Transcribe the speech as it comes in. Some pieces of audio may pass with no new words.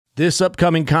This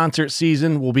upcoming concert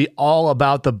season will be all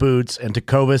about the boots, and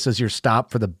Tecovas is your stop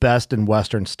for the best in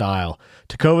Western style.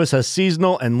 Tecovas has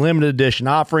seasonal and limited edition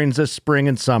offerings this spring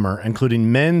and summer,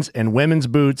 including men's and women's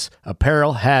boots,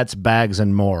 apparel, hats, bags,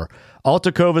 and more. All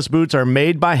Tecovas boots are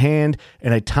made by hand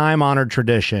in a time-honored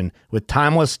tradition with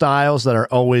timeless styles that are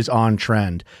always on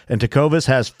trend. And Tecovas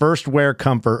has first wear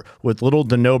comfort with little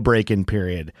to no break-in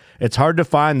period. It's hard to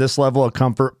find this level of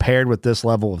comfort paired with this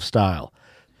level of style.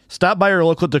 Stop by your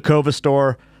local Tecovas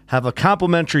store, have a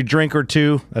complimentary drink or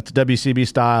two, that's WCB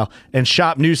style, and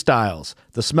shop new styles.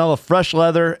 The smell of fresh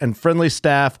leather and friendly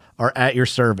staff are at your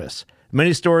service.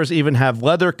 Many stores even have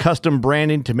leather custom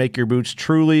branding to make your boots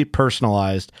truly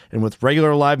personalized. And with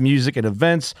regular live music and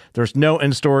events, there's no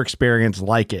in-store experience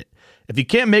like it. If you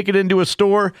can't make it into a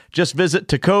store, just visit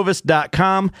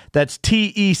tecovas.com. That's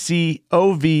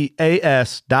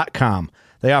TECOVAS.com.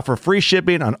 They offer free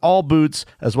shipping on all boots,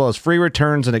 as well as free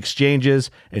returns and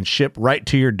exchanges, and ship right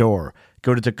to your door.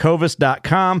 Go to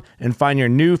tecovas.com and find your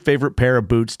new favorite pair of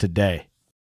boots today.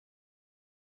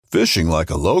 Fishing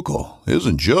like a local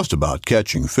isn't just about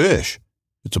catching fish.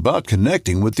 It's about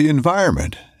connecting with the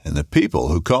environment and the people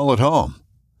who call it home.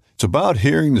 It's about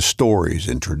hearing the stories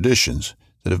and traditions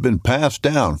that have been passed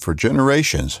down for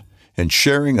generations and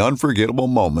sharing unforgettable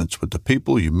moments with the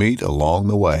people you meet along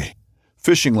the way.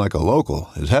 Fishing like a local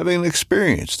is having an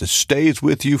experience that stays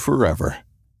with you forever.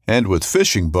 And with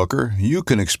Fishing Booker, you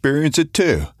can experience it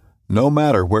too, no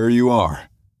matter where you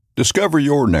are. Discover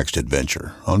your next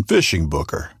adventure on Fishing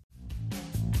Booker.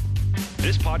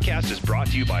 This podcast is brought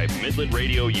to you by Midland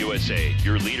Radio USA,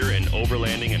 your leader in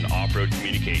overlanding and off-road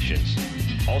communications.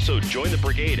 Also, join the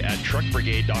brigade at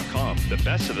truckbrigade.com, the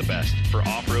best of the best for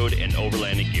off-road and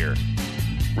overlanding gear.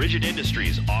 Rigid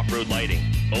Industries Off-Road Lighting.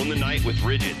 Own the night with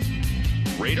Rigid.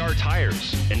 Radar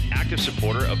Tires, an active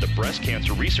supporter of the Breast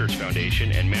Cancer Research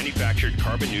Foundation and manufactured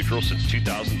carbon neutral since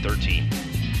 2013.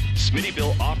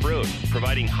 Smittybilt Off-Road,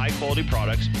 providing high-quality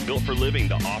products built for living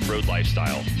the off-road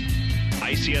lifestyle.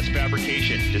 ICS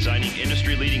Fabrication, designing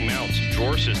industry-leading mounts,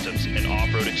 drawer systems, and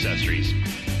off-road accessories.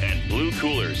 And Blue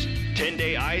Coolers,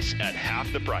 10-day ice at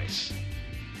half the price.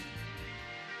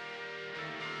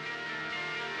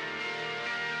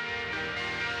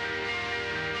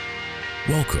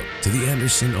 Welcome to the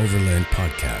Anderson Overland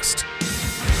Podcast.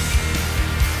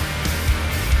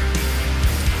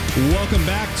 Welcome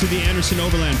back to the Anderson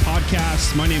Overland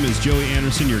Podcast. My name is Joey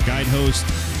Anderson, your guide host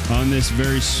on this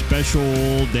very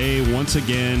special day. Once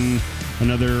again,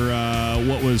 another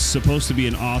what was supposed to be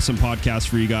an awesome podcast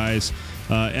for you guys.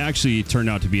 It actually turned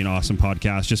out to be an awesome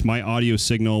podcast. Just my audio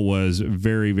signal was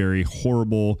very, very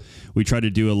horrible. We tried to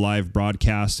do a live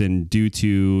broadcast, and due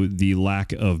to the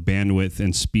lack of bandwidth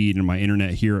and speed in my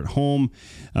internet here at home,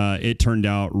 it turned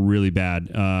out really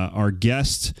bad. Our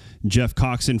guest, Jeff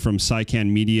Coxon from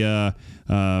Cycan Media,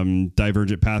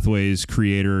 Divergent Pathways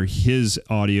creator, his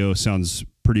audio sounds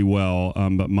pretty well,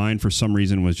 but mine for some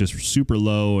reason was just super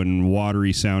low and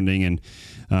watery sounding and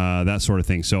that sort of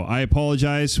thing. So I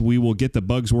apologize. We will get the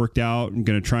bugs worked out. I'm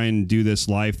going to try and do this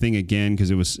live thing again because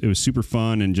it was super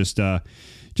fun and just kind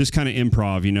of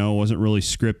improv, you know. It wasn't really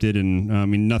scripted, and I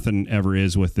mean, nothing ever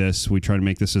is with this. We try to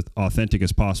make this as authentic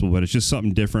as possible, but it's just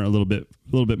something different, a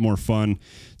little bit more fun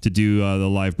to do the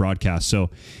live broadcast. So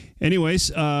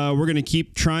anyways, we're going to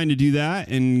keep trying to do that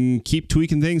and keep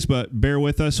tweaking things, but bear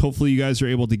with us. Hopefully you guys are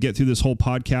able to get through this whole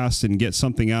podcast and get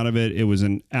something out of it. It was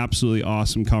an absolutely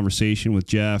awesome conversation with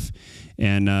Jeff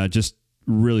and just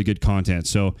really good content.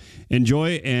 So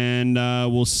enjoy, and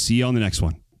we'll see you on the next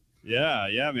one.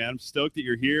 Yeah, man. I'm stoked that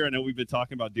you're here. I know we've been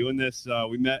talking about doing this.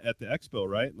 We met at the expo,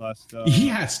 right?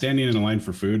 Standing in a line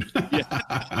for food.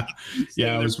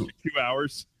 Yeah, it was for 2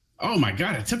 hours. Oh my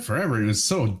God, it took forever. It was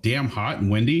so damn hot and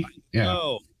windy. Yeah.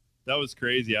 Oh, that was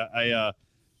crazy. I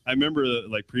remember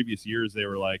like previous years, they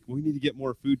were like, we need to get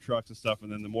more food trucks and stuff.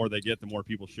 And then the more they get, the more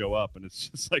people show up. And it's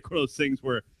just like one of those things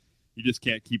where you just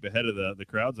can't keep ahead of the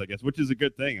crowds, I guess, which is a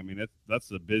good thing. I mean, that's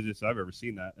the busiest I've ever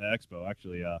seen that expo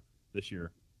actually this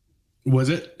year. Was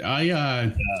it?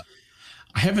 I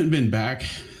haven't been back.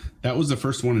 That was the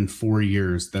first one in 4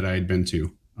 years that I had been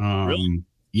to. Really?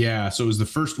 Yeah, so it was the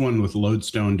first one with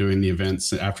Lodestone doing the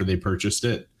events after they purchased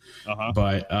it. Uh-huh.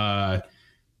 But I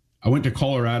went to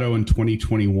Colorado in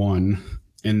 2021,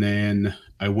 and then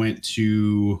I went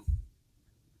to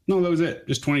that was it,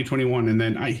 just 2021. And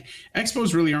then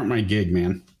expos really aren't my gig,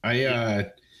 man. I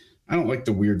don't like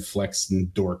the weird flex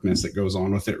and dorkness that goes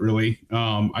on with it, really.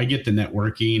 I get the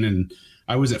networking, and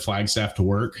I was at Flagstaff to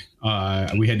work.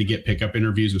 We had to get pickup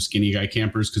interviews with Skinny Guy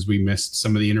campers because we missed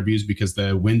some of the interviews because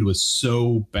the wind was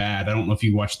so bad. I don't know if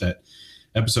you watched that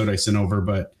episode I sent over,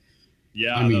 but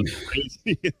Yeah, I mean, that's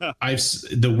crazy. Yeah.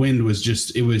 the wind was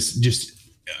just, it was just,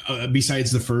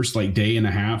 besides the first like day and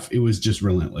a half, it was just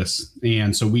relentless.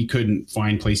 And so we couldn't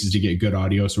find places to get good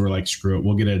audio. So we're like, screw it,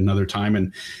 we'll get it another time.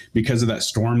 And because of that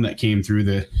storm that came through,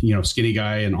 the, Skinny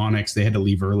Guy and Onyx, they had to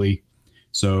leave early.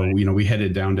 So, Right. we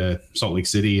headed down to Salt Lake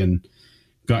City and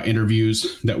got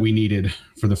interviews that we needed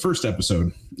for the first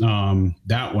episode.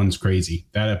 That one's crazy.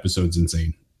 That episode's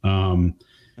insane.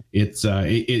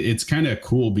 It's kind of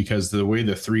cool because the way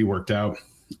the 3 worked out,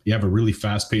 you have a really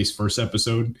fast paced first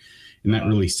episode, and that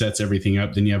really sets everything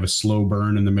up. Then you have a slow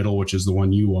burn in the middle, which is the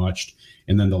one you watched.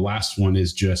 And then the last one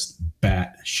is just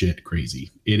bat shit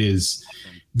crazy. It is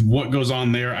what goes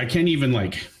on there. I can't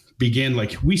even begin.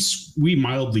 We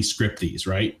mildly script these,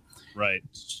 right? Right.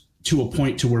 To a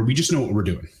point to where we just know what we're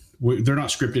doing. They're not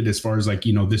scripted as far as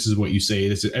this is what you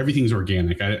say. Everything's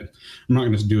organic. I'm not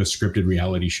going to do a scripted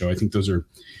reality show. I think those are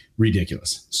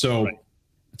ridiculous. So, right.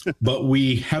 But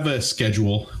we have a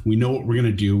schedule. We know what we're going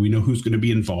to do. We know who's going to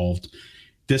be involved.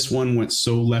 This one went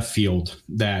so left field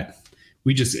that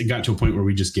it got to a point where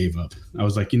we just gave up. I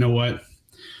was like, you know what?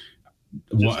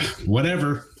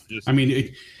 Whatever.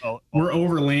 We're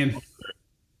overland.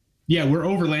 Yeah, we're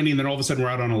overlanding, and then all of a sudden we're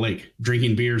out on a lake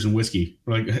drinking beers and whiskey.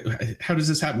 We're like, how does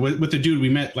this happen? With the dude we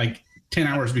met 10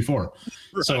 hours before.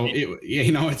 Right. So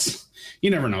it's, you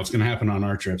never know what's going to happen on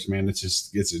our trips, man.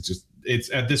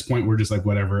 It's at this point we're just like,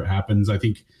 whatever happens. I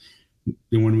think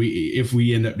if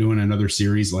we end up doing another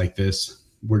series like this,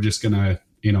 we're just gonna,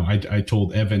 I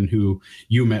told Evan, who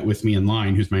you met with me in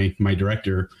line, who's my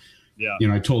director. Yeah.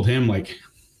 I told him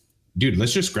dude,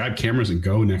 let's just grab cameras and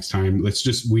go next time.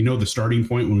 We know the starting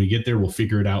point. When we get there, we'll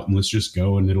figure it out, and let's just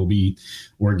go, and it'll be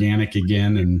organic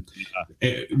again. And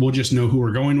we'll just know who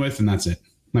we're going with, and that's it.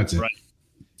 That's it. Right.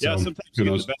 Yeah. So, sometimes you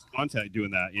get the best content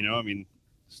doing that.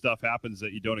 Stuff happens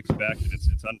that you don't expect, and it's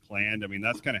unplanned.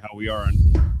 That's kind of how we are on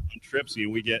trips.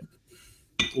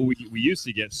 We used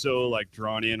to get so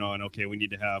drawn in on, okay, we need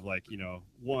to have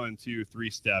 1, 2, 3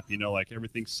 step,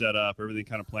 everything's set up, everything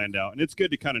kind of planned out. And it's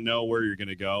good to kind of know where you're going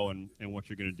to go and what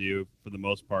you're going to do for the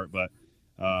most part, but,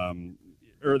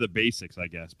 or the basics, I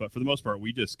guess. But for the most part,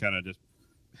 we just kind of just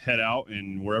head out,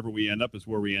 and wherever we end up is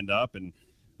where we end up. And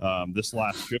this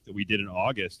last trip that we did in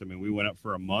August, we went up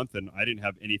for a month, and I didn't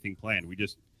have anything planned. We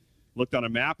just looked on a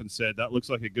map and said, that looks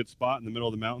like a good spot in the middle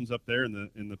of the mountains up there in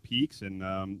the peaks. And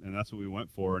that's what we went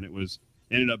for. And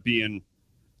ended up being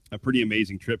a pretty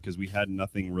amazing trip because we had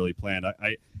nothing really planned.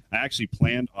 I actually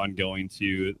planned on going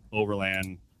to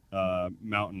Overland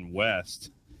Mountain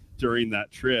West during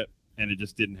that trip, and it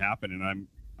just didn't happen. And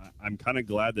I'm kind of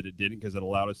glad that it didn't, because it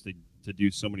allowed us to do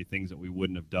so many things that we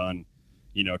wouldn't have done,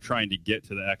 trying to get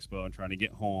to the expo and trying to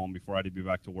get home before I had to be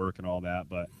back to work and all that.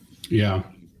 But yeah.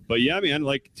 But yeah, man,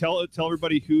 tell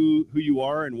everybody who you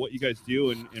are and what you guys do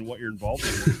and what you're involved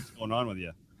in, what's going on with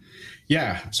you.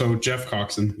 Yeah. So Jeff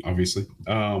Coxon, obviously.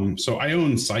 So I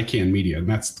own Cycan Media, and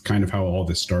that's kind of how all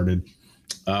this started.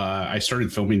 I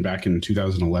started filming back in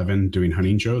 2011, doing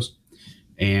hunting shows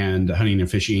and hunting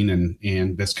and fishing.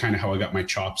 And that's kind of how I got my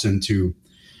chops into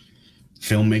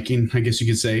filmmaking, I guess you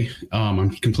could say. I'm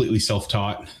completely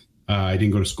self-taught. I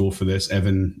didn't go to school for this.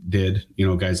 Evan did,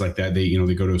 guys like that. They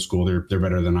go to a school. They're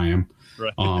better than I am.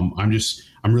 Right.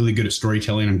 I'm really good at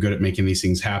storytelling. I'm good at making these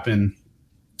things happen.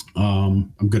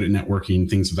 I'm good at networking,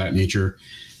 things of that nature.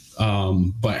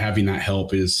 But having that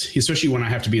help is, especially when I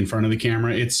have to be in front of the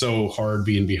camera, it's so hard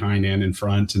being behind and in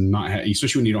front, and not,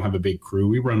 especially when you don't have a big crew.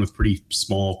 We run with pretty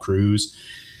small crews,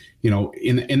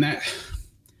 in that.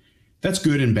 That's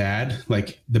good and bad.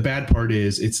 The bad part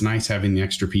is it's nice having the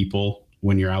extra people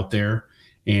when you're out there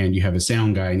and you have a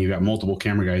sound guy and you've got multiple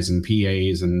camera guys and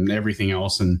PAs and everything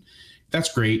else. And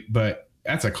that's great, but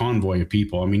that's a convoy of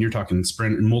people. You're talking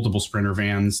multiple Sprinter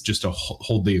vans just to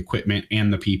hold the equipment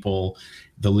and the people.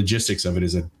 The logistics of it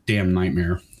is a damn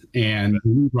nightmare. And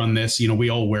when we run this, we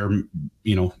all wear,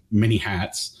 many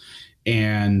hats,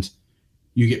 and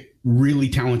you get really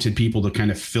talented people to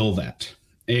kind of fill that.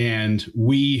 And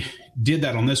we did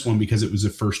that on this one because it was the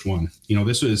first one.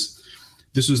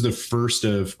 This was the first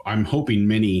of, I'm hoping,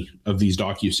 many of these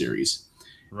docuseries.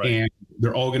 Right. And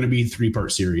they're all going to be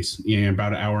 3-part series,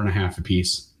 about an hour and a half a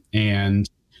piece. And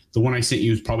the one I sent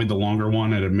you is probably the longer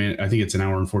one at a minute. I think it's an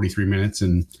hour and 43 minutes.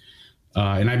 And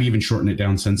I've even shortened it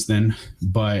down since then.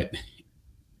 But,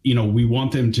 we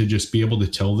want them to just be able to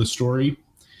tell the story.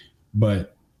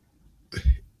 But,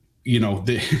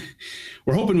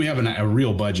 we're hoping we have a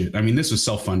real budget. This was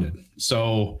self-funded.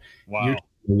 So wow. You're a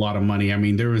lot of money.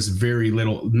 There was very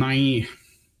little, I'd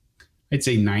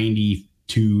say 92%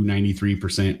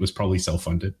 93% was probably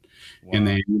self-funded. Wow. And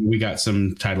then we got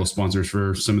some title sponsors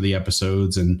for some of the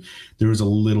episodes, and there was a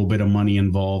little bit of money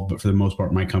involved, but for the most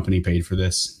part, my company paid for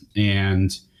this.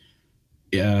 And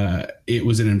it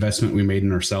was an investment we made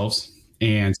in ourselves.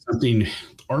 And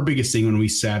our biggest thing when we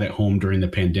sat at home during the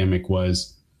pandemic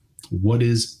was, what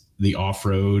is the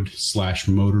off-road /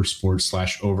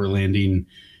 motorsports / overlanding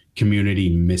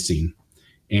community missing?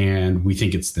 And we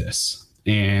think it's this.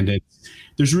 And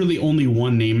there's really only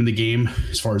one name in the game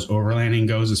as far as overlanding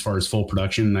goes, as far as full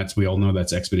production. We all know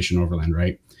that's Expedition Overland,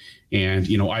 right? And,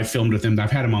 I filmed with him.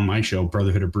 I've had him on my show,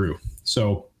 Brotherhood of Brew.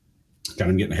 So, God,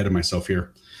 I'm getting ahead of myself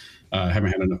here. I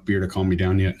haven't had enough beer to calm me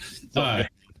down yet.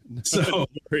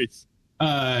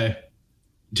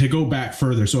 To go back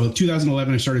further. So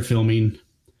 2011, I started filming.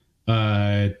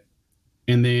 And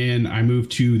then I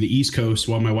moved to the East Coast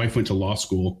while my wife went to law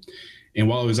school. And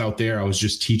while I was out there, I was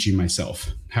just teaching myself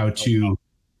how to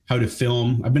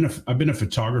film. I've been a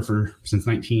photographer since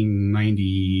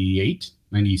 1998,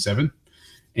 97.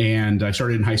 And I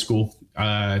started in high school.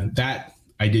 That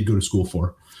I did go to school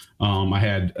for. We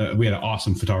had an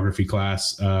awesome photography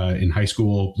class in high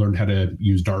school, learned how to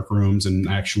use dark rooms and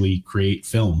actually create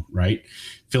film, right?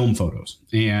 Film photos,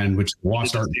 and which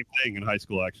lost art. Same thing in high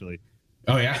school, actually.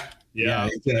 Oh yeah. Yeah.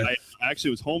 I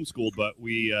actually was homeschooled, but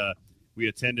we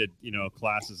attended,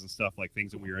 classes and stuff, like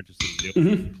things that we were interested in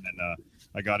doing. Mm-hmm. And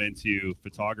I got into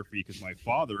photography because my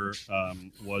father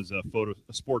was a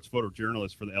sports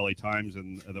photojournalist for the LA Times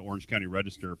and the Orange County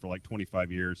Register for like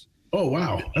 25 years. Oh,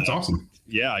 wow. That's awesome.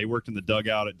 Yeah. He worked in the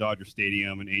dugout at Dodger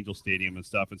Stadium and Angel Stadium and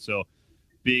stuff. And so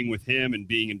being with him and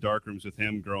being in darkrooms with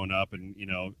him growing up and,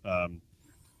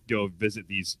 go visit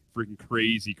these freaking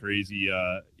crazy,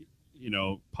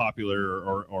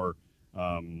 popular or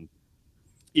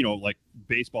like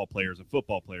baseball players and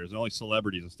football players and all these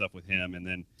celebrities and stuff with him. And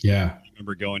then I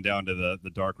remember going down to the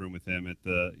dark room with him at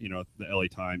the LA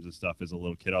Times and stuff as a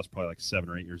little kid. I was probably like 7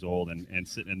 or 8 years old and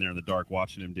sitting in there in the dark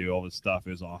watching him do all this stuff. It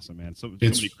was awesome, man. So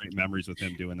many great memories with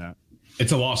him doing that.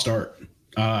 It's a lost art.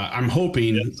 I'm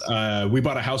hoping we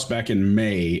bought a house back in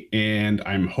May, and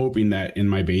I'm hoping that in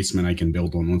my basement I can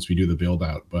build one once we do the build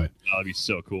out. But that'd be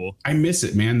so cool. I miss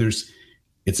it, man.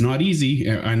 It's not easy.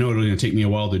 I know it'll take me a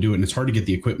while to do it, and it's hard to get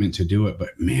the equipment to do it.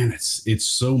 But man, it's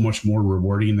so much more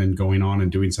rewarding than going on and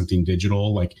doing something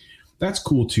digital. Like that's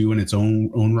cool too in its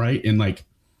own right. And like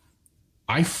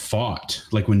I fought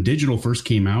like when digital first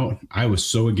came out, I was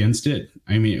so against it.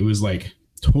 I mean, it was like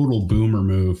total boomer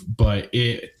move, but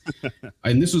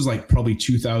and this was like probably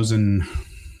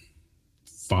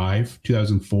 2005,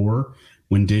 2004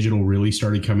 when digital really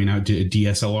started coming out to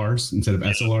DSLRs instead of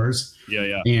SLRs.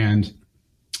 Yeah. And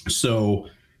so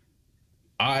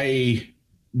I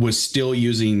was still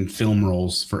using film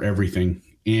rolls for everything.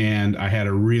 And I had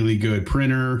a really good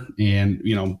printer and,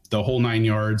 the whole 9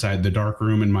 yards. I had the dark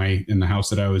room in the house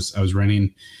that I was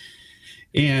renting.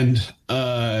 And,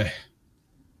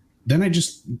 then I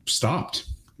just stopped.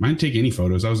 I didn't take any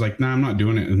photos. I was like, nah, I'm not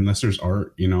doing it unless there's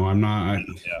art.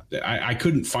 I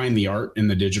couldn't find the art in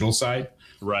the digital side.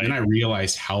 Right. And I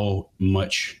realized how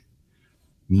much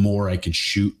more I could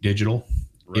shoot digital.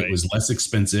 Right. It was less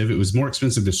expensive. It was more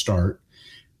expensive to start.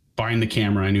 Buying the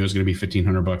camera, I knew it was going to be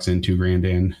 $1,500 in, $2,000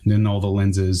 in. Then all the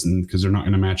lenses, and because they're not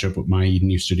going to match up what my Eden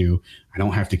used to do. I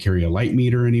don't have to carry a light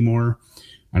meter anymore.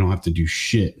 I don't have to do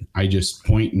shit. I just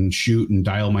point and shoot and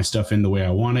dial my stuff in the way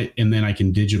I want it, and then I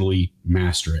can digitally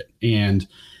master it. And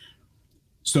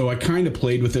so I kind of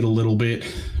played with it a little bit,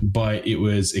 but it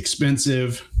was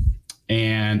expensive,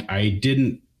 and I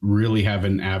didn't really have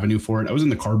an avenue for it. I was in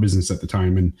the car business at the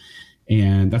time,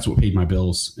 and that's what paid my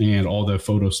bills, and all the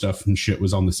photo stuff and shit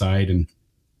was on the side. And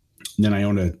then I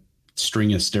owned a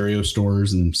string of stereo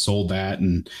stores and sold that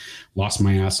and lost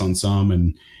my ass on some.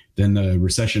 And then the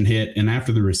recession hit. And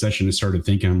after the recession, I started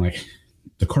thinking, I'm like,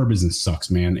 the car business sucks,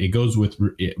 man. It goes with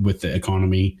the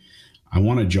economy. I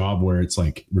want a job where it's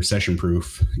like recession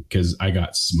proof, because I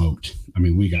got smoked. I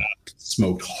mean, we got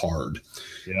smoked hard.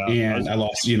 Yeah. And I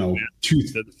lost, did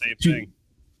the same thing.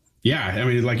 Yeah. I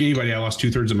mean, like anybody, I lost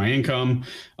 2/3 of my income.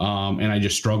 And I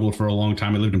just struggled for a long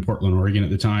time. I lived in Portland, Oregon at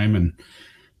the time. And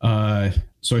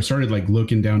so I started like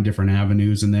looking down different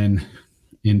avenues. And then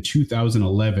in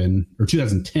 2011 or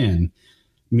 2010,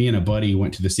 me and a buddy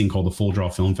went to this thing called the Full Draw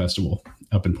Film Festival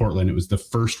up in Portland. It was the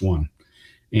first one.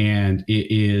 And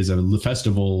it is a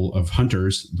festival of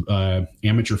hunters,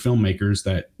 amateur filmmakers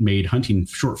that made hunting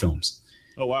short films.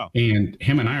 Oh, wow. And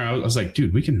him and I was like,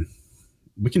 dude, we can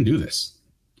do this.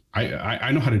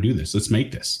 I know how to do this. Let's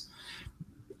make this.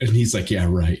 And he's like, yeah,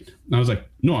 right. And I was like,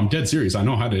 no, I'm dead serious.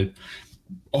 I'll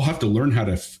have to learn how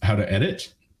to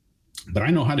edit. but I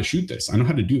know how to shoot this. I know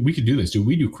how to we could do this, dude.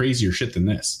 We do crazier shit than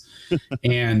this.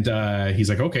 And he's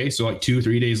like, okay. So like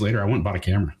 2-3 days later, I went and bought a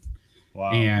camera.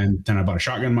 Wow. And then I bought a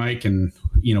shotgun mic, and,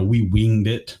 you know, we winged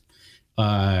it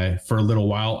for a little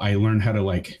while. I learned how to,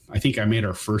 like, I think I made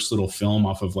our first little film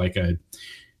off of like a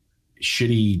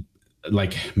shitty,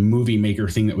 like, movie maker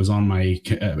thing that was on my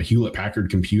Hewlett Packard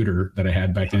computer that I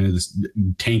had back then, this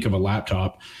tank of a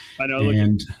laptop. I know,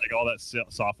 and like all that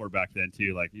software back then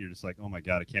too. Like, you're just like, oh my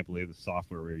God, I can't believe the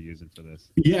software we were using for this.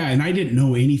 Yeah. And I didn't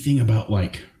know anything about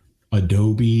like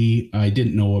Adobe. I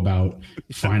didn't know about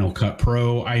Final Cut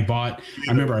Pro. I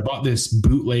remember I bought this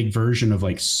bootleg version of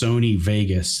like Sony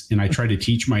Vegas, and I tried to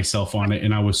teach myself on it,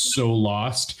 and I was so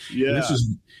lost. Yeah. And this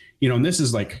is, you know, and this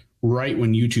is like right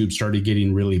when YouTube started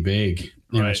getting really big,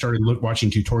 and I started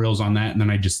watching tutorials on that. And then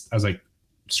I was like,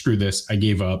 screw this. I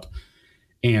gave up.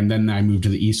 And then I moved to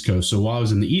the East Coast. So while I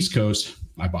was in the East Coast,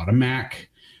 I bought a Mac.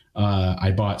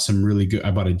 I bought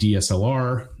I bought a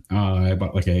DSLR. I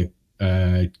bought like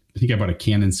I think I bought a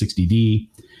Canon 60D,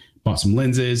 bought some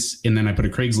lenses, and then I put a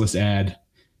Craigslist ad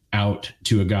out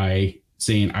to a guy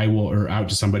saying out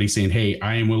to somebody saying, hey,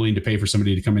 I am willing to pay for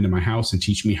somebody to come into my house and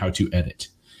teach me how to edit.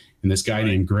 And this guy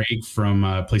named Greg from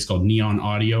a place called Neon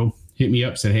Audio hit me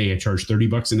up, said, hey, I charge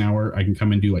 $30 an hour. I can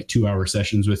come and do like 2-hour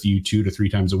sessions with you 2 to 3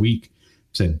 times a week.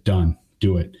 Said, done,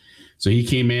 do it. So he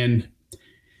came in,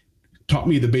 taught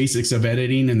me the basics of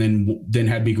editing, and then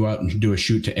had me go out and do a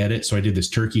shoot to edit. So I did this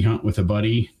turkey hunt with a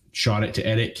buddy, shot it to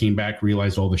edit, came back,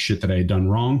 realized all the shit that I had done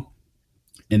wrong.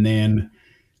 And then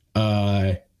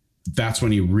that's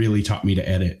when he really taught me to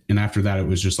edit. And after that, it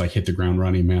was just like hit the ground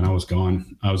running, man. I was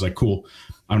gone. I was like, cool,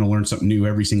 I'm going to learn something new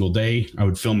every single day. I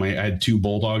would film I had 2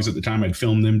 bulldogs at the time. I'd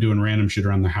film them doing random shit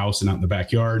around the house and out in the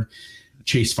backyard,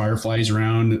 chase fireflies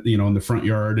around, you know, in the front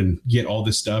yard and get all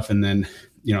this stuff. And then,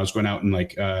 you know, I was going out and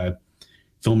like,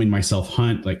 filming myself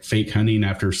hunt, like fake hunting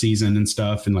after season and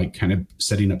stuff, and like kind of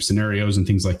setting up scenarios and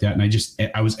things like that.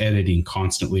 And I was editing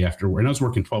constantly after, and I was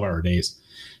working 12-hour days.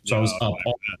 So I was up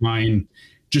all the time,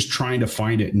 just trying to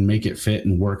find it and make it fit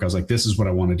and work. I was like, this is what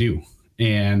I want to do.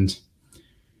 And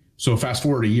so fast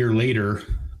forward a year later,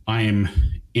 I'm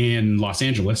in Los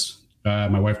Angeles.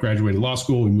 My wife graduated law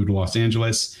school. We moved to Los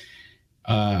Angeles.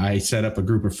 I set up a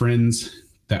group of friends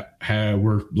that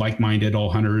were like-minded, all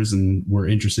hunters, and were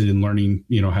interested in learning,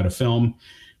 you know, how to film.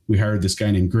 We hired this guy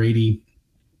named Grady,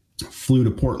 flew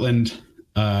to Portland,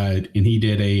 and he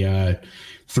did a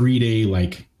 3-day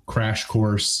like crash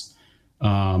course,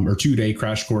 or 2-day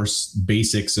crash course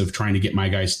basics of trying to get my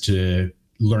guys to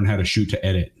learn how to shoot to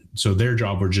edit. So their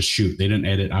job were just shoot. They didn't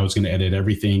edit. I was going to edit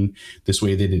everything. This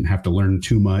way they didn't have to learn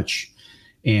too much.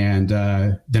 And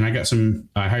then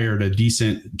I hired 2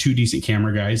 decent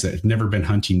camera guys that had never been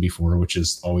hunting before, which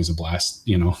is always a blast,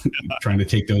 you know, trying to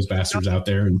take those bastards out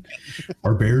there, and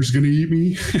our bear's going to eat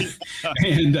me.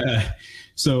 And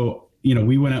so, you know,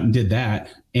 we went out and did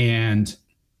that, and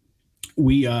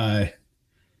we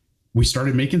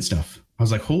started making stuff. I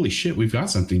was like, holy shit, we've got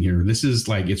something here. This is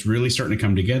like, it's really starting to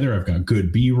come together. I've got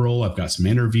good B-roll. I've got some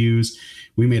interviews.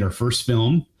 We made our first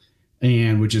film,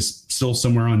 and which is still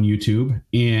somewhere on YouTube.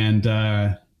 And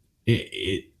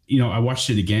you know, I watched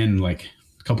it again like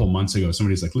a couple months ago.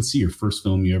 Somebody's like, let's see your first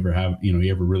film you ever have, you know,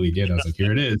 you ever really did. I was like,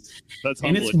 here it is. That's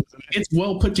and humbling, it's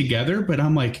well put together, but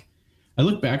I'm like, I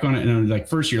look back on it and I'm like,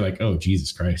 first you're like, oh,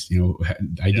 Jesus Christ, you know,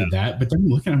 I did that. But then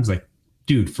looking at it, I was like,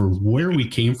 dude, for where we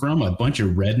came from, a bunch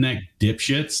of redneck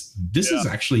dipshits, this is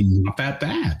actually not that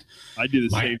bad. I do the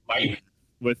same thing.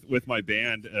 With my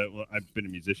band. I've been a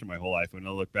musician my whole life. When I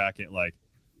look back at like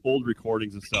old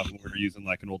recordings and stuff, and we were using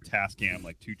like an old Tascam,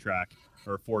 like 2-track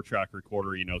or 4-track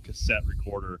recorder, you know, cassette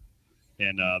recorder,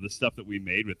 and the stuff that we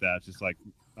made with that, just like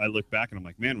I look back and I'm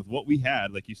like, man, with what we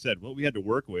had, like you said, what we had to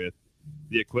work with,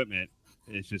 the equipment,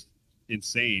 it's just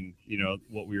insane, you know,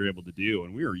 what we were able to do.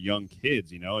 And we were young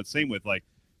kids, you know, and same with like,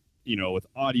 you know, with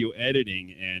audio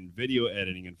editing and video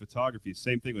editing and photography,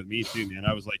 same thing with me too, man.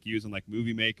 I was like using like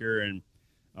Movie Maker and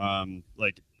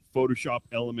like Photoshop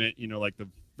Element, you know, like the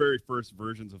very first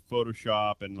versions of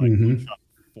Photoshop, and like Photoshop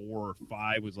 4 or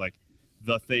 5 was like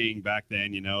the thing back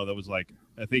then, you know. That was like,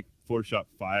 I think Photoshop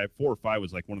 4 or 5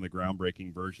 was like one of the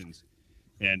groundbreaking versions.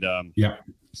 And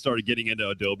started getting into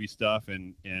Adobe stuff,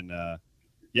 and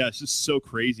yeah, it's just so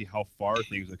crazy how far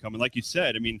things are coming. Like you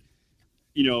said, I mean,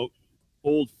 you know,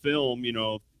 old film, you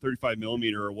know, 35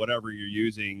 millimeter or whatever you're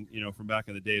using, you know, from back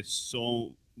in the day is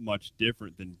so much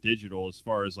different than digital as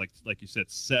far as like you said,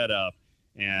 setup.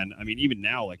 And I mean, even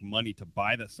now, like money to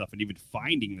buy that stuff and even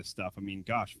finding the stuff. I mean,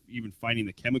 gosh, even finding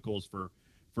the chemicals for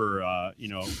you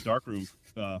know, darkroom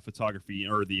photography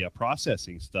or the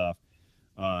processing stuff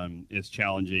is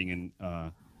challenging.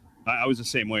 And I was the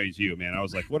same way as you, man. I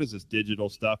was like, what is this digital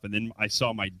stuff? And then I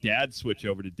saw my dad switch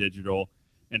over to digital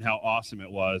and how awesome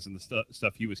it was, and the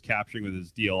stuff he was capturing with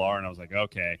his DLR. And I was like,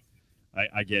 okay,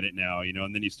 I get it now, you know.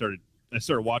 And then I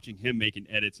started watching him making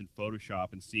edits in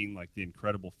Photoshop and seeing like the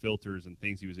incredible filters and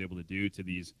things he was able to do to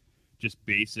these just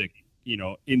basic, you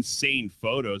know, insane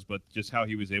photos, but just how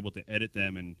he was able to edit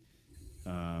them. And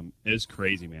it was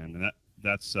crazy, man. And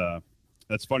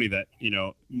that's funny that, you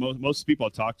know, most people I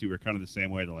talk to are kind of the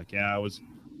same way. They're like, yeah, I was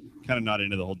kind of not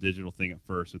into the whole digital thing at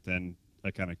first, but then I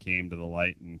kind of came to the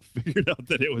light and figured out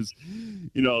that it was,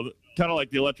 you know, kind of like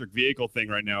the electric vehicle thing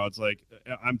right now. It's like,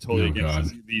 I'm totally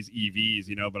against these EVs,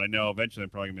 you know, but I know eventually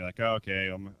I'm probably gonna be like, oh, okay,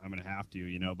 I'm going to have to,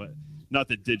 you know, but not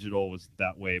that digital was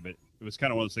that way, but it was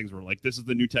kind of one of those things where like, this is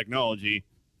the new technology.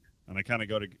 And I kind of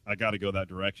got to go that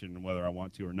direction whether I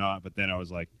want to or not. But then I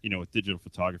was like, you know, with digital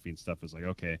photography and stuff, it's like,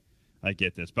 okay, I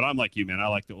get this, but I'm like you, man. I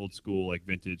like the old school, like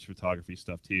vintage photography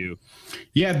stuff too.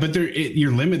 Yeah, but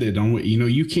you're limited on what, you know,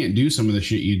 you can't do some of the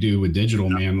shit you do with digital,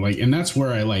 man. Like, and that's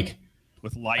where I like,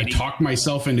 with lighting, I talk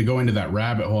myself into going to that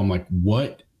rabbit hole. I'm like,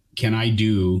 what can I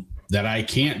do that I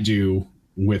can't do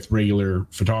with regular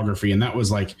photography? And that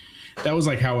was like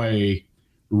how I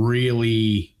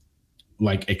really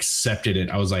like accepted it.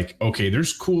 I was like, okay,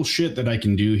 there's cool shit that I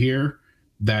can do here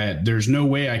that there's no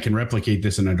way I can replicate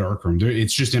this in a darkroom.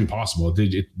 It's just impossible.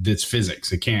 It's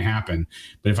physics. It can't happen.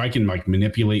 But if I can like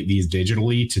manipulate these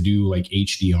digitally to do like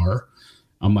HDR,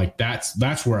 I'm like,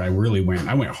 that's where I really went.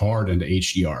 I went hard into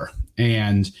HDR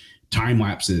and time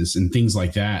lapses and things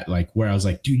like that. Like where I was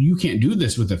like, dude, you can't do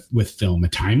this with film. A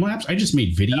time lapse? I just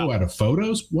made video out of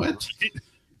photos. What?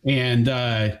 And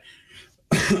I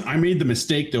made the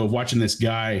mistake though of watching this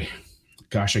guy.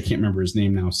 Gosh, I can't remember his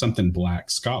name now. Something Black,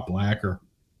 Scott Black, or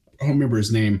I don't remember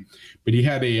his name, but he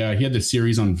had the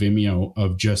series on Vimeo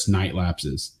of just night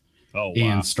lapses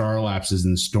and star lapses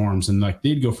and storms. And like,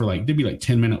 they'd be like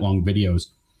 10-minute long videos.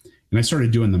 And I started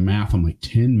doing the math. I'm like,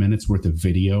 10 minutes worth of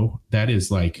video. That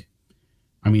is like,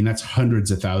 I mean, that's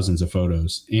hundreds of thousands of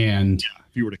photos. And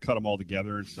if you were to cut them all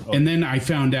together and stuff. And then I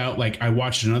found out, like, I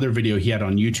watched another video he had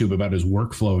on YouTube about his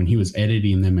workflow, and he was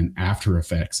editing them in After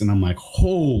Effects. And I'm like,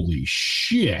 holy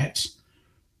shit.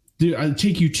 Dude, it'd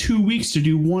take you 2 weeks to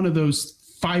do one of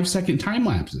those 5-second time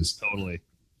lapses. Totally.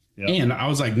 Yep. And I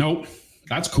was like, nope,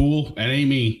 that's cool. That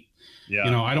ain't me. Yeah.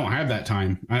 You know, I don't have that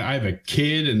time. I have a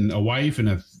kid and a wife,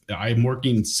 and I'm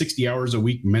working 60 hours a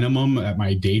week minimum at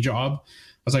my day job. I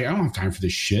was like, I don't have time for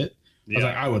this shit. I was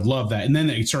like, I would love that. And then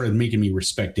it started making me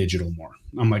respect digital more.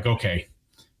 I'm like, okay,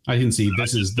 I can see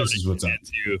this is what's up.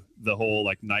 To the whole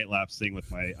like night lapse thing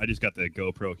with I just got the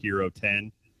GoPro Hero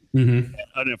 10. Mm-hmm.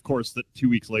 And of course, 2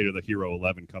 weeks later, the Hero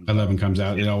 11 comes out. 11 comes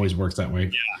out. It always works that way.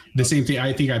 Yeah. The same thing.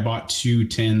 I think I bought 2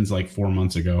 10s like 4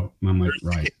 months ago. And I'm like,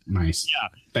 right. Nice. Yeah.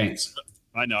 Thanks.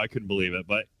 I know. I couldn't believe it.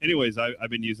 But anyways, I've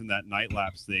been using that night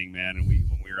lapse thing, man. And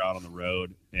when we were out on the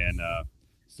road and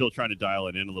still trying to dial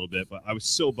it in a little bit. But I was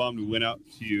so bummed. We went out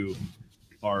to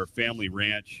our family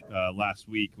ranch last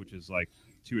week, which is like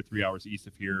 2 or 3 hours east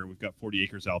of here. We've got 40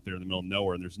 acres out there in the middle of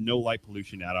nowhere, and there's no light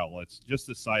pollution at all. It's just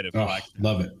the site of Flagstaff.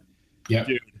 Love it. Yeah,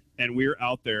 dude. And we're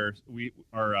out there.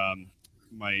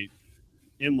 My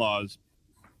in-laws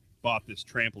bought this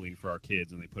trampoline for our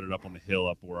kids, and they put it up on the hill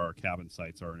up where our cabin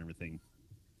sites are and everything.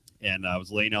 And I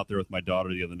was laying out there with my daughter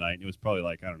the other night, and it was probably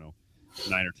like, I don't know,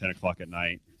 9 or 10 o'clock at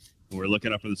night. And we're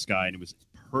looking up in the sky, and it was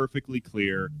perfectly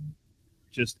clear.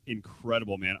 Just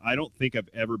incredible, man. I don't think I've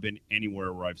ever been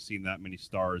anywhere where I've seen that many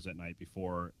stars at night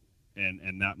before,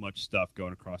 and that much stuff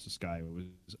going across the sky. It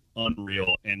was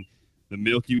unreal. And the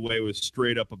Milky Way was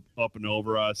straight up and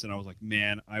over us. And I was like,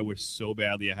 man, I wish so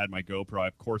badly I had my GoPro.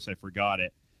 Of course, I forgot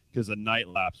it, because a night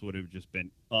lapse would have just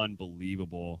been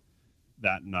unbelievable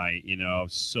that night. You know, I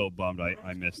was so bummed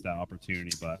I missed that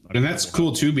opportunity. And that's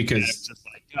cool too, because it's just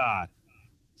like, God.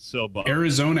 So bummed.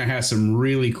 Arizona has some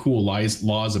really cool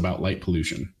laws about light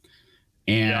pollution,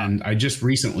 and I just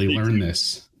recently learned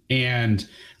this. And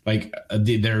like,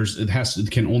 it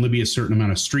can only be a certain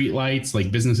amount of street lights.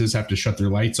 Like, businesses have to shut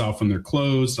their lights off when they're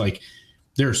closed. Like,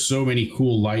 there's so many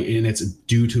cool light, and it's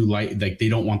due to light. Like, they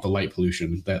don't want the light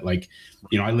pollution. That, like,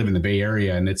 you know, I live in the Bay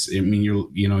Area, and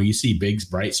you see big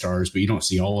bright stars, but you don't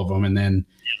see all of them. And then,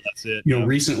 that's it. You know,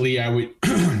 recently I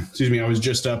was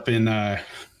just up in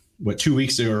 2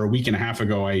 weeks ago or a week and a half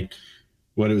ago,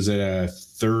 was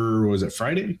it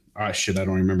Friday? Ah, shit, I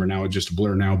don't remember now. It's just a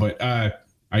blur now. But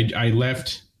I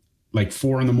left like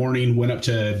 4 a.m, went up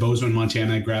to Bozeman,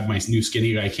 Montana, grabbed my new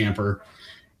Skinny Guy camper,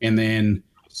 and then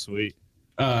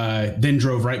then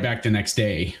drove right back the next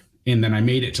day. And then I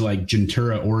made it to like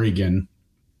Ventura, Oregon,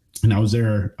 and I was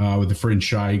there with a friend,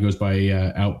 Shy. He goes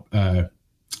by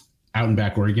Out and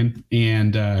Back, Oregon,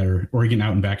 and Oregon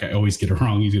Out and Back. I always get it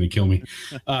wrong. He's going to kill me.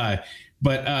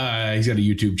 But he's got a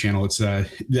YouTube channel. It's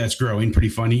that's growing pretty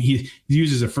funny. He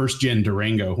uses a first gen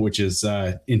Durango, which is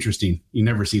interesting. You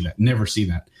never see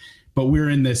that. But we're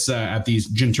in this at these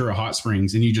Gentura hot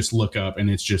springs, and you just look up and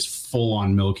it's just full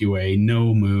on Milky Way,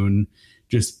 no moon,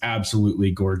 just absolutely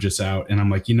gorgeous out. And I'm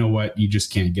like, you know what? You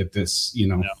just can't get this,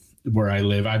 where I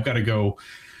live. I've got to go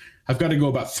about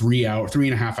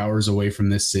 3.5 hours away from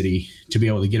this city to be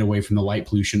able to get away from the light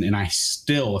pollution. And I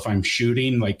still, if I'm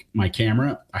shooting like my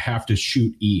camera, I have to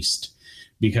shoot east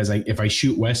because if I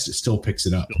shoot west, it still picks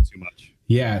it up. Still too much.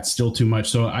 Yeah, it's still too much.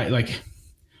 So I like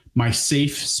my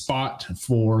safe spot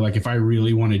for like if I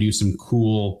really want to do some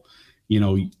cool,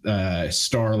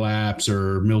 star lapse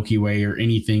or Milky Way or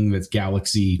anything that's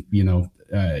galaxy,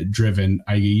 driven,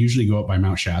 I usually go up by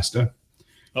Mount Shasta.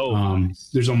 Nice.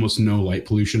 There's almost no light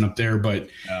pollution up there, but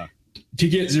to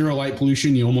get zero light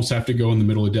pollution, you almost have to go in the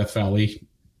middle of Death Valley.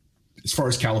 As far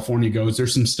as California goes,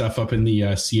 there's some stuff up in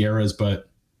the Sierras, but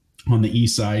on the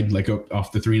east side, like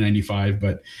off the 395,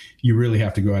 but you really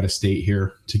have to go out of state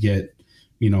here to get,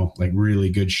 like really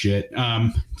good shit.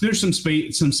 There's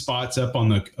some spots up on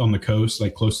the coast,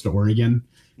 like close to Oregon,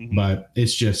 but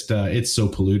it's just, it's so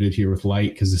polluted here with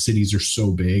light because the cities are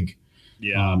so big.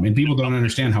 Yeah. And people don't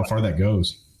understand how far that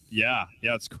goes. Yeah,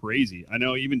 it's crazy. I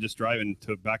know even just driving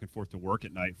back and forth to work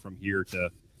at night from here to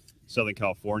Southern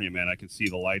California, man, I can see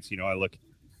the lights. I look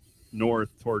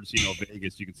north towards,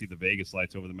 Vegas. You can see the Vegas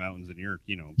lights over the mountains, and you're,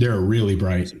 they're really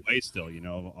bright. Way still,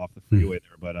 off the freeway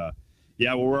there. But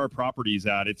where our property's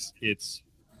at, it's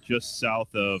just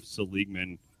south of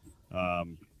Seligman.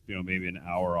 Maybe an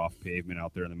hour off pavement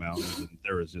out there in the mountains, and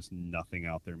there is just nothing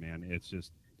out there, man. It's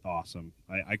just awesome.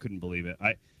 I couldn't believe it.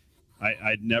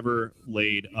 I'd never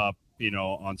laid up,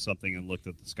 on something and looked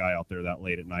at the sky out there that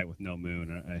late at night with no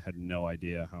moon. I had no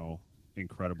idea how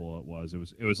incredible it was.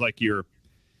 It was like you're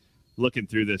looking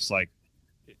through this, like,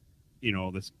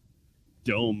 this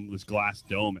dome, this glass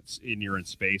dome. You're in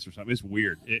space or something. It's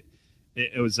weird.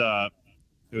 It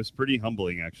was pretty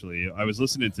humbling, actually. I was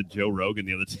listening to Joe Rogan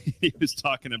the other day. He was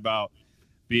talking about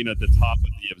being at the top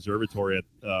of the observatory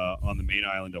on the main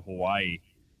island of Hawaii,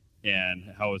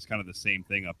 and how it's kind of the same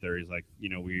thing up there. He's like,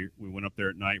 we went up there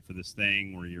at night for this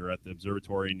thing where you're at the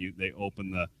observatory and they open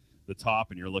the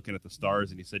top and you're looking at the stars,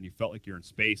 and he said you felt like you're in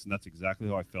space, and that's exactly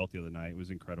how I felt the other night. It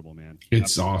was incredible, man.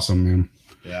 It's awesome, man.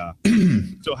 Yeah.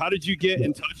 So how did you get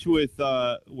in touch with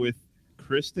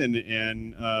Kristen,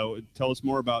 and tell us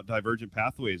more about Divergent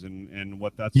Pathways and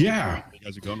what that's you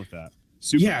guys are going with that?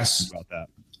 Super about that.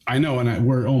 I know, and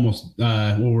we're almost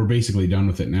we're basically done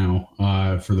with it now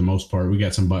for the most part. We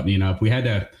got some buttoning up. We had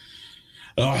to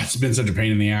it's been such a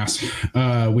pain in the ass.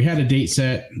 We had a date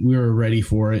set. We were ready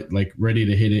for it, like ready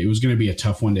to hit it. It was going to be a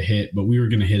tough one to hit, but we were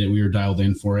going to hit it. We were dialed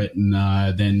in for it, and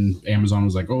then Amazon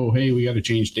was like, oh, hey, we got to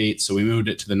change dates, so we moved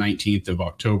it to the 19th of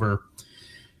October,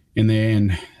 and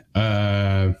then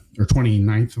or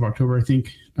 29th of October, I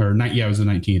think, or night. Yeah, it was the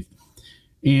 19th.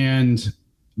 And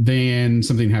then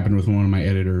something happened with one of my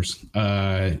editors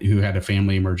who had a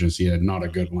family emergency, not a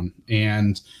good one.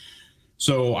 And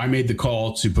so I made the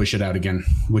call to push it out again,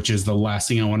 which is the last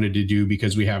thing I wanted to do,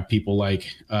 because we have people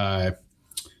like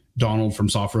Donald from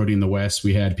Soft Roading the West.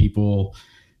 We had people,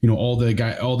 all the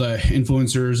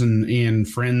influencers and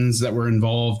friends that were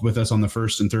involved with us on the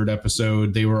first and third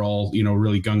episode. They were all,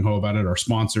 really gung ho about it. Our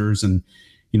sponsors, and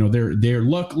they're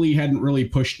luckily hadn't really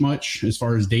pushed much as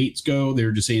far as dates go. They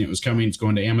were just saying it was coming. It's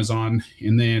going to Amazon.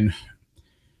 And then,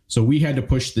 so we had to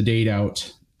push the date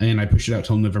out, and I pushed it out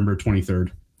till November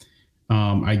 23rd.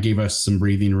 I gave us some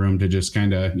breathing room to just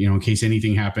kind of, in case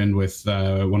anything happened with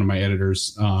one of my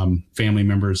editors, family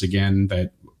members again,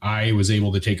 that I was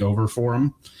able to take over for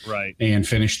him, right, and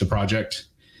finish the project.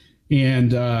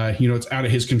 And, it's out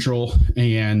of his control,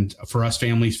 and for us,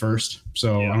 family's first.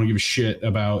 So I don't give a shit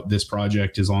about this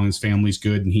project as long as family's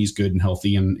good and he's good and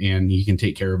healthy and he can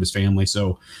take care of his family.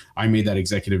 So I made that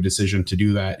executive decision to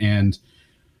do that. And,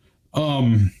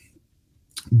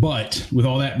 but with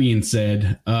all that being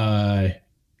said,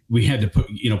 we had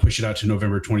to push it out to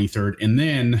November 23rd. And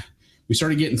then we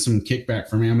started getting some kickback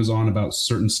from Amazon about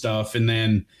certain stuff. And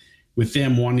then with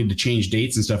them wanting to change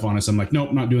dates and stuff on us, I'm like,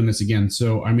 nope, not doing this again.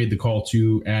 So I made the call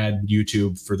to add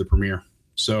YouTube for the premiere.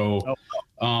 So,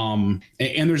 and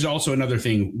there's also another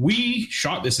thing. We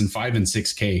shot this in 5 and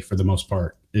 6K for the most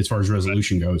part, as far as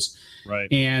resolution goes.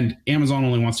 Right. And Amazon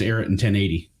only wants to air it in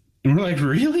 1080. And we're like,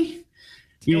 really?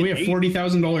 We have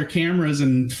 $40,000 cameras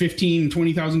and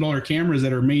 $20,000 cameras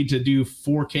that are made to do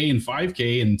 4K and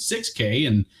 5K and 6K.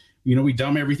 And, we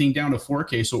dumb everything down to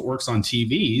 4K so it works on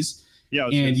TVs. Yeah,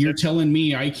 and you're telling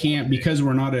me I can't because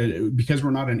we're not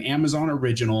an Amazon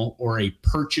original or a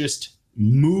purchased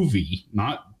movie,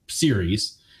 not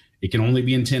series. It can only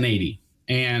be in 1080.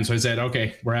 And so I said,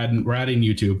 okay, we're adding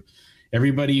YouTube.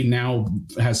 Everybody now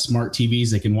has smart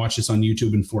TVs. They can watch this on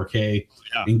YouTube in 4K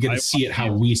and get to see it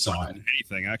how we saw it.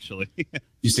 Anything actually.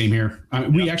 Same here.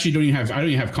 We actually don't even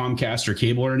have Comcast or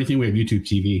cable or anything. We have YouTube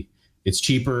TV. It's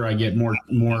cheaper. I get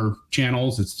more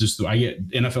channels. It's just I get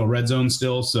NFL Red Zone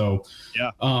still. So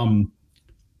we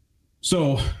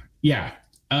had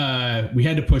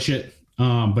to push it,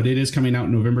 but it is coming out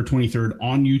November 23rd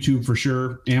on YouTube for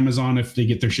sure. Amazon if they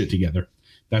get their shit together.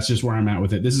 That's just where I'm at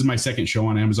with it. This is my second show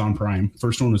on Amazon Prime.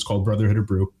 First one was called Brotherhood of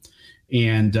Brew,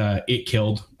 and it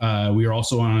killed. We are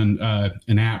also on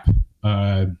an app,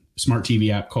 smart TV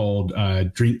app called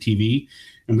Drink TV.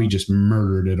 And we just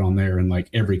murdered it on there in like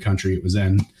every country it was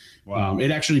in. Wow.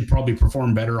 It actually probably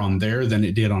performed better on there than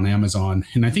it did on Amazon.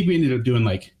 And I think we ended up doing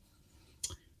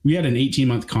we had an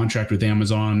 18-month contract with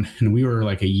Amazon, and we were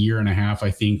like a year and a half,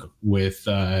 I think, with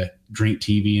Drink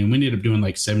TV. And we ended up doing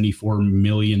like 74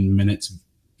 million minutes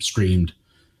streamed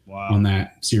on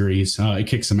that series. It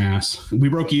kicked some ass. We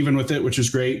broke even with it, which is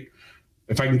great.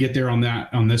 If I can get there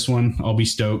on this one, I'll be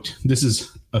stoked. This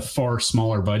is a far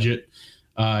smaller budget.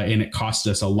 And it cost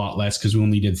us a lot less because we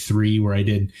only did 3 where I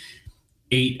did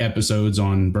 8 episodes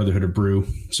on Brotherhood of Brew.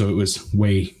 So it was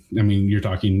you're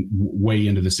talking way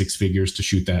into the 6 figures to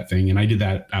shoot that thing. And I did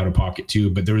that out of pocket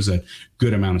too, but there was a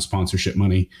good amount of sponsorship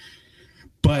money.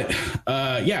 But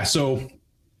so,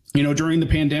 during the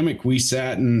pandemic, I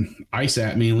sat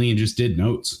mainly and just did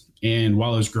notes. And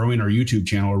while I was growing our YouTube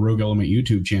channel, our Rogue Element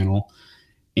YouTube channel,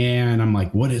 and I'm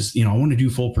like, I want to do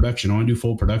full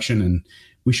production. And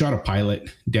we shot a pilot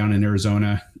down in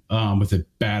Arizona with a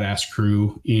badass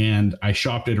crew, and I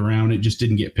shopped it around. It just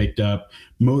didn't get picked up.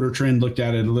 Motor Trend looked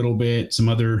at it a little bit. Some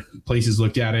other places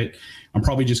looked at it. I'm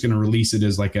probably just going to release it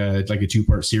as like a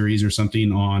 2-part series or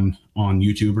something on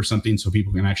YouTube or something so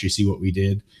people can actually see what we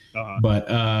did. Uh-huh. But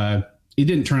it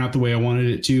didn't turn out the way I wanted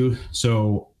it to.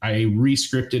 So I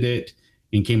re-scripted it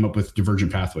and came up with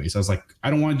Divergent Pathways. I was like, I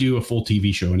don't want to do a full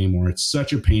TV show anymore. It's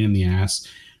such a pain in the ass.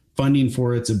 Funding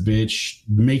for it's a bitch.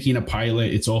 Making a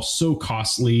pilot, it's all so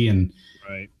costly, and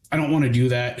I don't want to do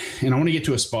that. And I want to get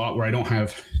to a spot where I don't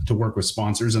have to work with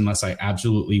sponsors unless I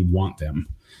absolutely want them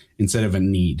instead of a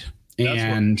need.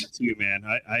 That's you, man.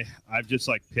 I've just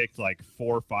picked 4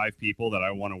 or 5 people that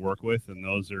I want to work with, and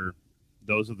those are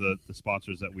the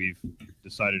sponsors that we've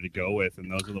decided to go with,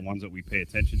 and those are the ones that we pay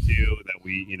attention to, that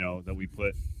we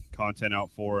put content out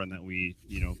for, and that we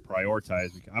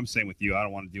prioritize. I'm saying with you, I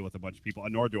don't want to deal with a bunch of people,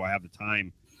 nor do I have the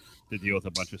time to deal with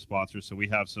a bunch of sponsors. So we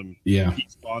have some key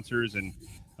sponsors, and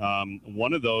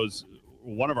one of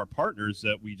our partners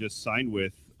that we just signed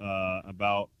with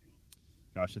about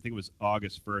I think it was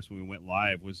August 1st when we went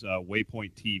live, was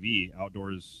Waypoint TV,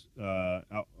 outdoors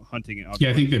hunting and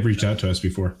outdoors. I think they've reached out to us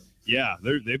before. Yeah,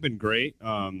 they've been great.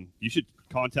 You should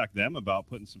contact them about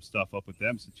putting some stuff up with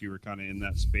them, since you were kind of in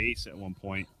that space at one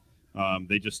point.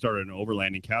 They just started an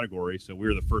overlanding category, so we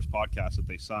were the first podcast that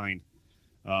they signed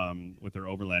with their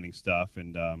overlanding stuff,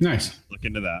 and nice. Look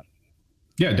into that.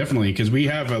 Yeah, definitely, because we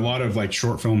have a lot of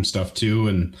short film stuff too,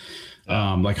 and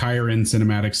higher end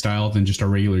cinematic style than just our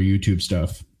regular YouTube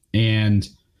stuff.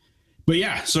 But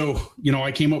yeah, so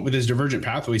I came up with this Divergent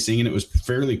Pathways thing, and it was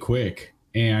fairly quick.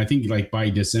 And I think by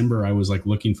December, I was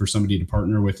looking for somebody to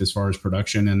partner with as far as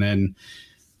production. And then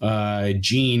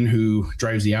Gene, who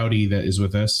drives the Audi that is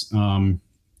with us,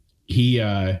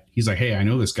 he's like, hey, I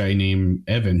know this guy named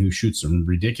Evan who shoots some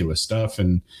ridiculous stuff.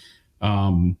 And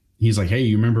he's like, hey,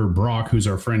 you remember Brock, who's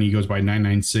our friend? He goes by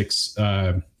 996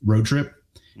 Road Trip.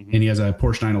 Mm-hmm. And he has a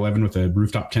Porsche 911 with a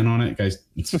rooftop tent on it. Guys,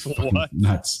 it's fucking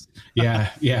nuts. Yeah,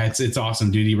 it's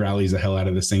awesome, dude. He rallies the hell out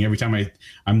of this thing. Every time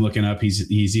I'm looking up,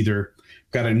 he's either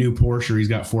got a new Porsche or he's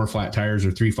got 4 flat tires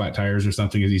or 3 flat tires or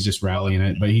something, because he's just rallying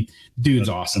it. But dude's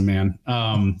awesome, man.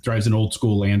 Drives an old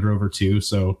school Land Rover too.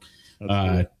 So,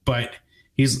 but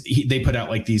they put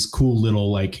out these cool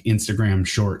little Instagram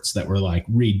shorts that were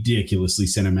ridiculously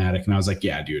cinematic. And I was like,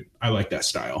 yeah, dude, I like that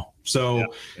style. So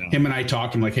him and I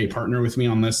talked. I'm like, hey, partner with me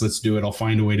on this. Let's do it. I'll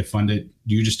find a way to fund it.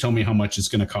 You just tell me how much it's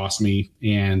going to cost me.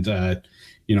 And,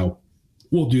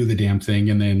 we'll do the damn thing.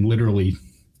 And then literally,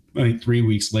 I think 3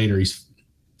 weeks later,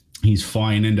 he's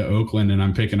flying into Oakland, and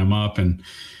I'm picking him up. And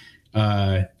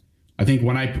I think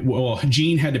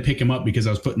Gene had to pick him up because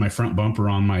I was putting my front bumper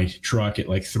on my truck at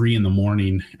 3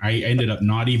 a.m. I ended up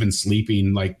not even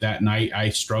sleeping. That night I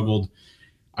struggled.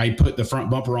 I put the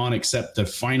front bumper on, except the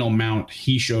final mount.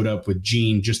 He showed up with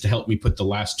Gene just to help me put the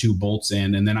last 2 bolts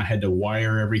in. And then I had to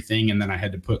wire everything. And then I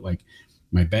had to put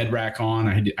my bed rack on.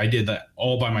 I did that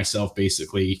all by myself,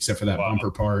 basically, except for that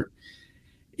bumper part.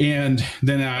 And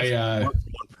then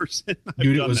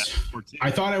dude, it was, I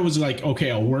thought I was like,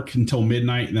 okay, I'll work until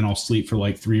midnight and then I'll sleep for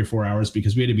like 3 or 4 hours,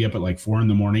 because we had to be up at like 4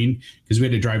 a.m. because we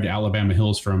had to drive to Alabama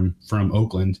Hills from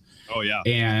Oakland. Oh yeah.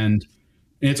 And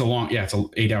it's it's an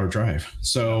 8-hour drive.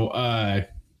 So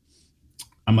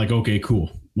I'm like, okay,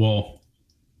 cool. Well,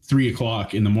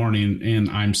 3:00 in the morning and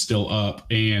I'm still up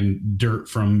and dirt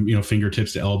from,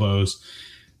 fingertips to elbows.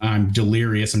 I'm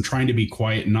delirious. I'm trying to be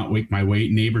quiet and not wake my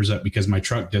neighbors up, because my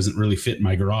truck doesn't really fit in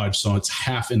my garage. So it's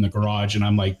half in the garage and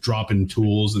I'm like dropping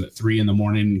tools, and at 3 a.m,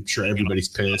 I'm sure everybody's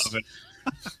pissed.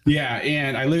 Yeah.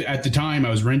 And at the time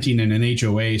I was renting in an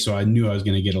HOA. So I knew I was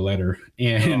going to get a letter,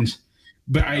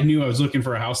 but I knew I was looking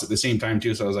for a house at the same time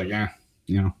too. So I was like,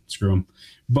 screw them.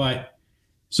 But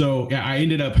so yeah, I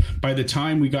ended up, by the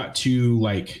time we got to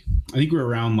I think we were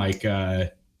around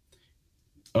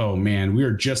we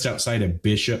were just outside of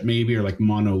Bishop maybe, or like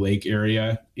Mono Lake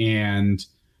area. And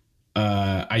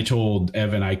I told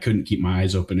Evan I couldn't keep my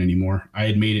eyes open anymore. I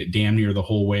had made it damn near the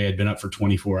whole way. I'd been up for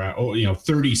 24 hours,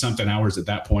 30 something hours at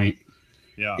that point.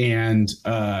 Yeah. And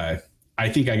I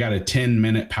think I got a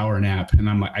 10-minute power nap, and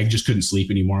I'm like, I just couldn't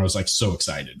sleep anymore. I was like so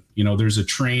excited. There's a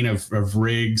train of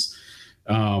rigs.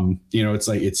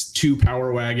 It's 2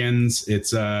 power wagons.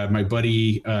 It's my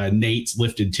buddy Nate's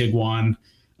lifted Tiguan.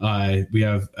 We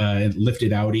have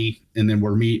lifted Audi, and then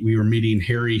we were meeting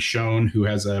Harry Schoen, who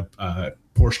has a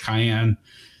Porsche Cayenne,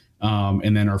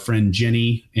 and then our friend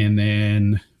Jenny, and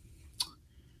then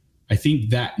I think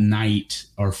that night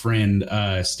our friend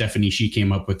Stephanie, she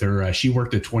came up with her. She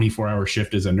worked a 24-hour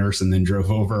shift as a nurse and then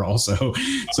drove over also.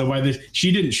 So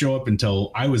she didn't show up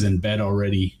until I was in bed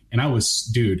already, and I was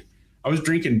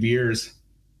drinking beers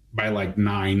by like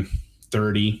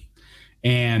 9:30,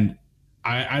 and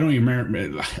I don't even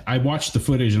remember. I watched the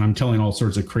footage and I'm telling all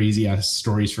sorts of crazy ass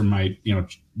stories from my,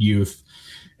 youth.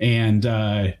 And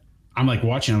I'm like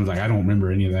watching, I was like, I don't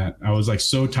remember any of that. I was like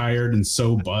so tired and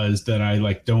so buzzed that I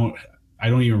don't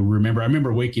even remember. I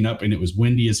remember waking up and it was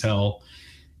windy as hell.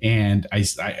 And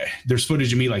there's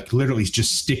footage of me like literally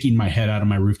just sticking my head out of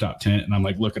my rooftop tent. And I'm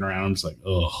like looking around, I'm just like,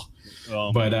 oh,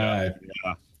 but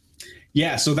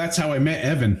yeah, so that's how I met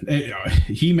Evan.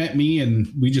 He met me,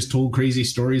 and we just told crazy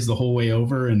stories the whole way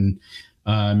over, and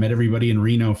met everybody in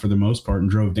Reno for the most part and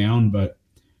drove down. But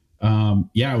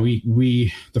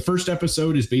we the first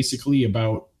episode is basically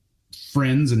about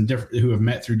friends and who have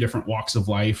met through different walks of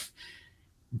life.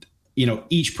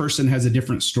 Each person has a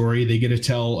different story. They get to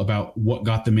tell about what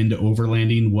got them into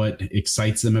overlanding, what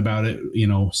excites them about it.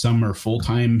 Some are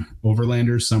full-time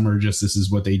overlanders. Some are just, this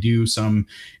is what they do. Some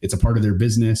it's a part of their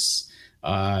business.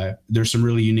 There's some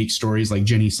really unique stories like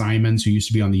Jenny Simons, who used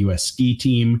to be on the U.S. ski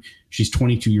team. She's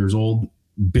 22 years old,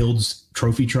 builds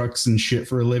trophy trucks and shit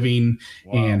for a living.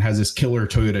 Wow. And has this killer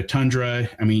Toyota Tundra.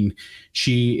 I mean,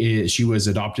 she was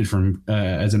adopted from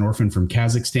as an orphan from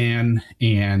Kazakhstan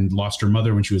and lost her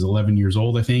mother when she was 11 years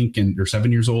old, I think, or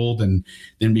 7 years old, and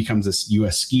then becomes this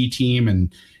U.S. ski team.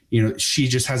 And she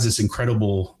just has this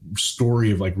incredible story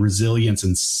of like resilience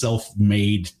and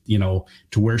self-made, to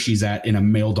where she's at in a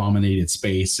male-dominated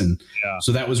space. And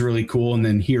so that was really cool. And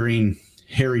then hearing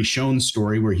Harry Schoen's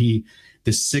story, where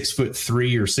this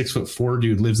 6'3" or 6'4"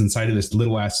 dude lives inside of this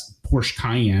little ass Porsche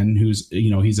Cayenne, who's,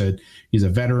 he's a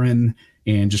veteran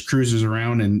and just cruises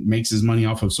around and makes his money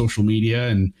off of social media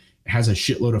and has a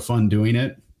shitload of fun doing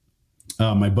it.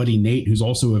 My buddy Nate, who's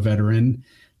also a veteran,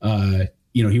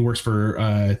 he works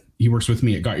with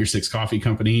me at Got Your Six Coffee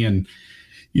Company, and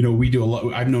we do a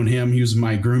lot. I've known him. He was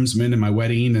my groomsman in my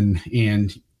wedding, and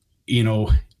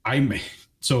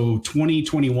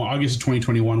 2021, August of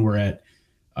 2021, we're at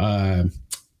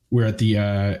the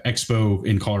expo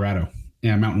in Colorado,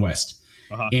 Mountain West.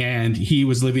 Uh-huh. And he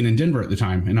was living in Denver at the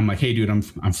time, and I'm like, hey dude, I'm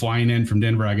flying in from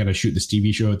Denver. I got to shoot this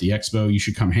TV show at the expo. You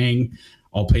should come hang.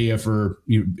 I'll pay you for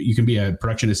you can be a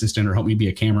production assistant or help me be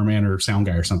a cameraman or sound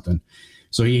guy or something.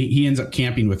 So he ends up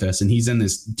camping with us, and he's in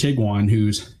this Tiguan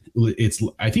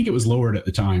I think it was lowered at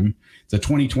the time. It's a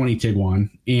 2020 Tiguan,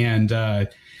 and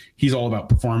he's all about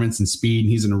performance and speed.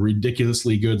 He's a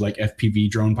ridiculously good like FPV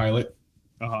drone pilot.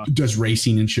 Uh-huh. Does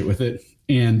racing and shit with it.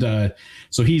 And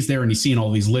so he's there and he's seeing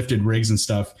all these lifted rigs and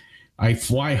stuff. I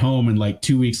fly home, and like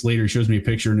 2 weeks later, he shows me a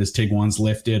picture, and his Tiguan's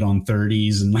lifted on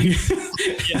 30s, and like,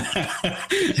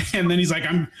 and then he's like,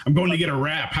 I'm going to get a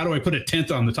wrap. How do I put a tent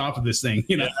on the top of this thing?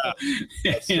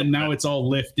 And now it's all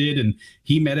lifted, and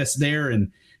he met us there.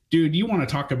 And dude, you want to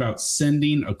talk about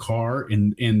sending a car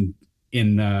in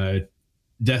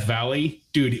Death Valley,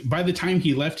 dude, by the time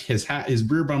he left, his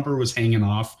rear bumper was hanging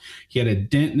off. He had a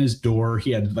dent in his door. He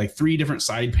had like 3 different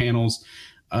side panels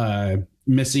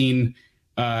missing.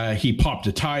 He popped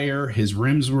a tire. His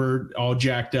rims were all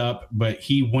jacked up, but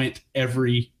he went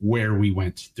everywhere we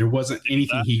went. There wasn't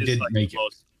anything he didn't like make the it.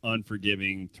 most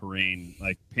unforgiving terrain,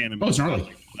 like Panama. Oh, it's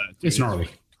gnarly. It's gnarly.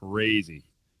 Crazy.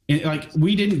 And like,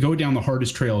 we didn't go down the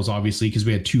hardest trails, obviously, because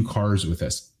we had 2 cars with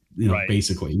us. Right.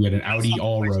 Basically, we had an Audi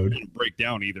all road. Didn't break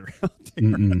down either.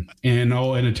 And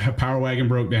a power wagon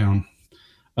broke down.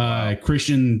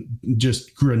 Christian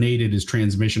just grenaded his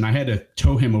transmission. I had to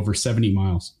tow him over 70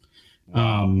 miles.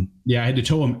 Wow. I had to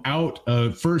tow him out.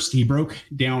 First, he broke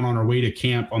down on our way to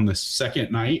camp on the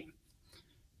second night,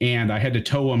 and I had to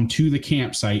tow him to the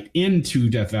campsite into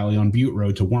Death Valley on Butte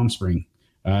Road to Warm Spring,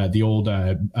 the old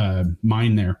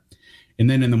mine there. And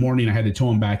then in the morning, I had to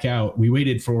tow him back out. We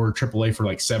waited for AAA for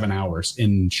like 7 hours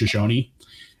in Shoshone,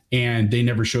 and they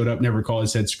never showed up, never called. I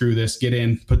said, screw this, get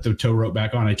in, put the tow rope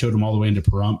back on. I towed him all the way into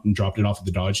Pahrump and dropped it off at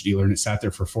the Dodge dealer, and it sat there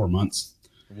for 4 months.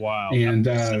 Wow. And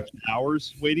 7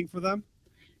 hours waiting for them?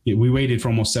 We waited for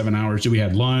almost 7 hours. We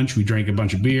had lunch. We drank a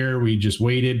bunch of beer. We just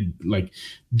waited, like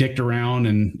dicked around,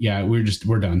 and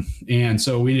we're done. And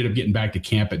so we ended up getting back to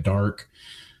camp at dark.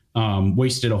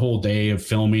 Wasted a whole day of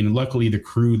filming. And luckily the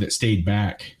crew that stayed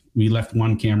back, we left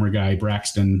one camera guy,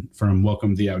 Braxton from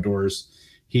Welcome to the Outdoors.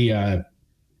 He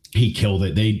killed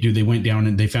it. They went down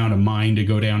and they found a mine to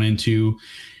go down into.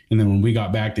 And then when we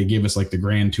got back, they gave us like the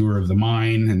grand tour of the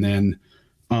mine. And then,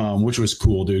 which was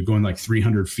cool, dude, going like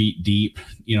 300 feet deep,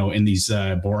 in these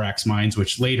borax mines,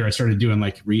 which later I started doing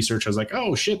like research. I was like,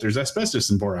 oh shit, there's asbestos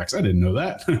in borax. I didn't know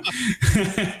that.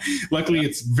 Luckily,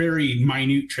 it's very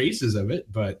minute traces of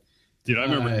it, but. Dude, I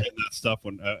remember getting that stuff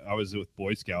when I was with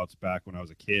Boy Scouts back when I was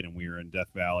a kid, and we were in Death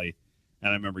Valley, and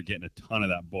I remember getting a ton of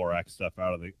that borax stuff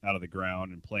out of the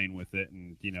ground and playing with it,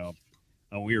 and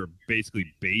and we were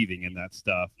basically bathing in that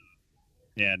stuff,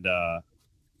 and I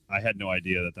had no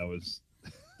idea that was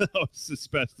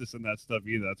asbestos in that stuff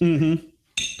either. That's crazy.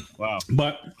 Wow.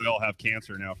 But we all have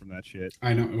cancer now from that shit.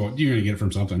 I know. Well, you're gonna get it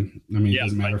from something. I mean, it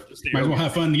doesn't matter. Might as well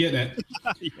have fun getting it.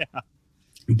 Yeah.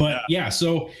 But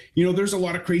so, there's a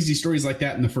lot of crazy stories like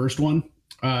that in the first one.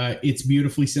 It's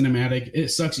beautifully cinematic. It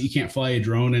sucks that you can't fly a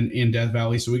drone in Death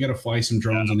Valley. So we got to fly some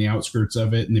drones on the outskirts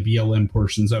of it and the BLM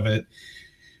portions of it.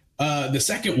 The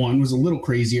second one was a little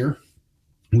crazier.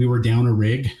 We were down a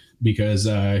rig because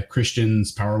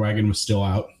Christian's Power Wagon was still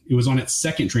out. It was on its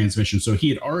second transmission. So he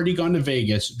had already gone to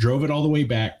Vegas, drove it all the way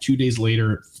back. 2 days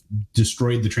later,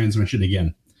 destroyed the transmission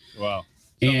again. Wow.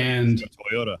 And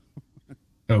Toyota.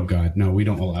 Oh God, no, we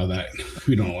don't allow that.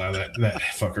 We don't allow that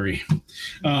fuckery.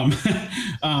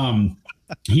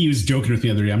 He was joking with me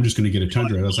the other day. I'm just going to get a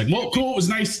Tundra. I was like, well, cool. It was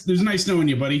nice. It was nice knowing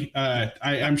you, buddy.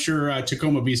 I'm sure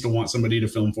Tacoma Beast will want somebody to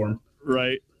film for him.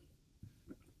 Right.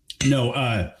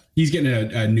 No, he's getting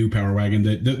a new Power Wagon.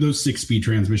 Those 6-speed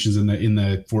transmissions in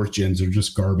the 4th gens are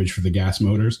just garbage for the gas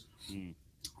motors.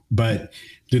 But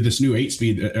dude, this new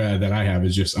 8-speed that I have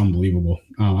is just unbelievable.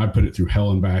 I put it through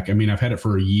hell and back. I mean, I've had it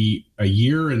for a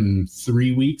year and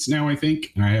 3 weeks now, I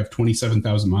think. And I have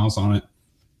 27,000 miles on it.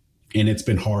 And it's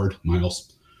been hard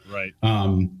miles. Right.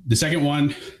 The second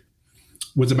one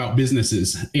was about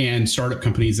businesses and startup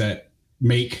companies that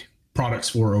make products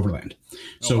for Overland.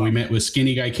 So we met with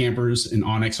Skinny Guy Campers and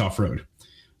Onyx Off-Road.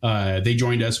 They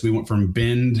joined us. We went from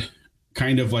Bend,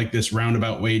 kind of like this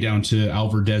roundabout way, down to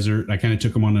Alver Desert. I kind of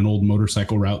took them on an old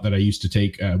motorcycle route that I used to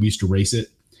take. We used to race it,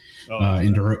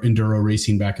 enduro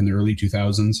racing back in the early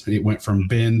 2000s. It went from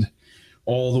Bend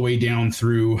all the way down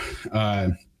through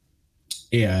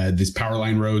these power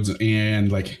line roads and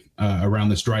like around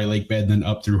this dry lake bed, then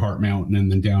up through Hart Mountain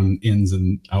and then down Inns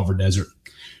and Alver Desert.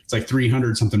 It's like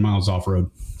 300 something miles off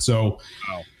road. So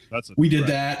we did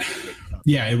that.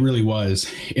 Yeah, it really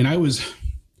was. And I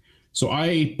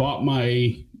bought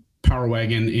my Power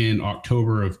Wagon in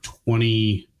October of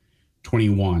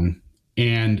 2021.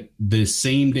 And the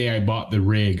same day I bought the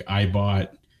rig, I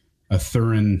bought a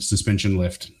Thurin suspension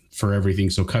lift for everything.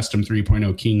 So custom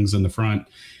 3.0 Kings in the front,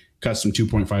 custom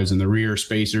 2.5s in the rear,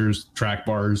 spacers, track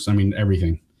bars. I mean,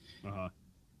 everything.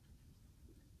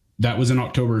 That was in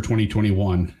October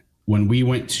 2021. When we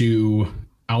went to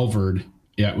Alvord,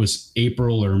 it was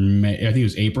April or May. I think it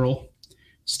was April.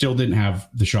 Still didn't have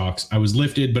the shocks. I was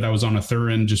lifted, but I was on a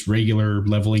Thurin, just regular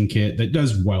leveling kit that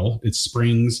does well. It's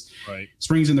springs,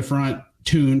 springs in the front,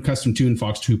 custom tune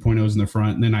Fox 2.0s in the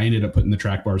front. And then I ended up putting the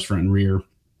track bars front and rear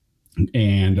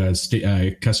and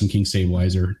custom King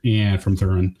stabilizer and from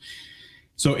Thurin.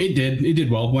 So it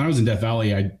did well. When I was in Death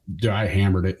Valley, I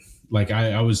hammered it. Like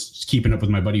I was keeping up with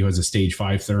my buddy who has a stage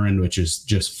 5 Thurin, which is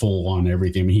just full on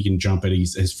everything. I mean, he can jump it.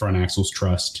 His front axle's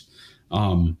trussed.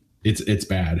 It's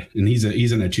bad. And he's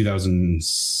in a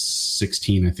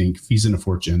 2016, I think. He's in a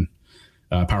 4th gen.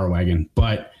 Power Wagon.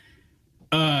 But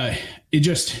it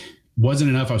just wasn't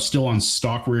enough. I was still on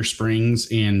stock rear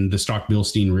springs and the stock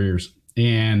Bilstein rears.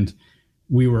 And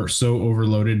we were so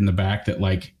overloaded in the back that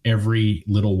like every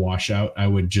little washout, I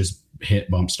would just hit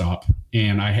bump stop.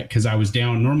 And because I was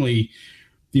down normally,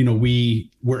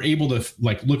 we were able to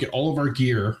like look at all of our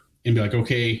gear and be like,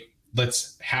 okay,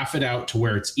 let's half it out to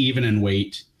where it's even in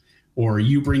weight, or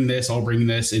you bring this, I'll bring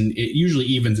this. And it usually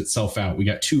evens itself out. We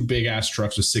got 2 big ass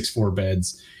trucks with 6'4"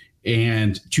 beds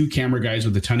and 2 camera guys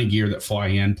with a ton of gear that fly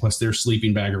in, plus their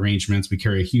sleeping bag arrangements. We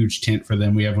carry a huge tent for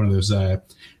them. We have one of those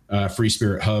Free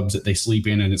Spirit hubs that they sleep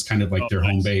in, and it's kind of like their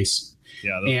home base.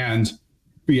 Yeah.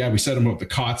 We set them up with the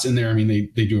cots in there. I mean,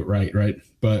 they do it right.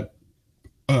 But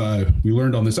we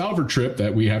learned on this Alvord trip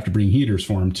that we have to bring heaters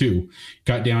for them too.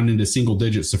 Got down into single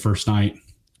digits the first night.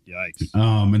 Yikes.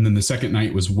 And then the second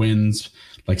night was winds,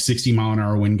 like 60 mile an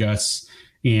hour wind gusts,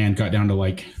 and got down to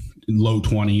like low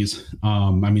 20s.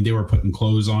 I mean, they were putting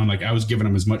clothes on. Like I was giving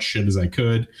them as much shit as I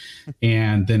could.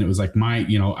 And then it was like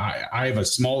I have a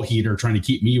small heater trying to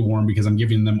keep me warm because I'm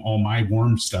giving them all my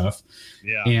warm stuff.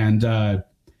 Yeah. And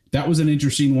that was an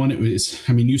interesting one. It was,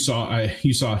 I mean, you saw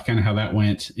kind of how that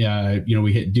went.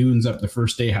 We hit dunes up the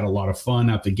first day, had a lot of fun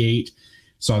out the gate,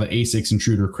 saw the A6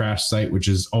 Intruder crash site, which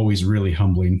is always really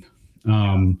humbling.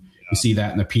 You see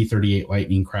that in the P38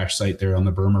 Lightning crash site there on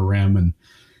the Burma Rim, and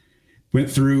went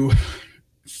through,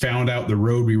 found out the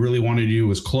road we really wanted to do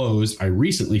was closed. I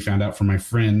recently found out from my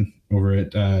friend over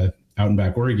at out in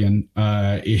back Oregon,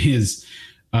 there's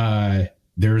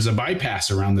a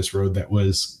bypass around this road that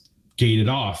was gated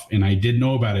off, and I didn't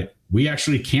know about it. We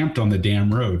actually camped on the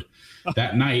damn road.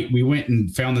 That night we went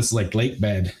and found this like lake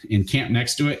bed and camped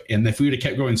next to it. And if we would have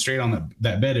kept going straight on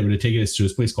that bed, it would have taken us to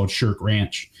this place called Shirk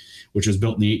Ranch, which was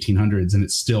built in the 1800s. And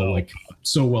it's still like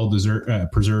so well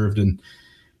preserved, and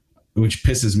which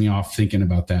pisses me off thinking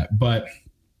about that. But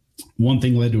one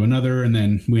thing led to another, and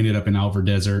then we ended up in Alvord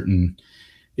Desert, and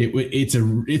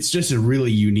it's just a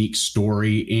really unique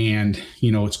story. And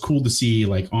it's cool to see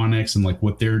like Onyx and like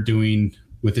what they're doing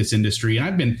with this industry.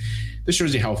 And this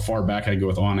shows you how far back I go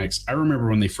with Onyx. I remember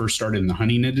when they first started in the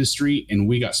hunting industry, and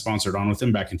we got sponsored on with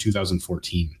them back in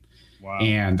 2014. Wow.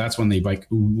 And that's when they like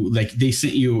they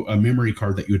sent you a memory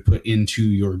card that you would put into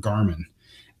your Garmin,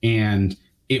 and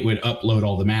it would upload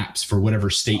all the maps for whatever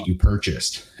state you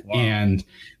purchased. Wow. And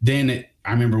then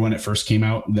I remember when it first came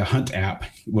out, the Hunt app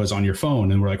was on your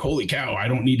phone, and we're like, holy cow, I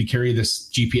don't need to carry this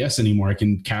GPS anymore. I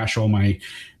can cache all my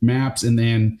maps. And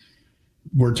then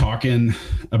we're talking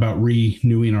about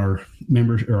renewing our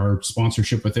our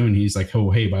sponsorship with him. And he's like,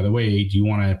 oh, hey, by the way, do you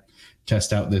want to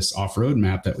test out this off-road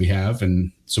map that we have?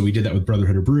 And so we did that with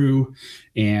Brotherhood of Brew,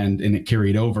 and it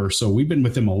carried over. So we've been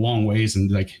with them a long ways, and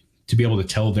like to be able to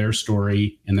tell their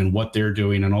story and then what they're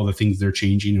doing and all the things they're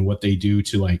changing and what they do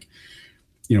to like,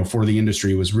 for the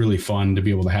industry was really fun to be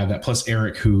able to have that. Plus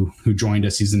Eric, who joined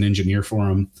us, he's an engineer for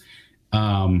him.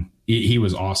 He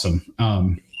was awesome. A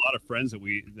lot of friends that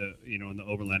in the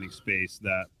overlanding space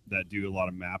that do a lot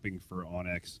of mapping for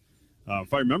Onyx.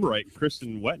 If I remember right,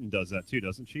 Kristen Wetton does that too,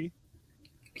 doesn't she?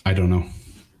 I don't know.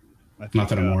 Not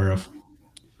that I'm aware of.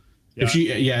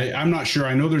 Yeah. I'm not sure.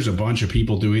 I know there's a bunch of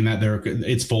people doing that.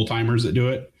 It's full timers that do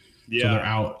it. Yeah. So they're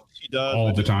out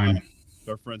all the time.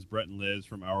 Our friends Brett and Liz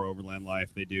from Our Overland Life,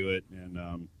 they do it.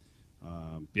 And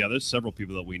there's several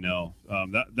people that we know.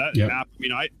 That map, I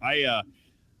mean,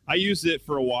 I used it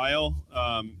for a while,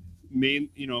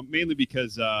 mainly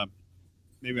because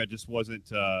maybe I just wasn't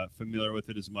familiar with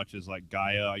it as much as like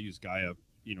Gaia. I use Gaia,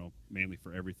 mainly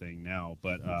for everything now.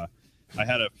 But I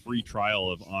had a free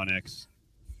trial of Onyx,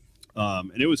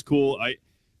 and it was cool. I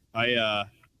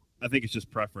think it's just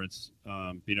preference.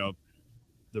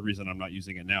 The reason I'm not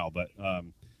using it now, but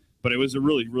it was a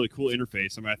really, really cool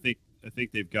interface. I mean, I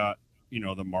think they've got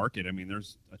the market. I mean,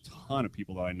 there's a ton of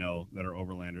people that I know that are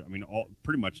overlanders. I mean,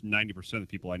 pretty much 90% of the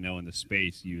people I know in the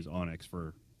space use Onyx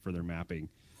for their mapping.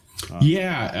 And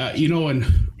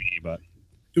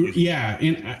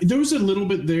there was a little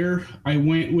bit there. I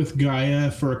went with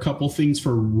Gaia for a couple things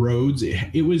for roads.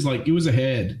 It was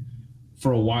ahead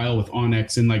for a while with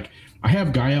Onyx, and like I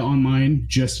have Gaia on mine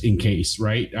just in case,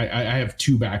 right? I have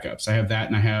 2 backups. I have that,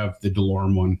 and I have the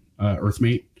DeLorme one,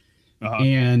 Earthmate.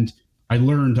 And I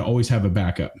learned to always have a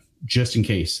backup just in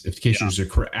case, there's a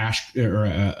crash or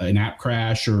an app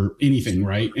crash or anything,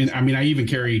 right? And I mean, I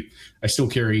still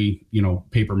carry,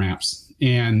 paper maps,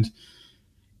 and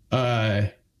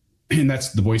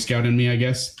that's the Boy Scout in me, I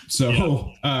guess.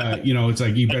 So, it's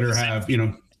like you better have,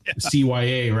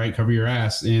 CYA, right? Cover your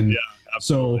ass. And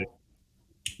so,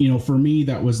 for me,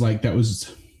 that was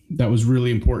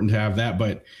really important to have that.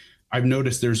 But I've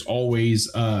noticed there's always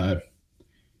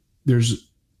there's.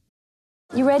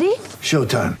 You ready?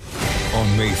 Showtime.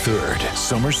 On May 3rd,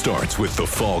 summer starts with The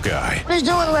Fall Guy. Let's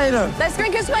do it later. Let's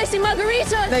drink a spicy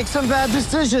margarita. Make some bad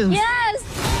decisions. Yes.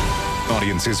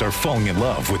 Audiences are falling in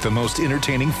love with the most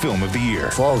entertaining film of the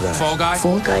year. Fall Guy. Fall Guy.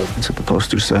 Fall guy. That's what the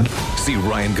poster said. See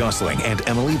Ryan Gosling and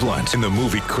Emily Blunt in the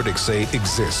movie critics say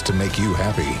exists to make you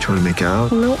happy. Trying to make it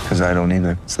out? Nope. Because I don't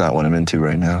either. It's not what I'm into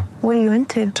right now. What are you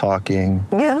into? Talking.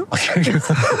 Yeah.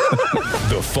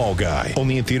 The Fall Guy.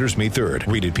 Only in theaters May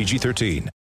 3rd. Rated PG-13.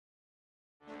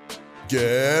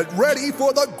 Get ready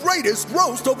for the greatest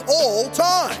roast of all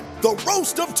time. The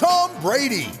Roast of Tom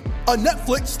Brady. A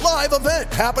Netflix live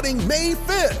event happening May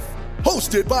 5th.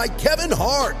 Hosted by Kevin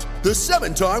Hart. The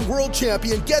 7-time world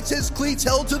champion gets his cleats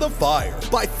held to the fire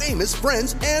by famous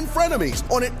friends and frenemies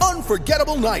on an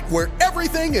unforgettable night where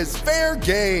everything is fair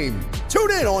game. Tune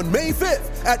in on May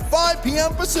 5th at 5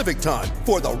 p.m. Pacific time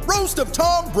for the Roast of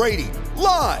Tom Brady.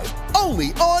 Live only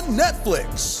on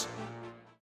Netflix.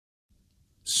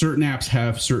 Certain apps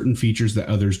have certain features that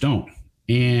others don't.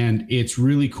 And it's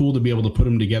really cool to be able to put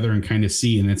them together and kind of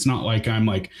see. And it's not like I'm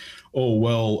like, oh,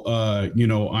 well,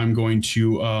 I'm going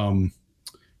to, I'm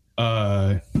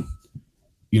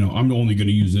only going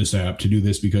to use this app to do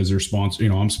this because they're sponsored,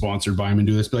 I'm sponsored by them and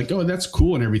do this. But like, oh, that's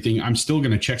cool and everything. I'm still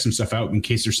going to check some stuff out in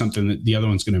case there's something that the other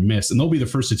one's going to miss. And they'll be the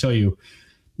first to tell you,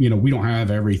 we don't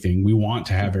have everything. We want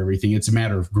to have everything. It's a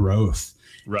matter of growth.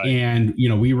 Right. And,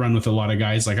 we run with a lot of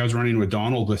guys. Like I was running with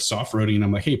Donald with soft roading and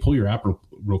I'm like, hey, pull your app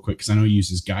real quick. Cause I know he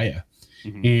uses Gaia.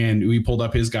 Mm-hmm. And we pulled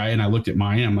up his Gaia and I looked at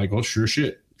mine. And I'm like, well, sure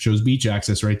shit. Shows beach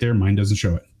access right there. Mine doesn't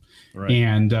show it. Right.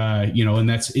 And, and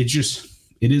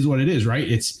it is what it is, right?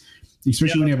 It's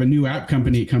especially when you have a new app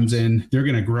company, it comes in, they're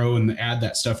going to grow and add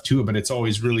that stuff to it. But it's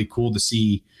always really cool to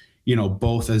see,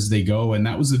 both as they go. And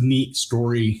that was a neat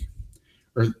story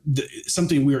or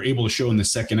something we were able to show in the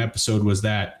second episode was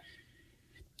that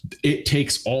it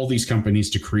takes all these companies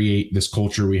to create this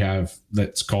culture we have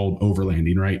that's called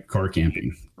overlanding, right? Car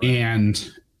camping. Right.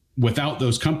 And without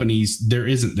those companies, there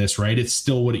isn't this, right? It's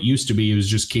still what it used to be. It was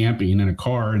just camping in a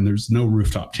car and there's no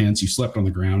rooftop tents. You slept on the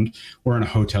ground or in a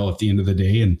hotel at the end of the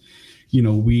day. And,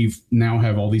 we've now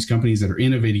have all these companies that are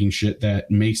innovating shit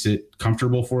that makes it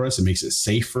comfortable for us. It makes it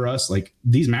safe for us. Like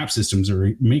these map systems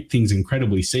make things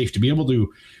incredibly safe to be able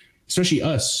to, especially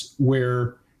us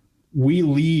where we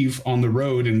leave on the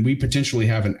road and we potentially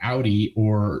have an Audi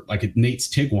or like a Nate's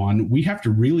Tiguan. We have to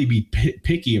really be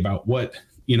picky about what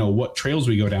trails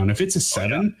we go down. If it's a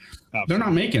 7, they're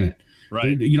not making it.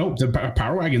 Right. The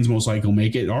Power Wagons most likely will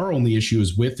make it. Our only issue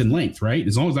is width and length, right?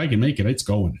 As long as I can make it, it's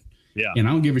going. Yeah. And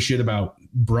I don't give a shit about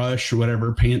brush or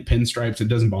whatever, pinstripes. It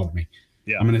doesn't bother me.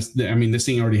 Yeah. This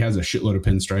thing already has a shitload of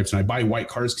pinstripes and I buy white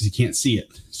cars because you can't see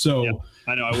it. So yeah.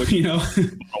 I know. I wish a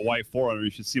white 4Runner. You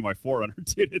should see my 4Runner,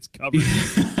 dude. It's covered.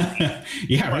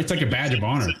 Yeah, right. It's like a badge of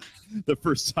honor. The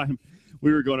first time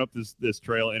we were going up this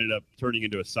trail, ended up turning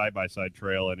into a side-by-side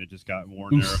trail, and it just got more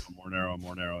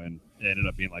narrow, and it ended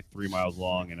up being like 3 miles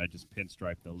long, and I just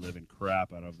pinstriped the living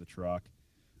crap out of the truck.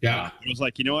 Yeah. It was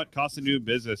like, you know what? Cost of doing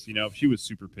business. She was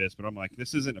super pissed, but I'm like,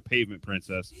 this isn't a pavement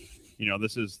princess.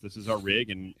 This is our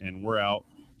rig, and we're out.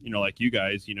 Like you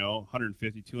guys,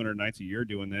 150, 200 nights a year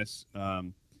doing this.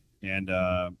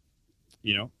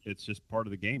 It's just part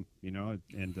of the game,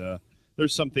 and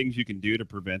there's some things you can do to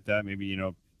prevent that. Maybe,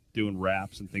 doing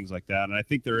wraps and things like that. And I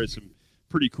think there is some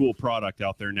pretty cool product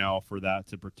out there now for that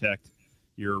to protect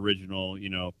your original,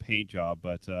 paint job.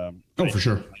 But, for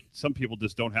sure. Some people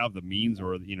just don't have the means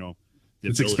or,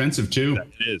 it's expensive too.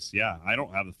 It is. Yeah. I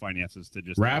don't have the finances to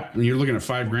just wrap. You're looking at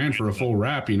 $5,000 for a full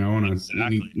wrap, on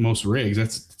most rigs.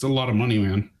 That's a lot of money,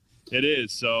 man. It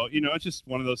is. So, it's just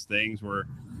one of those things where,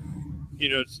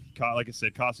 it's like I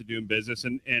said, cost of doing business.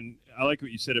 And I like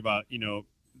what you said about,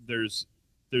 there's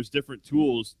different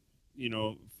tools,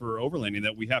 for overlanding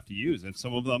that we have to use. And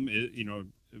some of them,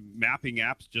 mapping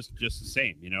apps, just the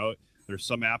same, there's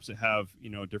some apps that have,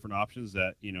 different options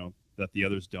that, that the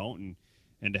others don't.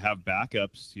 And to have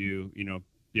backups to,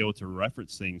 be able to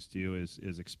reference things to is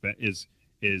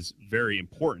very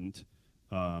important.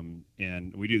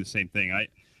 And we do the same thing.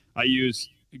 I use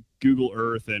Google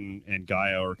Earth and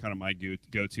Gaia are kind of my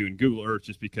go-to, and Google Earth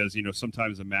just because,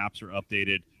 sometimes the maps are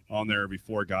updated on there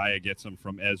before Gaia gets them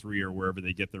from Esri or wherever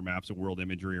they get their maps of World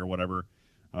Imagery or whatever.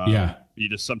 You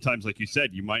just sometimes, like you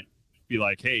said, you might be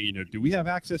like, hey, do we have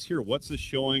access here? What's this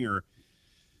showing? Or,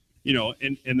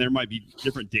 and there might be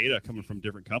different data coming from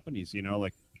different companies,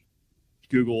 like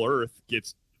Google Earth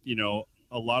gets,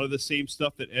 a lot of the same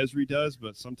stuff that Esri does,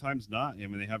 but sometimes not. I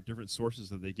mean, they have different sources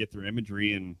that they get their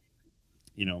imagery, and,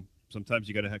 sometimes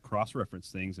you got to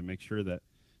cross-reference things and make sure that,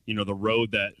 the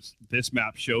road that this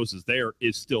map shows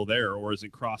is still there, or is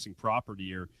it crossing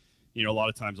property, or, a lot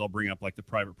of times I'll bring up like the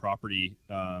private property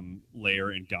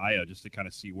layer in Gaia just to kind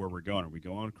of see where we're going. Are we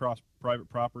going across private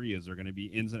property? Is there going to be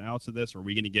ins and outs of this? Or are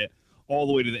we going to get all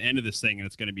the way to the end of this thing and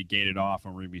it's going to be gated off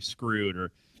and we're going to be screwed?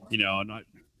 Or,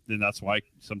 then that's why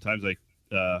sometimes if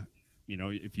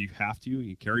you have to,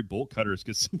 you carry bolt cutters,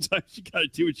 because sometimes you got to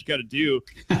do what you got to do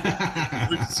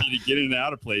to get in and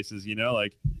out of places,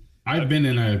 I've been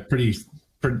in a pretty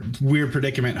weird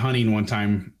predicament hunting one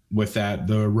time with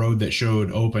the road that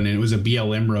showed open, and it was a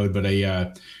BLM road, but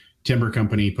a timber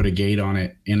company put a gate on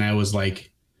it. And I was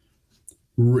like,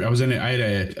 I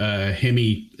had a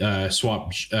Hemi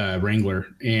swap Wrangler,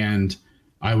 and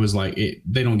I was like,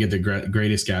 they don't get the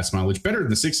greatest gas mileage, better than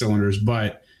the 6-cylinders,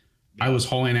 but I was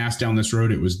hauling ass down this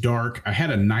road. It was dark. I had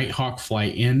a Nighthawk fly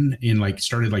in and like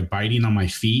started like biting on my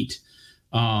feet.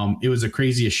 It was the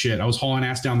craziest shit. I was hauling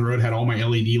ass down the road, had all my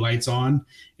LED lights on,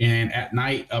 and at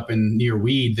night up in near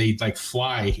weed, they'd like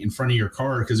fly in front of your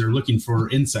car because they're looking for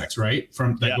insects, right?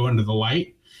 That go into the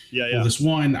light. Yeah. Well, this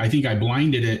one, I think I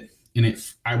blinded it, and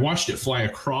I watched it fly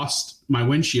across my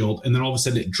windshield, and then all of a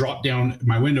sudden it dropped down.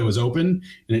 My window was open,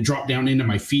 and it dropped down into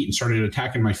my feet and started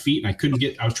attacking my feet. And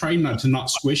I was trying not to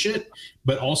squish it,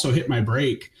 but also hit my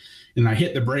brake. And I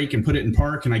hit the brake and put it in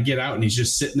park, and I get out, and he's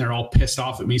just sitting there all pissed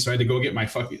off at me. So I had to go get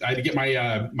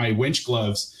my winch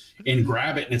gloves and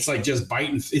grab it, and it's like just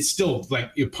biting. It's still like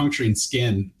puncturing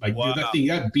skin. Like, wow. Dude,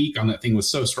 that beak on that thing was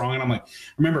so strong. And I'm like,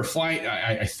 I remember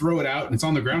I throw it out, and it's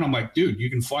on the ground. I'm like, dude, you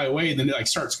can fly away. And then it like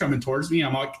starts coming towards me.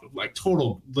 I'm like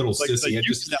total little sissy. Like,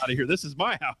 get out of here. This is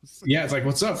my house. Yeah, it's like,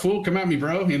 what's up, fool? Come at me,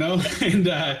 bro. And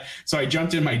so I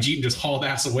jumped in my Jeep and just hauled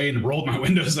ass away and rolled my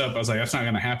windows up. I was like, that's not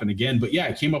going to happen again. But yeah,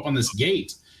 I came up on this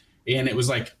gate, and it was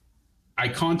like, I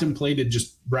contemplated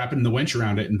just wrapping the winch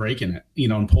around it and breaking it,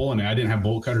 and pulling it. I didn't have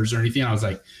bolt cutters or anything. I was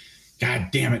like, God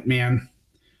damn it, man.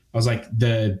 I was like,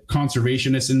 the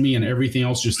conservationist in me and everything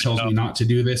else just tells me not to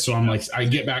do this. So I'm like, I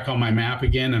get back on my map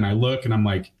again, and I look, and I'm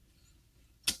like,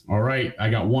 all right, I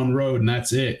got one road, and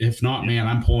that's it. If not, man,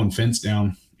 I'm pulling fence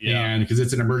down. Yeah. And because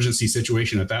it's an emergency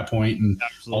situation at that point, and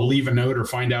I'll leave a note or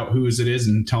find out whose it is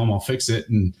and tell them I'll fix it.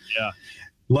 And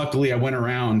luckily I went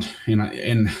around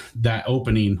and that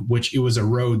opening, which it was a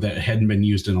road that hadn't been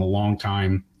used in a long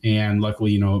time. And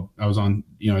luckily, I was on,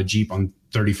 a Jeep on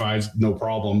 35s, no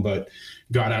problem, but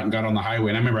got out and got on the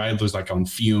highway. And I remember I was like on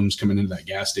fumes coming into that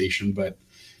gas station, but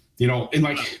in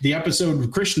like the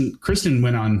episode Kristen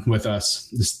went on with us,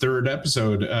 this third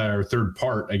episode or third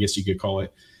part, I guess you could call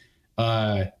it.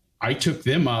 I took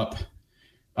them up.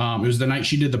 It was the night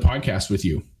she did the podcast with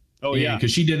you. Oh yeah,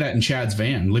 because she did that in Chad's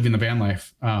van, living the van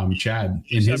life. Chad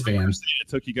in his van. It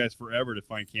took you guys forever to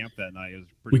find camp that night. It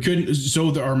was we couldn't.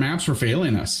 So our maps were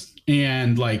failing us,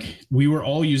 and like we were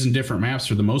all using different maps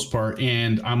for the most part.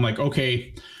 And I'm like,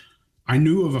 okay, I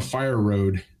knew of a fire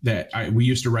road that we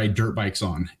used to ride dirt bikes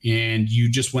on, and you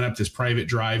just went up this private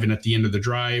drive, and at the end of the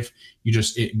drive,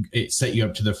 it set you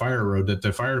up to the fire road that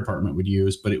the fire department would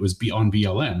use, but it was on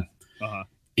BLM. Uh-huh.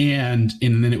 And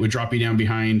then it would drop you down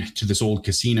behind to this old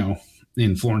casino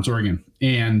in Florence, Oregon.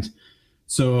 And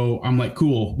so I'm like,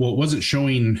 cool. Well, it wasn't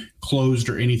showing closed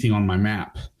or anything on my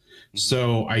map. Mm-hmm.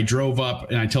 So I drove up,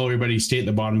 and I tell everybody stay at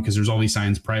the bottom because there's all these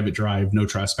signs, private drive, no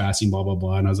trespassing, blah, blah,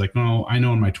 blah. And I was like, no, I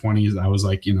know in my 20s, I was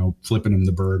like, flipping him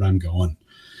the bird, I'm going.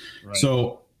 Right.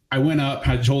 So I went up,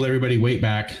 I told everybody, wait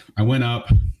back. I went up,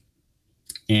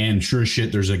 and sure as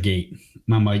shit, there's a gate.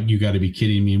 And I'm like, you got to be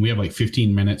kidding me. And we have like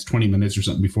 15 minutes, 20 minutes or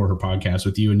something before her podcast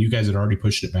with you. And you guys had already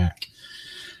pushed it back.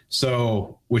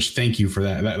 So, which thank you for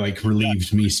that. That like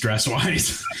relieved me stress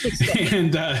wise.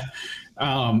 And that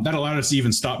allowed us to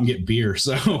even stop and get beer.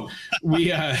 So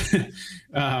we ended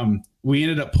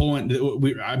up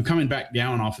pulling, I'm coming back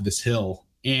down off of this hill,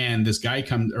 and this guy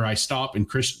comes, or I stop, and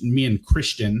me and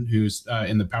Christian, who's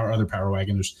in the other power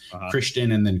wagon, there's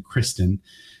Christian and then Kristen.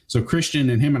 So Christian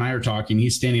and him and I are talking.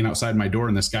 He's standing outside my door,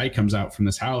 and this guy comes out from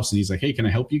this house, and he's like, hey, can I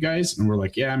help you guys? And we're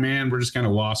like, yeah, man, we're just kind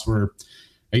of lost. I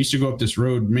used to go up this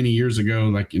road many years ago,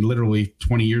 like literally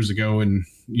 20 years ago, and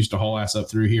used to haul ass up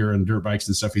through here on dirt bikes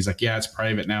and stuff. He's like, yeah, it's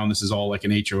private now, and this is all like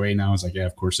an HOA now. I was like, yeah,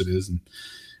 of course it is.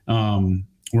 And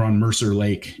we're on Mercer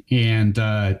Lake.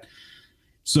 And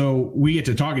so we get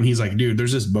to talking. He's like, dude,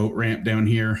 there's this boat ramp down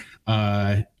here.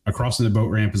 Across from the boat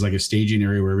ramp is like a staging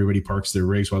area where everybody parks their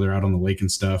rigs while they're out on the lake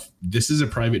and stuff. This is a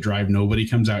private drive. Nobody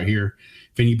comes out here.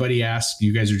 If anybody asks,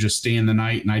 you guys are just staying the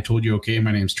night. And I told you, okay,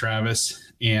 my name's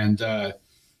Travis. And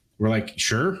we're like,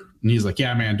 sure. And he's like,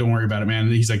 yeah, man, don't worry about it, man.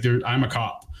 And he's like, I'm a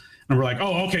cop. And we're like,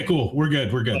 oh, okay, cool. We're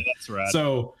good. Oh, that's right.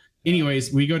 So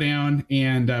anyways, we go down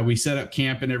and we set up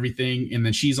camp and everything. And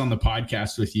then she's on the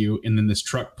podcast with you. And then this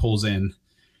truck pulls in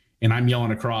and I'm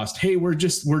yelling across, hey, we're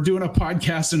doing a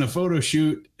podcast and a photo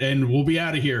shoot and we'll be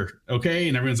out of here. Okay.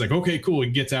 And everyone's like, okay, cool. He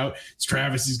gets out. It's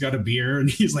Travis. He's got a beer and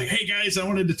he's like, hey guys, I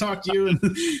wanted to talk to you. And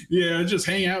yeah, just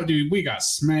hang out, dude. We got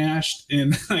smashed.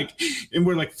 And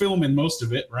we're like filming most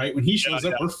of it. Right. When he shows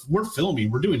up, we're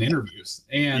filming, we're doing interviews.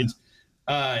 And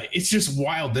it's just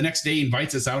wild. The next day he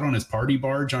invites us out on his party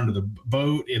barge onto the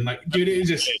boat. And like, dude,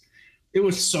 it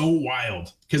was so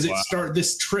wild because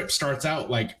this trip starts out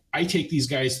like I take these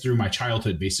guys through my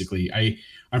childhood. Basically,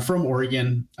 I'm from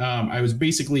Oregon. I was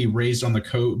basically raised on the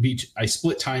coast. I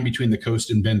split time between the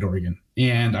coast and Bend, Oregon.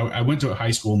 And I went to a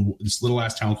high school in this little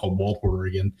ass town called Walport,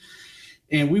 Oregon.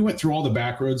 And we went through all the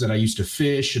back roads that I used to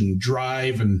fish and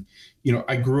drive. And,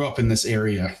 I grew up in this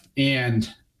area and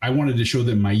I wanted to show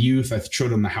them my youth. I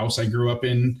showed them the house I grew up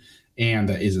in. And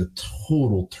that is a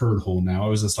total turd hole now. I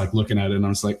was just like looking at it and I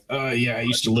was like, yeah, I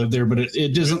used to live there, but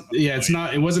it doesn't,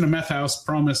 it wasn't a meth house,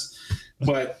 promise.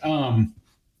 But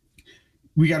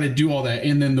we got to do all that.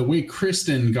 And then the way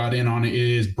Kristen got in on it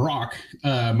is Brock,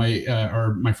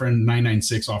 my friend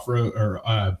 996 off-road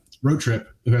or road trip,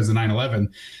 who has the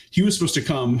 911. He was supposed to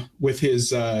come with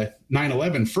his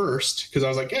 911 first because I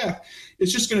was like, yeah,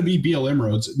 it's just going to be BLM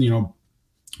roads,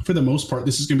 for the most part.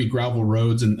 This is going to be gravel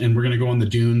roads and we're going to go on the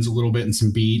dunes a little bit and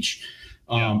some beach.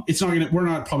 It's not going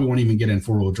to, probably won't even get in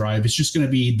 4-wheel drive. It's just going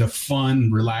to be the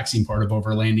fun, relaxing part of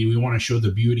overlanding. We want to show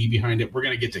the beauty behind it. We're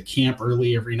going to get to camp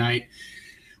early every night.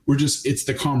 It's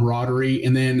the camaraderie.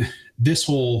 And then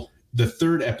the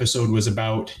third episode was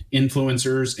about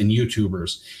influencers and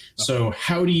YouTubers. So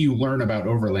how do you learn about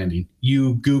overlanding?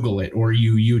 You Google it or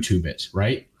you YouTube it,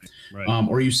 right? Right.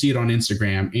 Or you see it on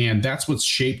Instagram, and that's what's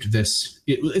shaped this.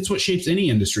 It's what shapes any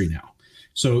industry now.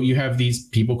 So you have these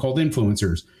people called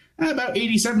influencers. About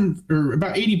 80%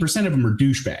 of them are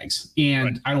douchebags,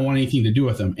 and I don't want anything to do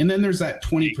with them. And then there's that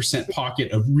 20%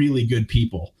 pocket of really good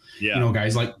people. Yeah.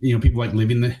 Guys like people like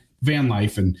living the van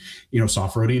life and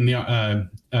soft roading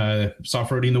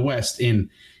the West, and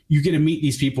you get to meet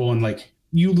these people and like.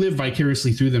 You live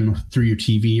vicariously through them through your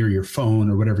TV or your phone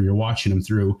or whatever you're watching them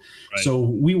through. Right. So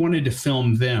we wanted to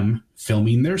film them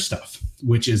filming their stuff,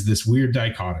 which is this weird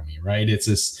dichotomy, right? It's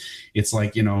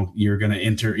like, you're going to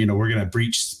enter, we're going to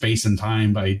breach space and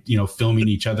time by, filming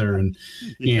each other and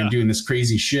doing this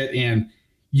crazy shit. And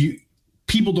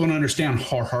people don't understand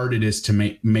how hard it is to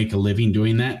make a living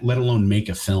doing that, let alone make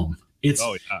a film.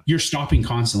 You're stopping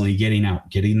constantly, getting out,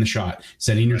 getting the shot,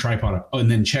 setting your tripod up,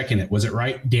 and then checking it. Was it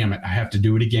right? Damn it, I have to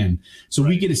do it again. So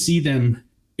we get to see them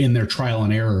in their trial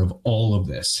and error of all of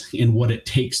this and what it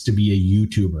takes to be a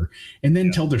YouTuber, and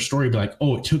then tell their story, be like,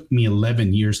 oh, it took me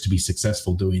 11 years to be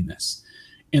successful doing this.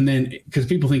 And then because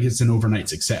people think it's an overnight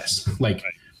success,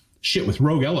 shit with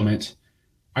Rogue Element.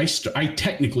 I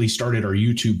technically started our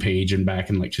YouTube page back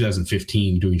in like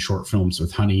 2015 doing short films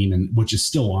with hunting, and which is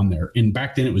still on there. And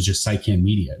back then it was just Cycan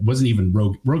Media. It wasn't even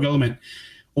Rogue Element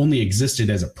only existed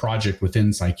as a project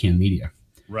within Cycan Media.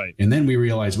 Right. And then we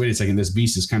realized, wait a second, this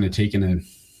beast is kind of taking a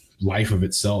life of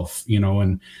itself,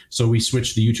 and so we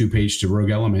switched the YouTube page to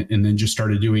Rogue Element and then just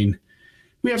started doing,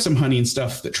 we have some hunting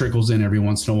stuff that trickles in every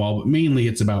once in a while, but mainly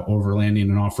it's about overlanding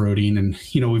and off-roading. And,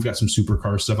 we've got some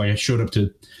supercar stuff. I showed up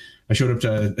to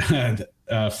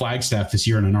Flagstaff this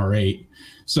year in an R8.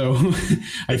 So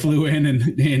I flew in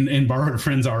and borrowed a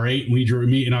friend's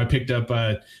R8, and I picked up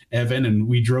Evan, and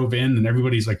we drove in, and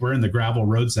everybody's like, we're in the gravel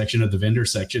road section of the vendor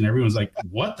section. Everyone's like,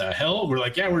 what the hell? We're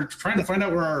like, yeah, we're trying to find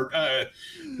out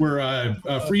where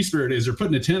our Free Spirit is. They're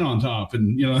putting a tent on top,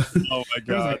 and oh my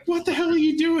god, I was like, what the hell are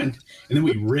you doing? And then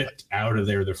we ripped out of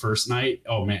there the first night.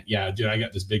 Oh man, yeah, dude, I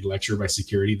got this big lecture by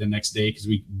security the next day because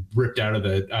we ripped out of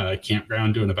the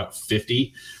campground doing about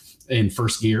 50 in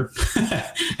first gear.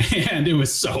 And it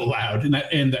was so loud,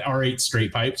 and the R8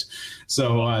 straight piped,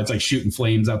 so it's like shooting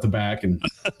flames out the back. And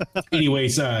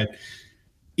anyways,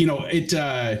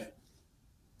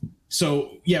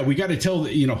 so yeah, we got to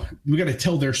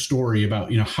tell their story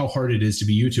about how hard it is to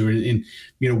be YouTuber,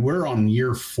 and we're on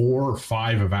year 4 or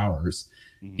 5 of ours,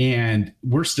 and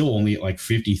we're still only at like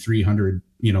 5,300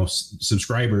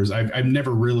 subscribers. I've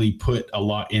never really put a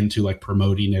lot into like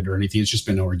promoting it or anything. It's just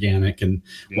been organic. And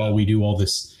while we do all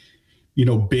this,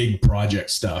 big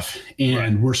project stuff,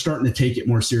 and we're starting to take it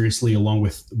more seriously along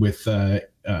with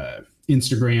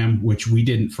Instagram, which we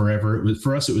didn't forever.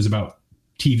 For us, it was about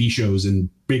TV shows and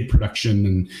big production,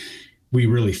 and we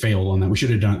really failed on that. We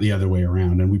should have done it the other way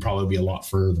around, and we'd probably be a lot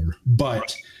further,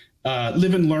 but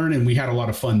live and learn. And we had a lot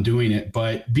of fun doing it,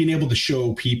 but being able to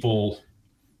show people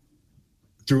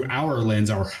through our lens,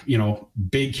 our,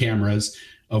 big cameras,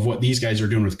 of what these guys are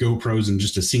doing with GoPros and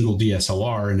just a single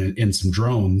DSLR and some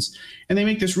drones. And they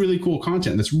make this really cool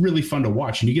content that's really fun to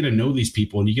watch. And you get to know these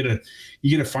people and you get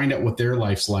to find out what their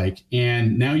life's like.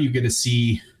 And now you get to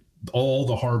see all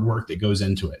the hard work that goes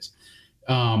into it.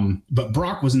 But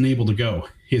Brock wasn't able to go.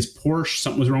 His Porsche,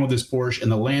 something was wrong with his Porsche,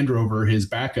 and the Land Rover, his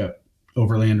backup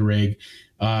overland rig,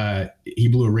 he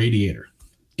blew a radiator.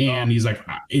 And he's like,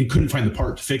 he couldn't find the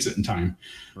part to fix it in time.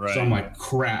 Right. So I'm like,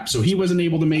 crap. So he wasn't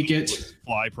able to make it.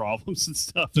 Fly problems and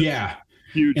stuff. Yeah.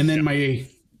 Huge. And then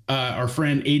our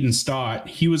friend Aiden Stott,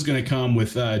 he was going to come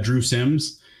with Drew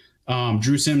Sims.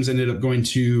 Drew Sims ended up going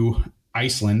to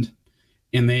Iceland.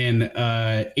 And then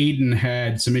Aiden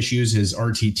had some issues. His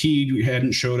RTT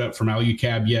hadn't showed up from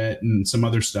Alucab yet and some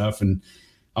other stuff. And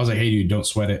I was like, hey, dude, don't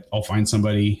sweat it. I'll find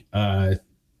somebody.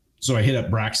 So I hit up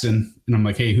Braxton and I'm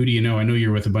like, hey, who do you know? I know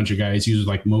you're with a bunch of guys. He was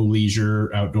like Mo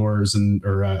Leisure Outdoors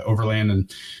or Overland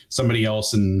and somebody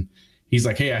else. And he's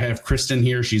like, hey, I have Kristen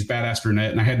here. She's Badass Brunette.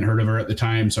 And I hadn't heard of her at the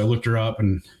time. So I looked her up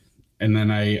and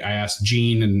then I asked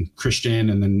Gene and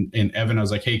Christian and Evan. I was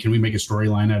like, hey, can we make a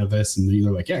storyline out of this? And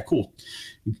they're like, yeah, cool.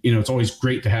 It's always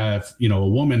great to have, a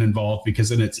woman involved because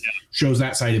then it shows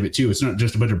that side of it too. It's not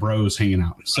just a bunch of bros hanging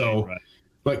out. So, right.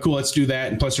 But cool, let's do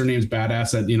that. And plus her name's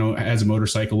Badass that, has a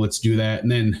motorcycle. Let's do that.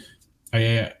 And then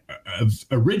I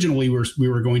originally we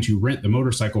were going to rent the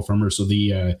motorcycle from her so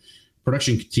the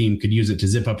production team could use it to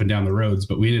zip up and down the roads.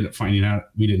 But we ended up finding out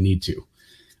we didn't need to.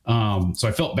 So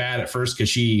I felt bad at first because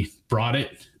she brought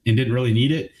it and didn't really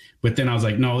need it. But then I was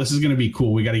like, no, this is going to be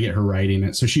cool. We got to get her riding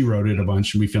it. So she rode it a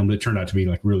bunch and we filmed it. It turned out to be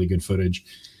like really good footage.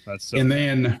 That's so and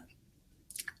then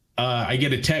I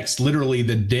get a text literally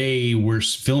the day we're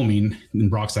filming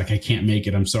and Brock's like, I can't make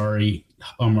it. I'm sorry.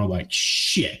 I'm like,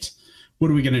 shit,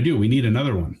 what are we going to do? We need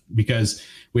another one because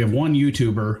we have one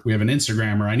YouTuber, we have an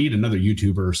Instagrammer. I need another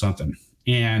YouTuber or something.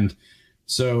 And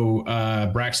so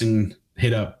Braxton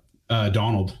hit up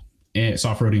Donald at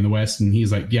Soft-Roading the West. And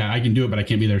he's like, yeah, I can do it, but I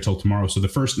can't be there till tomorrow. So the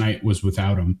first night was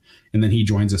without him. And then he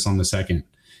joins us on the second.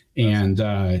 And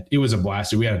it was a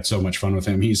blast. We had so much fun with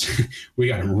him. We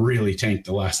got him really tanked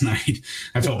the last night.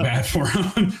 I felt bad for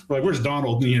him. We're like, where's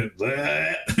Donald? And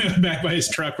back by his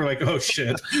truck. We're like, oh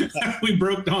shit, we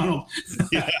broke Donald.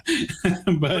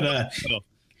 But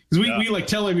we like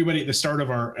tell everybody at the start of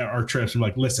our trips, we're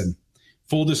like, listen,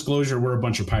 full disclosure, we're a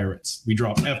bunch of pirates. We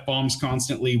drop F-bombs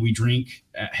constantly. We drink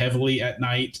heavily at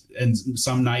night. And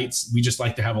some nights we just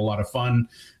like to have a lot of fun.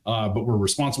 But we're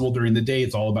responsible during the day.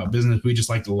 It's all about business. We just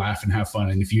like to laugh and have fun.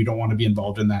 And if you don't want to be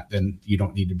involved in that, then you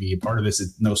don't need to be a part of this.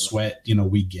 It's no sweat.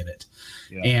 We get it.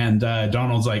 Yeah. And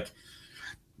Donald's like,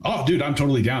 oh, dude, I'm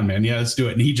totally down, man. Yeah, let's do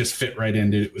it. And he just fit right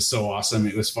into it. It was so awesome.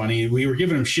 It was funny. We were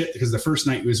giving him shit because the first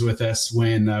night he was with us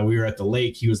when we were at the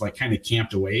lake, he was like kind of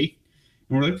camped away.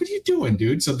 And we're like, what are you doing,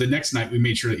 dude? So the next night we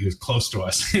made sure that he was close to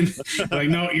us. And like,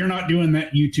 no, you're not doing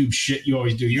that YouTube shit you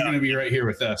always do. You're going to be right here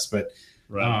with us. But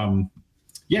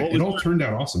yeah, it all turned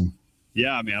out awesome.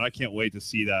 Yeah, man, I can't wait to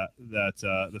see that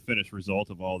the finished result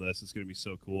of all this. It's going to be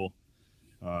so cool.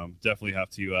 Definitely have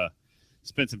to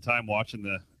spend some time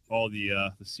watching all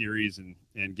the series and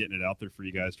getting it out there for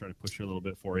you guys. Try to push it a little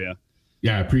bit for you.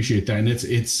 Yeah, I appreciate that. And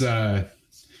it's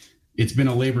been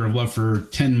a labor of love for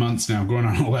 10 months now, going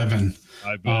on 11.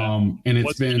 I bet. And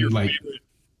it's been like,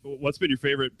 what's been your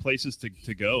favorite places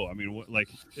to go? I mean, like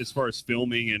as far as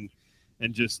filming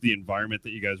and just the environment that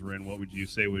you guys were in, what would you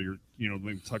say were your,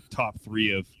 maybe top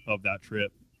three of that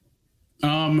trip?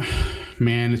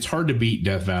 Man, it's hard to beat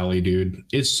Death Valley, dude.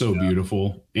 It's so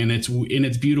beautiful. And it's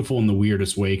beautiful in the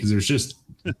weirdest way. Cause it's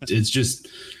just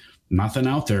nothing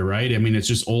out there. Right. I mean, it's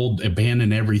just old,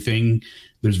 abandoned everything.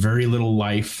 There's very little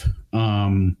life.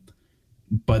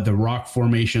 But the rock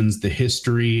formations, the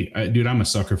history, dude, I'm a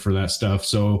sucker for that stuff.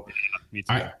 So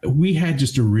we had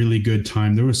just a really good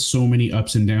time. There was so many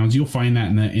ups and downs. You'll find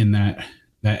that in that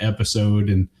episode.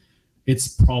 And it's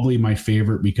probably my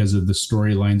favorite because of the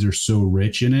storylines are so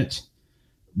rich in it.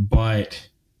 But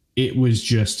it was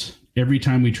just every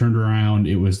time we turned around,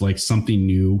 it was like something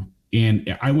new.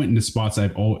 And I went into spots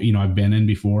I've been in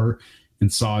before and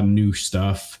saw new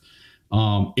stuff.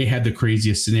 It had the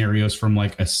craziest scenarios from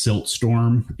like a silt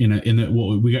storm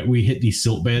we hit these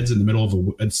silt beds in the middle of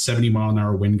a 70 mile an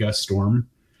hour wind gust storm.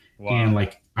 Wow.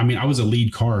 And I was a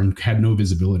lead car and had no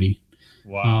visibility.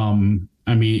 Wow.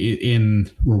 We're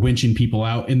winching people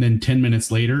out. And then 10 minutes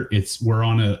later we're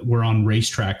on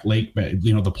racetrack lake,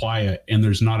 the Playa, and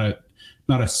there's not a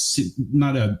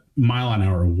mile an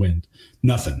hour of wind,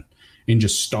 nothing. And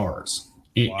just stars.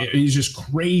 Wow. It's just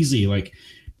crazy. Like,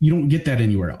 you don't get that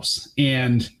anywhere else.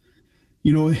 And,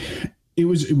 I'd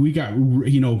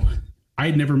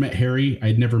never met Harry.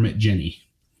 I'd never met Jenny.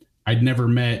 I'd never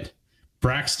met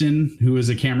Braxton, who was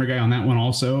a camera guy on that one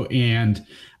also. And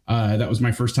that was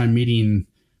my first time meeting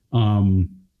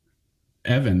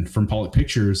Evan from Pollock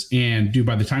Pictures. And dude,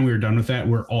 by the time we were done with that,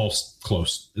 we're all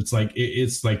close. It's like,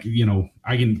 you know,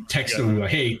 I can text him and be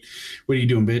like, hey, what are you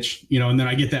doing, bitch? You know, and then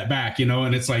I get that back, you know,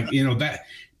 and it's like, you know,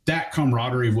 that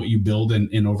camaraderie of what you build in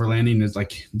overlanding is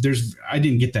like, I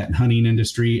didn't get that in hunting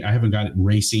industry. I haven't got it in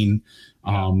racing,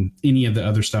 any of the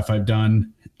other stuff I've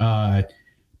done.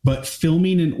 But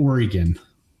filming in Oregon,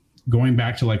 going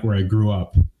back to like where I grew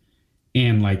up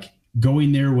and like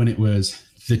going there when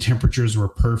the temperatures were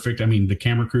perfect. I mean, the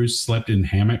camera crews slept in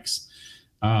hammocks.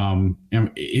 And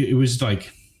it was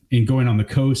like, and going on the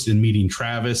coast and meeting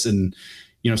Travis and,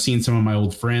 you know, seeing some of my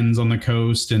old friends on the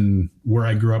coast and where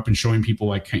I grew up and showing people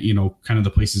like, you know, kind of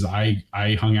the places I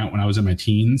hung out when I was in my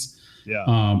teens.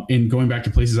 Yeah. And going back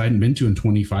to places I hadn't been to in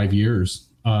 25 years.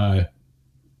 That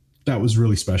was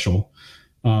really special.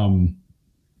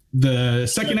 The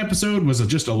second episode was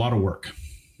just a lot of work.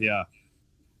 Yeah.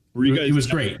 It was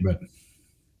great, but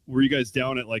were you guys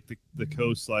down at like the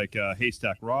coast, like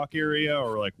Haystack Rock area,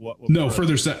 or like what no,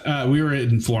 further. We were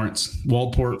in Florence,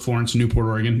 Waldport, Florence, Newport,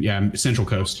 Oregon. Yeah. Central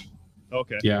Coast.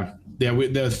 Okay. Yeah. Yeah.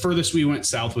 The furthest we went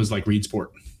south was like Reedsport.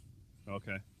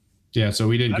 Okay. Yeah. So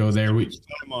we didn't go there.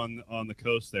 Time on the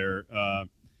coast there.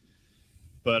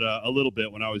 But a little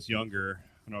bit when I was younger,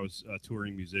 when I was a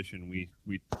touring musician,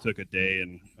 we took a day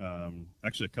and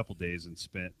actually a couple days and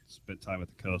spent time at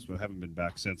the coast, but I haven't been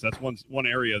back since. That's one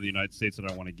area of the United States that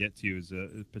I want to get to is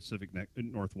the Pacific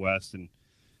Northwest, and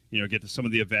you know, get to some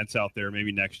of the events out there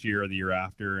maybe next year or the year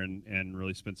after, and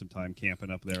really spend some time camping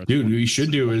up there. Dude, we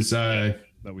should do is that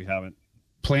we haven't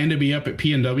plan to be up at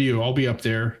P&W. I'll be up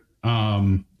there.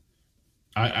 Bend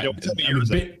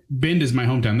is my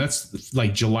hometown. That's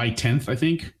like July 10th, I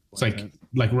think. It's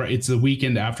like right. It's the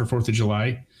weekend after 4th of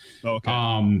July. Oh,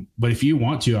 okay. But if you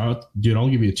want to, I'll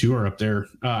give you a tour up there.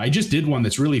 I just did one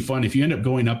that's really fun. If you end up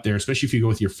going up there, especially if you go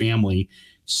with your family,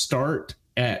 start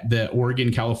at the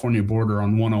Oregon-California border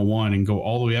on 101 and go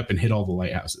all the way up and hit all the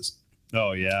lighthouses.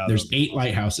 Oh yeah. There's 8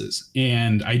 lighthouses,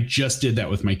 and I just did that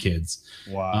with my kids.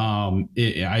 Wow.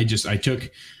 I took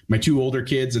my 2 older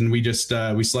kids and we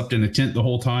slept in a tent the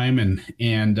whole time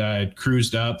and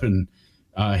cruised up, and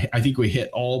I think we hit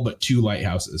all but 2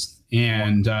 lighthouses,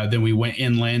 and then we went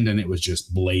inland and it was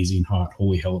just blazing hot.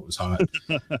 Holy hell, it was hot.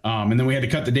 And then we had to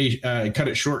cut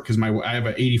it short because I have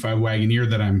an 85 Wagoneer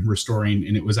that I'm restoring,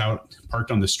 and it was out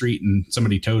parked on the street and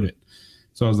somebody towed it.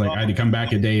 So I was like, I had to come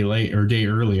back a day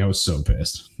early. I was so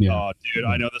pissed. Yeah. Oh, dude,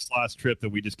 I know this last trip that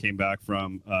we just came back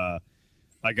from,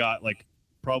 I got like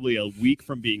probably a week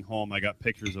from being home, I got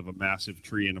pictures of a massive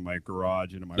tree into my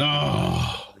garage, into my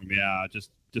room. Yeah,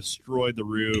 just destroyed the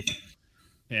roof.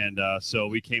 And so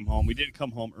we came home. We didn't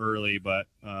come home early, but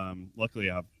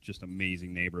luckily I have just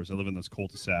amazing neighbors. I live in this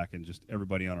cul-de-sac, and just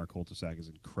everybody on our cul-de-sac is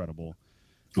incredible.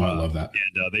 Oh, I love that.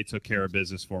 And they took care of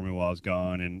business for me while I was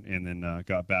gone, and then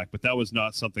got back. But that was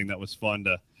not something that was fun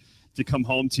to come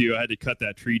home to. I had to cut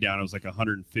that tree down. It was like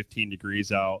 115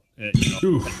 degrees out at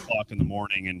 10 o'clock in the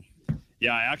morning. And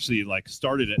yeah, I actually like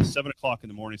started at 7 o'clock in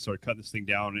the morning, started cutting this thing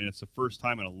down. And it's the first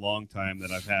time in a long time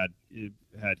that I've had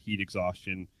heat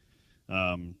exhaustion.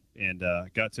 And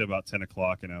got to about 10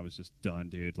 o'clock and I was just done,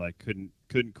 dude. Like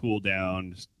couldn't cool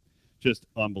down. Just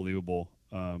unbelievable.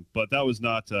 But that was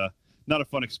not a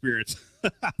fun experience.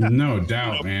 No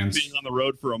doubt, man. Being on the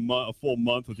road for a full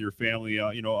month with your family,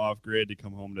 off grid, to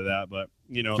come home to that. But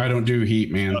I don't do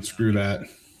heat, man. Screw that.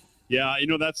 Yeah,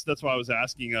 that's why I was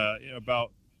asking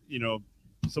about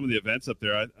some of the events up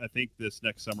there. I think this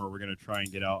next summer we're going to try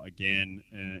and get out again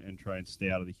and try and stay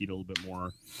out of the heat a little bit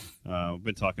more. We've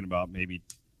been talking about maybe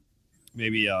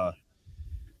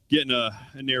getting an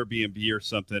Airbnb or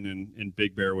something in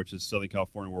Big Bear, which is Southern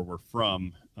California, where we're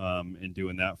from, and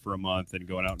doing that for a month, and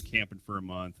going out and camping for a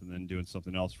month, and then doing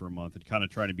something else for a month, and kind of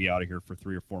trying to be out of here for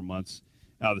 3 or 4 months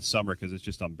out of the summer, because it's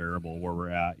just unbearable where we're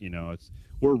at.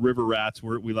 We're river rats.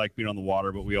 We like being on the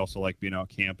water, but we also like being out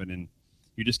camping, and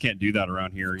you just can't do that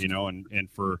around here, and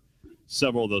for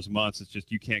several of those months, it's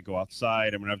just you can't go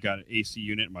outside. I mean, I've got an AC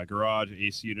unit in my garage, an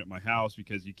AC unit in my house,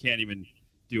 because you can't even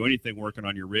do anything working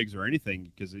on your rigs or anything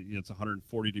because it's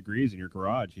 140 degrees in your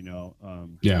garage,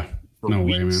 yeah, for no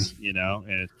weeks, way, man.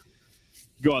 And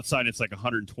you go outside and it's like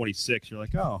 126. You're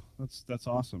like, oh, that's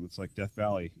awesome. It's like Death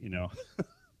Valley,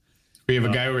 We have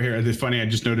a guy over here. It's funny. I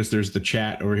just noticed there's the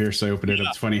chat over here, so I opened it up.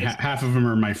 It's funny. Half of them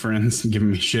are my friends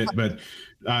giving me shit, but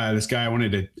this guy, I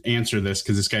wanted to answer this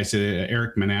because this guy said,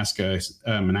 Eric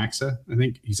Manaxa, I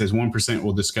think. He says 1%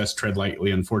 will discuss tread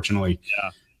lightly. Unfortunately,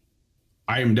 yeah.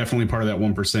 I am definitely part of that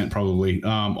 1%, probably.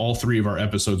 All 3 of our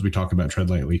episodes, we talk about tread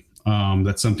lightly.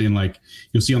 That's something like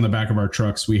you'll see on the back of our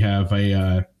trucks. We have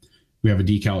a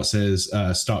decal that says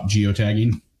 "Stop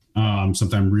Geotagging."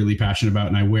 Something I'm really passionate about,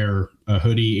 and I wear a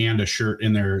hoodie and a shirt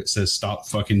in there that says "Stop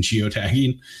fucking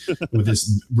geotagging" with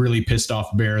this really pissed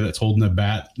off bear that's holding a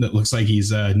bat that looks like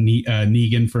he's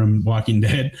Negan from Walking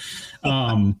Dead.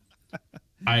 Nothing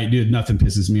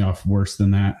pisses me off worse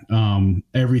than that.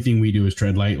 Everything we do is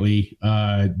tread lightly.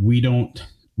 We don't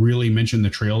really mention the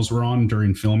trails we're on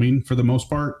during filming for the most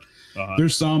part.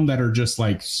 There's some that are just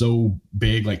like so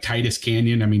big, like Titus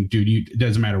Canyon. I mean, dude, it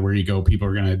doesn't matter where you go, people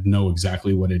are gonna know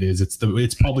exactly what it is. It's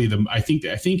probably I think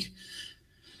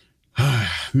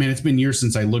man, it's been years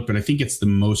since I looked, but I think it's the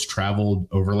most traveled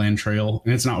overland trail.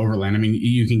 And it's not overland. I mean,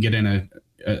 you can get in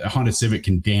a Honda Civic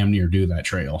can damn near do that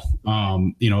trail,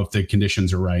 if the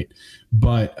conditions are right.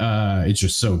 But it's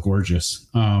just so gorgeous.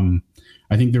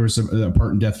 I think there was a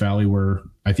part in Death Valley where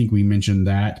I think we mentioned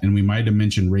that, and we might have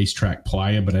mentioned Racetrack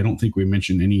Playa, but I don't think we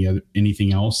mentioned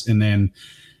anything else. And then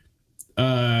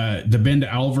the Bend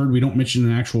to Alvord, we don't mention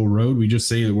an actual road. We just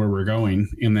say where we're going,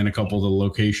 and then a couple of the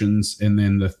locations. And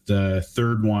then the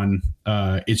third one,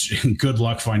 it's good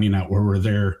luck finding out where we're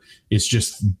there. It's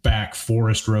just back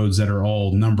forest roads that are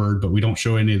all numbered, but we don't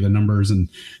show any of the numbers. And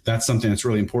that's something that's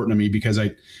really important to me because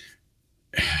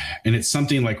and it's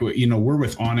something like, we're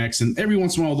with Onyx, and every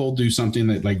once in a while they'll do something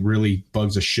that like really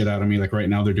bugs the shit out of me. Like right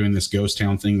now they're doing this ghost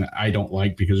town thing that I don't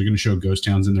like because they're going to show ghost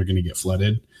towns and they're going to get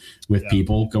flooded with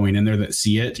people going in there that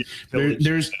see it.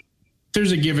 There's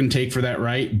a give and take for that.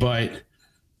 Right. But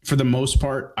for the most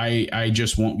part, I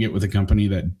just won't get with a company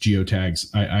that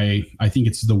geotags. I think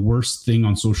it's the worst thing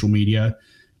on social media.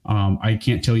 I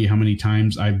can't tell you how many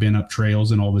times I've been up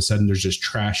trails and all of a sudden there's just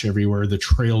trash everywhere. The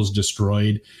trail's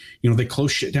destroyed. They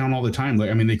close shit down all the time.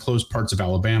 They close parts of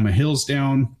Alabama hills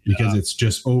down because it's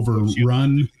just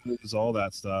overrun. All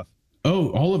that stuff. Oh,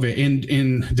 all of it.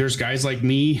 And there's guys like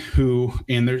me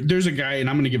and there's a guy, and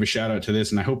I'm going to give a shout out to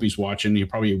this, and I hope he's watching. He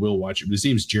probably will watch it, but his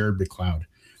name's Jared McLeod.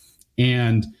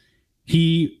 And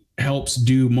he helps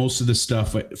do most of the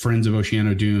stuff at Friends of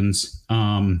Oceano Dunes.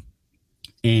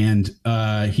 And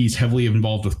he's heavily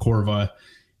involved with Corva.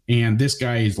 And this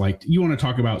guy is like, you want to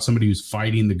talk about somebody who's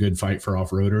fighting the good fight for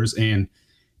off-roaders. And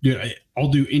dude, I'll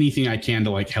do anything I can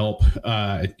to like help,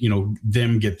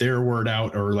 them get their word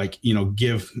out, or like,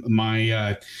 give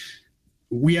my,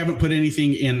 we haven't put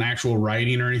anything in actual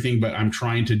writing or anything, but I'm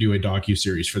trying to do a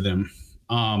docu-series for them.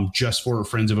 Just for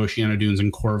Friends of Oceano Dunes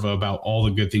and Corva about all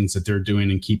the good things that they're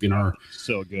doing and keeping our...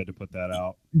 So good to put that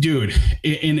out. Dude,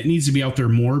 and it needs to be out there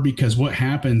more, because what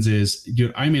happens is,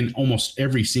 dude, I'm in almost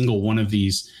every single one of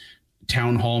these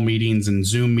town hall meetings and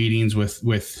Zoom meetings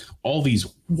with all these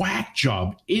whack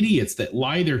job idiots that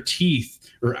lie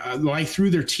through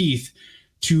their teeth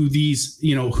to these,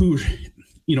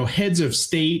 heads of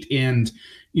state and,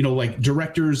 like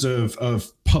directors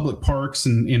of public parks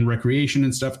and recreation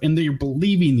and stuff. And they're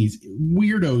believing these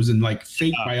weirdos and like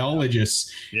fake biologists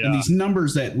and these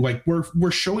numbers that like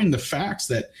we're showing the facts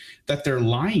that they're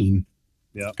lying.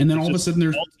 Yeah. And then all of a sudden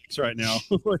there's politics right now.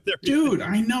 Dude,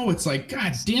 I know. It's like,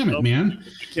 God damn it, man.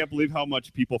 I can't believe how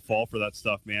much people fall for that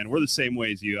stuff, man. We're the same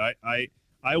way as you. I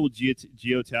will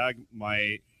geotag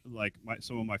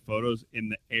some of my photos in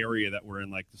the area that we're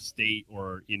in, like the state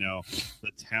or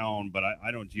the town, but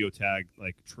I don't geotag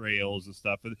like trails and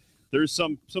stuff. There's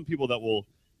some people that will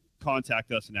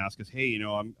contact us and ask us, hey,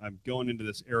 I'm going into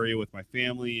this area with my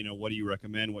family, what do you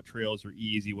recommend? What trails are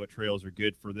easy? What trails are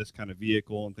good for this kind of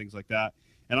vehicle and things like that?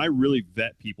 And I really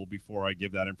vet people before I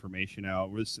give that information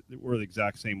out. We're the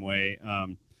exact same way.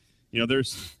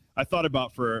 I thought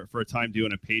about for a time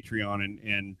doing a Patreon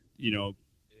and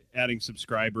adding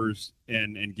subscribers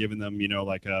and giving them,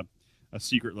 like a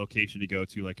secret location to go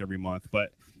to like every month.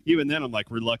 But even then I'm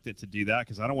like reluctant to do that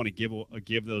because I don't want to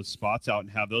give those spots out and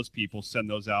have those people send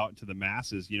those out to the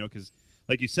masses, because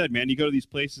like you said, man, you go to these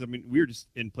places. I mean, we were just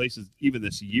in places even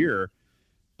this year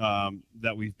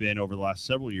that we've been over the last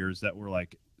several years that were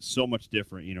like so much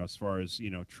different, as far as,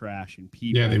 trash and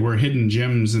people. Yeah, they were hidden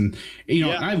gems. And,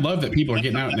 I love that people are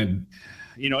getting out and,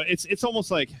 it's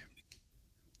almost like,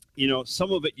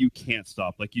 some of it you can't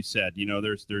stop. Like you said,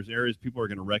 there's areas people are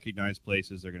going to recognize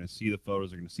places. They're going to see the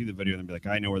photos. They're going to see the video and be like,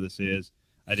 I know where this is.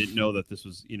 I didn't know that this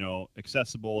was,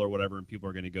 accessible or whatever. And people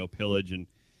are going to go pillage and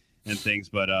things.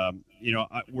 But,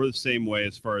 we're the same way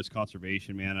as far as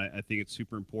conservation, man. I think it's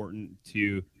super important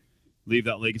to leave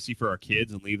that legacy for our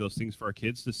kids and leave those things for our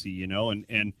kids to see,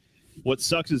 and what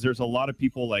sucks is there's a lot of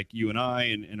people like you and I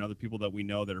and other people that we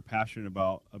know that are passionate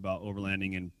about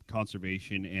overlanding and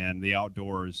conservation and the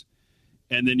outdoors.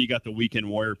 And then you got the weekend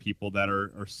warrior people that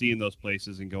are seeing those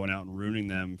places and going out and ruining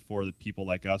them for the people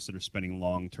like us that are spending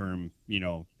long-term,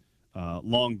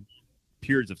 long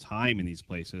periods of time in these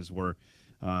places where,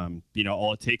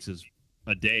 all it takes is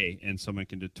a day and someone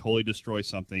can totally destroy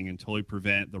something and totally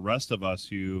prevent the rest of us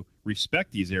who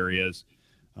respect these areas.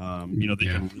 They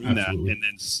can ruin that and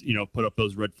then, put up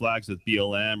those red flags with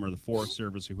BLM or the Forest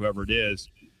Service or whoever it is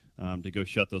to go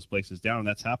shut those places down. And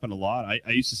that's happened a lot.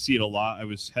 I used to see it a lot. I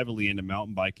was heavily into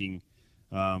mountain biking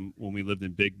when we lived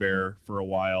in Big Bear for a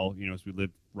while, as we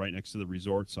lived right next to the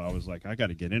resort. So I was like, I got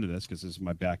to get into this because this is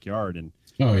my backyard. And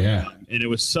and it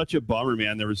was such a bummer,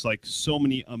 man. There was like so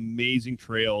many amazing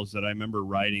trails that I remember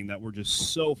riding that were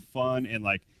just so fun and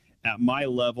like at my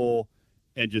level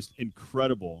and just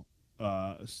incredible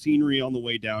scenery on the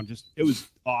way down. Just, it was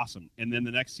awesome. And then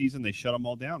the next season they shut them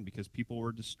all down because people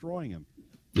were destroying them.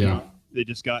 Yeah. They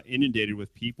just got inundated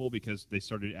with people because they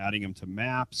started adding them to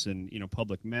maps and,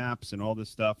 public maps and all this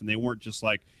stuff. And they weren't just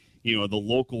like, the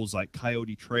locals like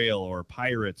Coyote Trail or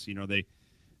Pirates,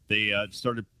 they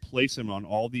started placing them on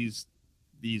all these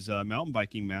mountain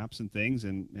biking maps and things.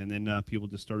 And then people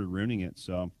just started ruining it.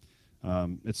 So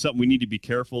it's something we need to be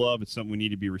careful of. It's something we need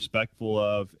to be respectful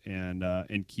of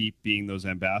and keep being those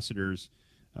ambassadors,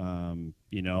 for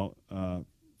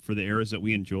the areas that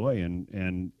we enjoy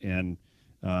and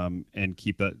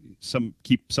keep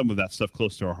some of that stuff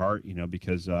close to our heart,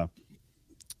 because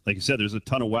like I said, there's a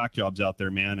ton of whack jobs out there,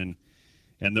 man,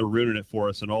 and they're ruining it for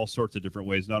us in all sorts of different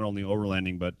ways, not only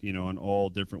overlanding, but in all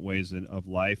different ways of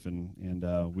life, and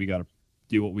we got to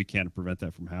do what we can to prevent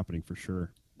that from happening for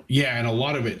sure. Yeah, and a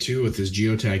lot of it too with this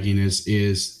geotagging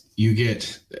is you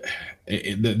get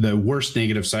the worst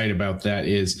negative side about that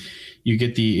is you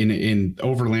get in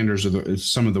overlanders are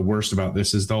some of the worst about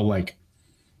this is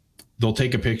they'll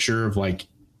take a picture of like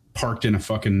parked in a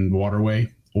fucking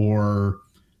waterway or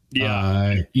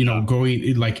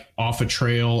going like off a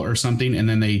trail or something, and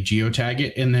then they geotag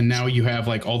it, and then now you have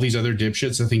like all these other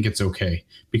dipshits that think it's okay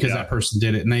because that person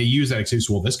did it, and they use that excuse.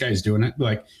 Well, this guy's doing it.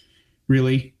 Like,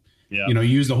 really? Yeah.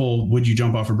 Use the whole "would you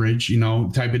jump off a bridge?"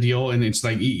 type of deal, and it's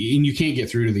like, and you can't get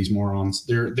through to these morons.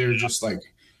 They're just like.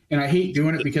 And I hate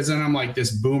doing it because then I'm like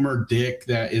this boomer dick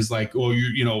that is like, oh,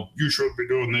 you shouldn't be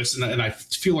doing this. And I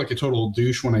feel like a total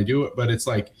douche when I do it. But it's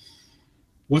like,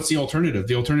 what's the alternative?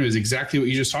 The alternative is exactly what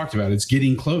you just talked about. It's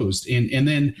getting closed. And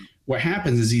then what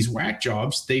happens is these whack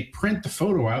jobs, they print the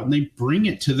photo out and they bring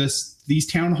it to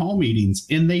these town hall meetings.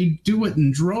 And they do it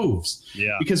in droves.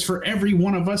 Yeah. Because for every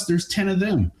one of us, there's 10 of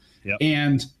them. Yep.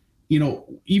 And,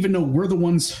 even though we're the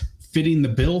ones fitting the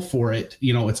bill for it,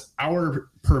 it's our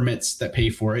permits that pay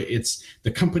for it. It's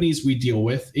the companies we deal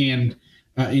with and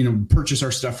purchase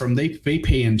our stuff from. They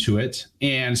pay into it,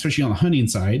 and especially on the hunting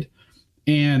side,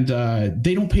 and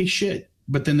they don't pay shit.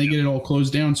 But then they get it all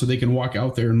closed down so they can walk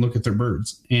out there and look at their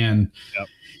birds. And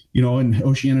and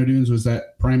Oceano Dunes was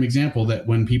that prime example that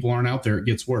when people aren't out there, it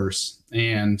gets worse.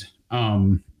 And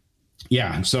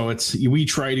so we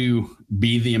try to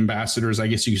be the ambassadors, I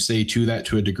guess you could say, to that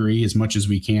to a degree as much as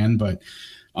we can. But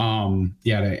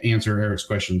to answer Eric's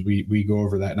questions, we go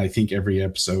over that. And I think every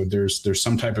episode there's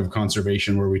some type of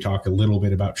conservation where we talk a little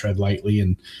bit about tread lightly.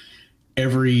 And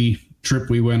every trip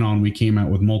we went on, we came out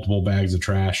with multiple bags of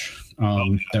trash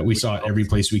that we saw at every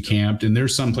place we camped. And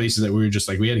there's some places that we were just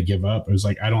like, we had to give up. It was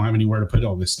like, I don't have anywhere to put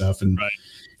all this stuff. And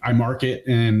I mark it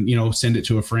and, send it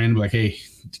to a friend like, hey,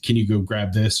 can you go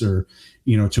grab this? Or,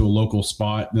 to a local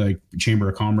spot, like Chamber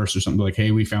of Commerce or something, like,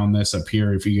 hey, we found this up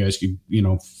here. If you guys could,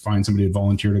 find somebody to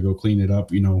volunteer to go clean it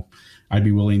up, I'd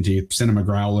be willing to send them a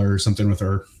growler or something with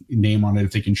our name on it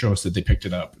if they can show us that they picked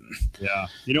it up. Yeah.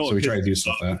 So we try to do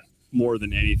stuff like that. More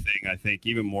than anything, I think,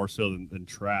 even more so than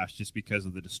trash, just because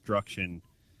of the destruction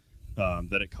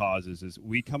that it causes, is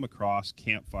we come across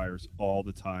campfires all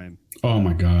the time. Oh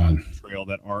my God. Trail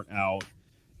that aren't out,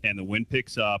 and the wind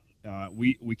picks up.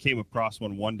 We came across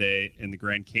one day in the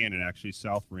Grand Canyon, actually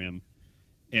South Rim,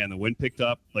 and the wind picked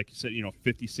up, like you said,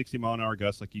 50, 60 mile an hour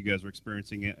gusts, like you guys were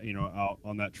experiencing it, out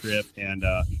on that trip. And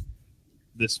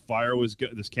this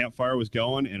campfire was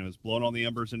going, and it was blowing all the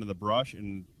embers into the brush,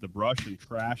 and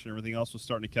trash and everything else was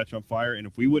starting to catch on fire. And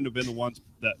if we wouldn't have been the ones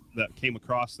that came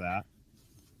across that,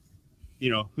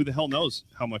 who the hell knows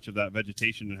how much of that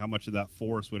vegetation and how much of that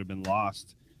forest would have been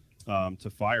lost to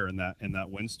fire in that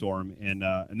windstorm. And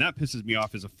that pisses me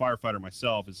off as a firefighter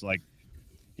myself. It's like,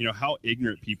 how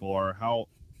ignorant people are, how,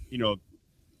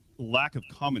 lack of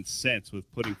common sense with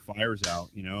putting fires out.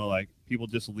 Like people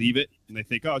just leave it and they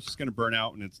think, oh, it's just going to burn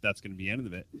out, and that's going to be the end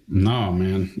of it. No,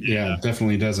 man. Yeah, it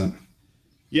definitely doesn't.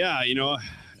 Yeah,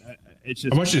 it's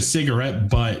just. I watched a cigarette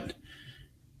butt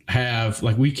have,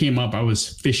 like, we came up, I was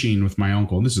fishing with my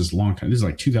uncle, and this is a long time. This is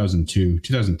like 2002,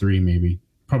 2003, maybe,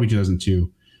 probably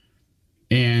 2002.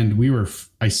 And we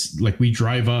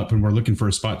drive up and we're looking for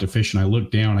a spot to fish. And I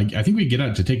look down, I think we get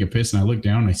out to take a piss, and I look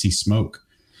down and I see smoke,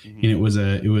 and it was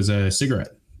a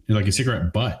cigarette, like a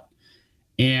cigarette butt.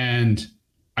 And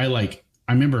I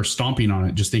remember stomping on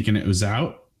it, just thinking it was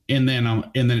out. And then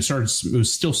it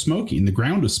was still smoking. The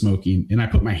ground was smoking, and I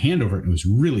put my hand over it, and it was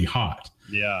really hot.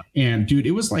 Yeah. And dude,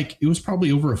 it was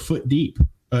probably over a foot deep.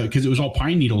 Because it was all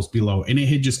pine needles below, and it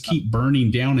had just keep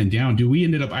burning down and down.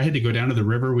 Dude, I had to go down to the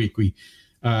river. We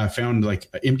found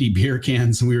like empty beer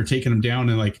cans, and we were taking them down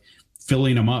and like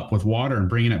filling them up with water and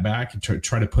bringing it back and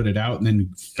try to put it out. And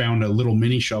then found a little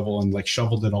mini shovel and like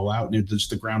shoveled it all out. And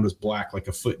the ground was black, like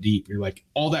a foot deep. You're like,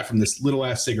 all that from this little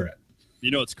ass cigarette.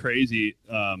 You know, it's crazy.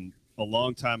 A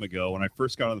long time ago, when I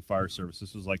first got on the fire service,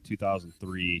 this was like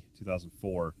 2003,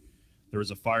 2004. There was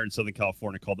a fire in Southern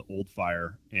California called the Old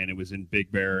Fire, and it was in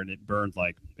Big Bear, and it burned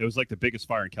it was like the biggest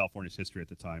fire in California's history at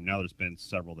the time. Now there's been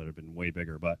several that have been way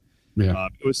bigger, but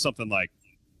it was something like,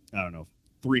 I don't know,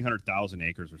 300,000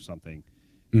 acres or something.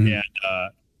 Mm-hmm.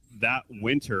 And that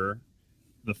winter,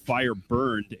 the fire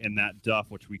burned in that duff,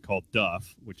 which we call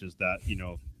duff, which is that,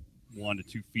 1 to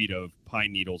 2 feet of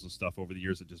pine needles and stuff over the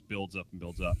years that just builds up and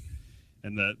builds up.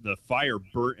 And the fire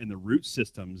burnt in the root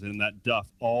systems and in that duff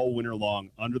all winter long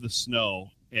under the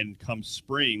snow. And come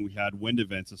spring, we had wind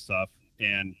events and stuff,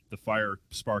 and the fire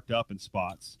sparked up in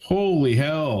spots. Holy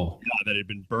hell! Yeah, that had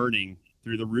been burning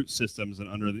through the root systems and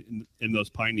under in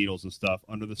those pine needles and stuff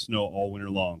under the snow all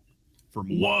winter long.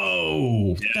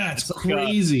 Whoa, that's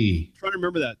crazy! I'm trying to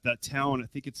remember that town. I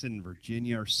think it's in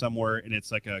Virginia or somewhere, and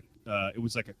it's like it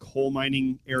was like a coal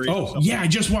mining area. Oh yeah, I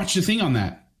just watched a thing on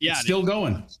that. Yeah, it's still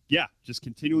going. Yeah, just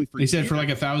continually. They said for like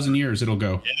 1,000 years it'll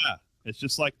go. Yeah, it's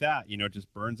just like that. It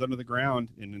just burns under the ground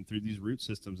and then through these root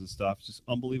systems and stuff. It's just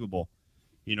unbelievable.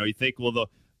 You think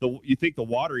you think the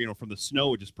water from the snow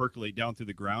would just percolate down through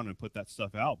the ground and put that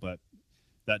stuff out, but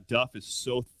that duff is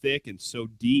so thick and so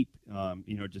deep.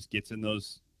 It just gets in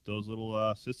those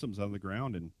little systems on the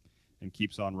ground and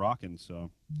keeps on rocking. So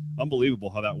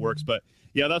unbelievable how that works. But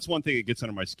yeah, that's one thing that gets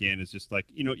under my skin is just like,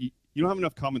 you don't have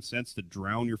enough common sense to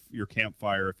drown your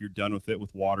campfire if you're done with it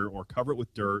with water, or cover it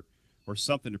with dirt or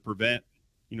something to prevent,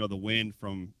 the wind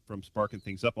from sparking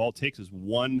things up. All it takes is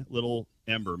one little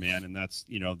ember, man. And that's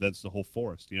the whole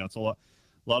forest. It's a lot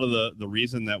of the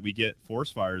reason that we get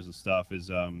forest fires and stuff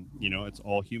is, it's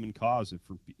all human cause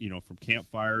from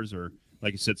campfires or,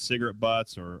 like you said, cigarette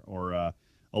butts or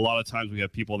a lot of times we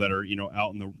have people that are,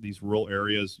 out in these rural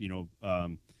areas,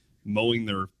 mowing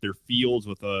their fields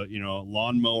with a,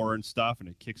 lawnmower and stuff, and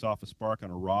it kicks off a spark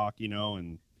on a rock,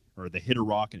 or they hit a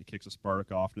rock and it kicks a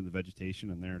spark off into the vegetation,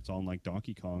 and there it's on like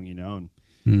Donkey Kong, and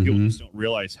people just don't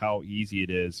realize how easy it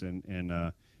is. And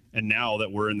now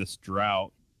that we're in this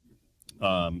drought,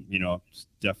 it's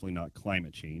definitely not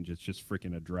climate change. It's just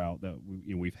freaking a drought that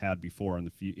we've had before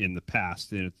in the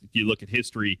past. And if you look at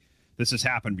history, this has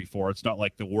happened before. It's not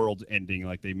like the world's ending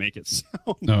like they make it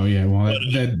sound. Oh yeah, well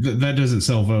that doesn't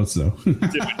sell votes though.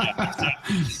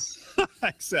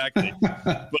 Exactly.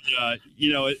 But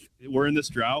we're in this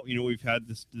drought. We've had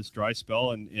this dry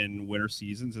spell in winter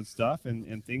seasons and stuff,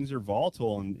 and things are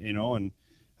volatile, and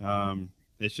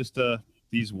it's just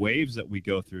these waves that we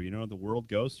go through. The world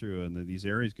goes through, and these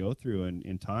areas go through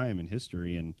in time and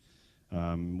history, and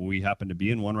we happen to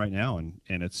be in one right now, and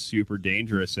it's super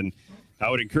dangerous. And I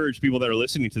would encourage people that are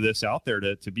listening to this out there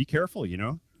to be careful,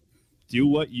 do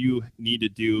what you need to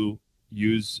do,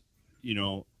 use,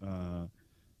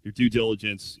 your due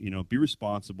diligence, be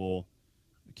responsible,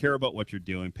 care about what you're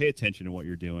doing, pay attention to what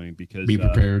you're doing, because be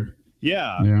prepared.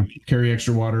 Yeah. Carry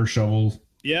extra water, shovel.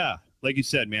 Yeah. Like you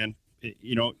said, man,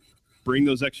 bring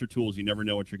those extra tools. You never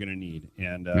know what you're going to need.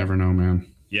 And never know, man.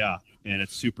 Yeah. And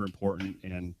it's super important.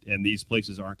 And these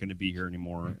places aren't going to be here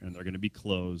anymore, and they're going to be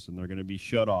closed, and they're going to be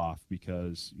shut off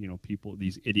because,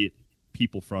 these idiot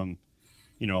people from,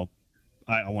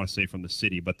 I want to say from the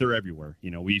city, but they're everywhere.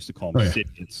 We used to call them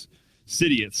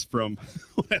cityots from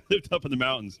when I lived up in the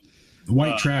mountains.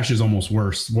 White trash is almost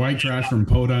worse. White trash from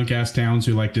podunk ass towns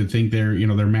who like to think their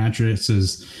mattress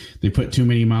is, they put too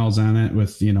many miles on it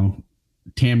with,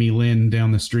 Tammy Lynn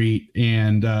down the street,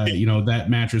 and that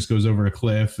mattress goes over a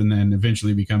cliff and then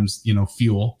eventually becomes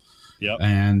fuel. Yep.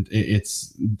 And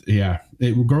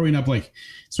growing up, like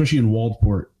especially in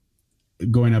Waldport,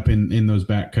 going up in those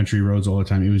back country roads all the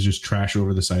time, it was just trash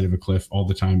over the side of a cliff all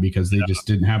the time because they just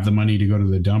didn't have the money to go to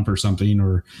the dump or something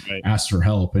or ask for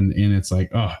help, and it's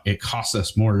like, oh, it costs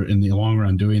us more in the long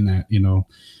run doing that.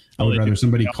 I would rather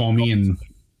somebody call me and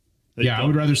I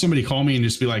would rather somebody call me and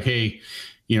just be like, hey,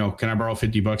 can I borrow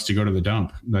 $50 to go to the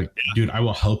dump? Like, dude, I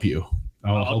will help you.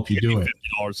 I'll help you do it.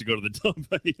 $50 to go to the dump.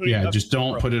 Yeah, just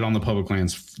don't put it on the public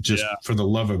lands. Just for the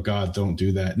love of God, don't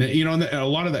do that. And, and a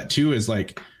lot of that too is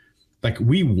like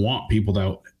we want people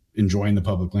to enjoying the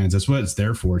public lands. That's what it's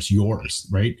there for. It's yours,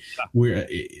 right?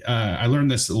 I learned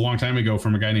this a long time ago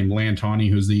from a guy named Lan Tawney,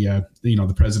 who's the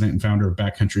the president and founder of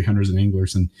Backcountry Hunters and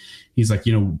Anglers, and he's like,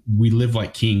 we live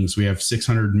like kings. We have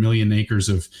 600 million acres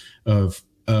of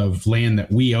land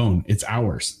that we own. It's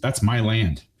ours. That's my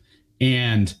land.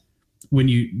 And when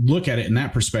you look at it in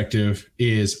that perspective,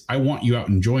 is I want you out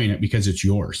enjoying it because it's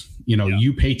yours.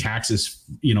 You pay taxes,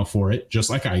 for it, just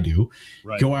like I do.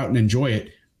 Right. Go out and enjoy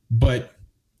it, but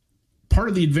part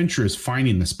of the adventure is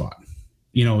finding the spot.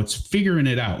 It's figuring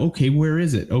it out. Okay, where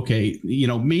is it? Okay,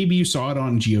 maybe you saw it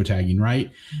on geotagging,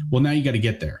 right? Well, now you got to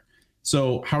get there.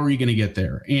 So how are you going to get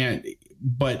there?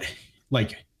 But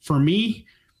for me,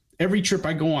 every trip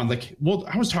I go on,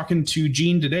 I was talking to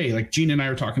Gene today. Gene and I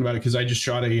were talking about it because I did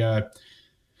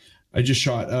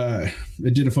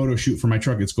a photo shoot for my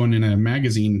truck. It's going in a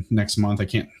magazine next month. I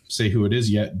can't say who it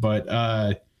is yet,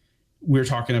 but we're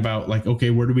talking about okay,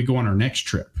 where do we go on our next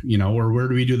trip? Or where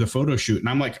do we do the photo shoot?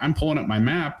 And I'm pulling up my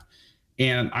map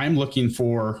and I'm looking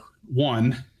for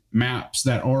maps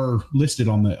that are listed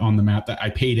on the map that I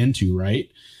paid into.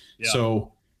 Right. Yeah.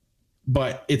 So,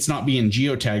 but it's not being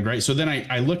geotagged. Right. So then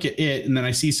I look at it and then I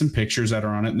see some pictures that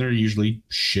are on it, and they're usually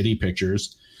shitty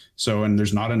pictures. So, and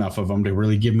there's not enough of them to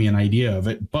really give me an idea of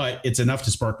it, but it's enough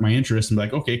to spark my interest and be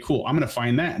like, okay, cool. I'm going to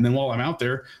find that. And then while I'm out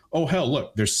there, oh, hell,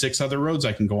 look, there's 6 other roads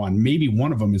I can go on. Maybe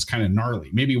one of them is kind of gnarly.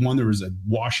 Maybe there was a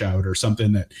washout or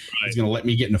something that is going to let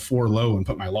me get into 4 low and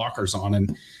put my lockers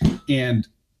on. And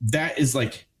that is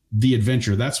the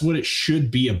adventure. That's what it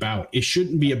should be about. It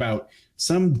shouldn't be about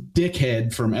some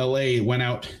dickhead from LA went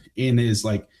out in his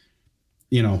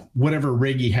whatever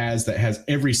rig he has that has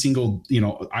every single,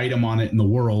 item on it in the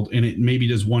world. And it maybe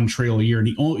does 1 trail a year. And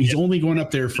he's only going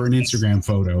up there for an Instagram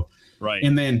photo. Right.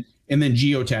 And then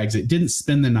geotags it, didn't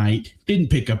spend the night, didn't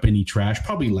pick up any trash,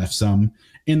 probably left some.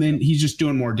 And then he's just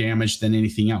doing more damage than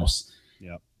anything else.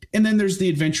 Yeah. And then there's the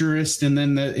adventurist. And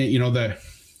then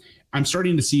I'm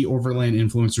starting to see overland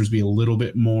influencers be a little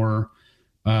bit more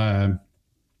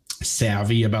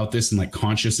savvy about this and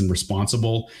conscious and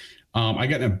responsible. I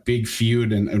got in a big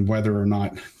feud and whether or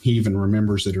not he even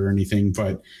remembers it or anything,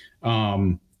 but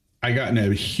I got in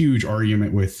a huge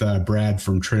argument with Brad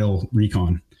from Trail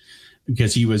Recon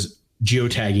because he was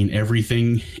geotagging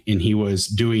everything and he was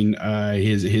doing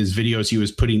his videos. He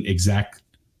was putting exact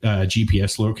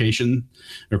GPS location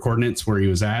or coordinates where he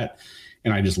was at.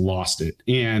 And I just lost it.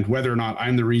 And whether or not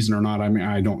I'm the reason or not,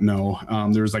 I don't know.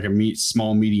 There was a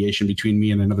small mediation between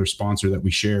me and another sponsor that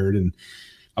we shared. And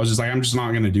I was just I'm just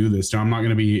not going to do this. I'm not going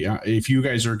to be, if you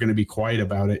guys are going to be quiet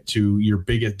about it to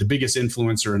the biggest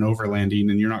influencer in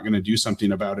overlanding and you're not going to do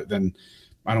something about it, then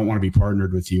I don't want to be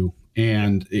partnered with you.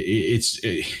 And he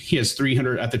has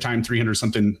 300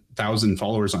 something thousand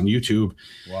followers on YouTube.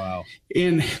 Wow.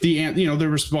 And the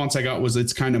response I got was,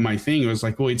 it's kind of my thing. It was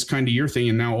well, it's kind of your thing.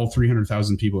 And now all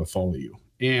 300,000 people have followed you.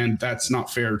 And that's not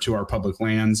fair to our public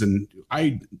lands. And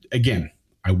I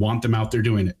want them out there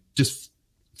doing it. Just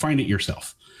find it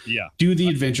yourself. Yeah. Do the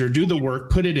adventure, do the work,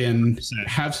 put it in,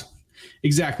 100%.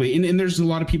 Exactly. And there's a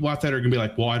lot of people out there that are going to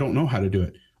be well, I don't know how to do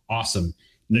it. Awesome.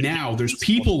 Now there's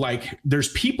people like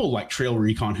Trail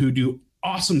Recon who do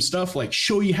awesome stuff,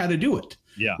 show you how to do it.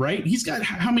 Yeah. Right. He's got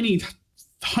how many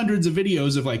hundreds of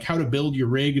videos of how to build your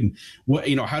rig and what,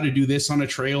 how to do this on a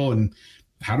trail and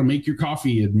how to make your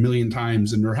coffee 1,000,000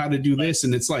 times or how to do this.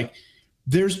 And it's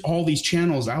there's all these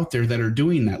channels out there that are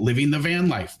doing that, living the van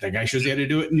life. That guy shows you how to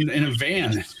do it in a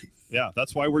van. Yeah,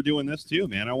 that's why we're doing this too,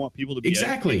 man. I want people to be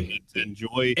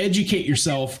educate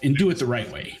yourself and do it the right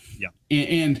way. Yeah,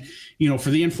 and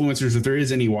for the influencers, if there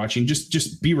is any watching,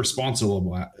 just be responsible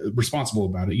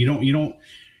about it. You don't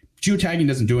geotagging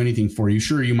doesn't do anything for you.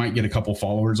 Sure, you might get a couple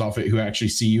followers off it who actually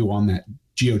see you on that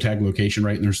geotag location,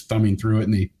 right? And they're thumbing through it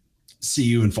and they see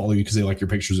you and follow you because they like your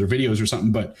pictures or videos or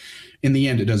something. But in the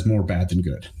end, it does more bad than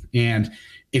good. And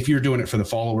if you're doing it for the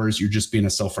followers, you're just being a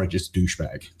self-righteous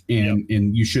douchebag,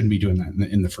 and you shouldn't be doing that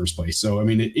in the first place. So, I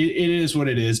mean, it is what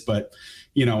it is, but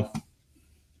I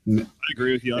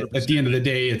agree with you 100%. At the end of the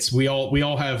day, we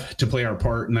all have to play our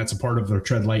part, and that's a part of the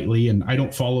Tread Lightly. And I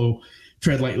don't follow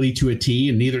Tread Lightly to a T,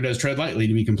 and neither does Tread Lightly,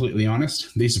 to be completely honest.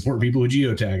 They support people with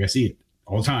geotag. I see it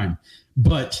all the time.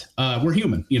 But we're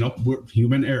human, we're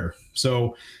human error.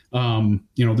 So,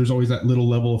 there's always that little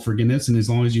level of forgiveness. And as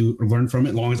long as you learn from it,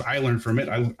 as long as I learn from it,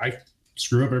 I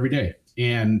screw up every day.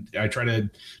 And I try to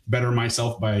better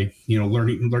myself by,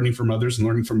 learning from others and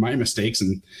learning from my mistakes.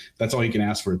 And that's all you can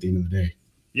ask for at the end of the day.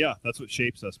 yeah, that's what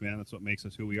shapes us, man. That's what makes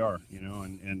us who we are,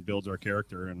 and builds our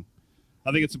character. And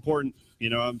I think it's important.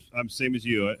 I'm same as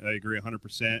you. I agree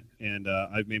 100%. And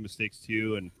I've made mistakes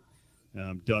too, and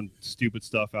done stupid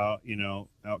stuff out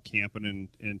camping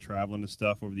and traveling and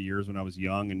stuff over the years when I was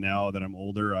young. And now that I'm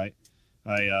older, I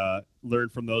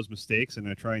learned from those mistakes, and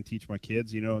I try and teach my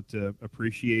kids, to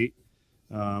appreciate,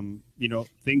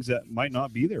 things that might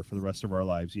not be there for the rest of our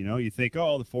lives. You think,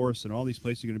 oh, the forest and all these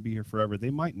places are going to be here forever. They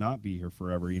might not be here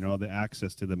forever, the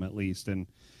access to them at least. And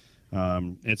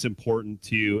it's important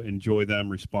to enjoy them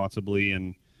responsibly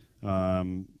and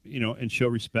show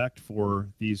respect for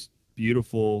these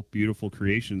beautiful, beautiful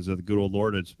creations that the good old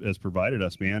Lord has provided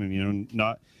us, man. And,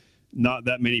 not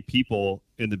that many people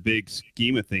in the big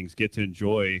scheme of things get to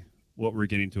enjoy what we're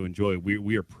getting to enjoy.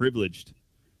 We are privileged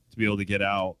to be able to get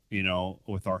out,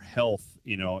 with our health,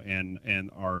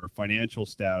 and our financial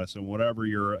status and whatever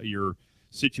your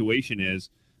situation is,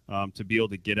 to be able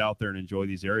to get out there and enjoy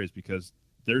these areas, because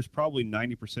there's probably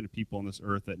 90% of people on this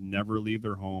earth that never leave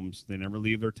their homes. They never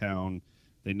leave their town.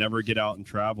 They never get out and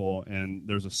travel. And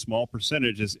there's a small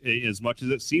percentage, as much as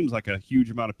it seems like a huge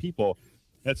amount of people,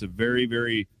 that's a very,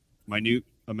 very minute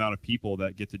amount of people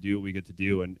that get to do what we get to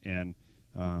do. And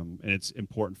it's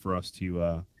important for us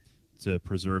to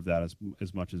preserve that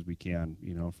as much as we can,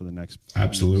 for the next,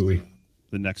 absolutely,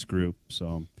 the next group.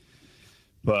 So,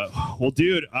 but well,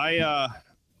 dude, I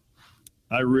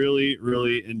really,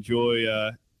 really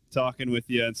enjoy talking with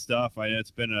you and stuff. I know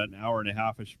it's been an hour and a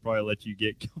half. I should probably let you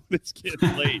get going. It's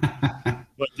getting late.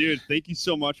 But dude, thank you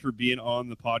so much for being on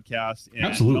the podcast. And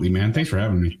absolutely, man. Thanks for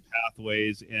having me.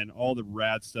 Pathways and all the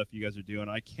rad stuff you guys are doing.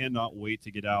 I cannot wait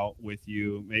to get out with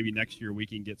you. Maybe next year we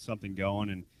can get something going,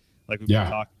 and like we've been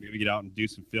talking, maybe get out and do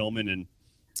some filming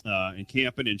and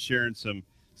camping and sharing some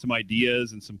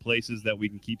ideas and some places that we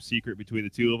can keep secret between the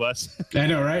two of us. I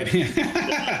know, right?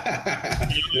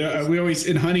 We always,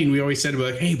 in hunting, we always said,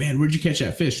 we're like, hey man, where'd you catch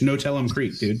that fish? No Tell 'em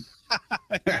Creek, dude.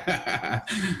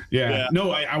 Yeah.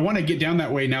 No, I want to get down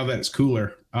that way now that it's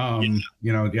cooler.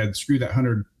 Screw that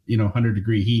 100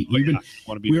 degree heat.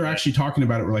 We were actually talking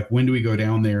about it. We're like, when do we go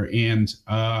down there? And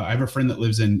I have a friend that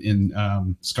lives in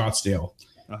Scottsdale.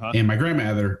 And my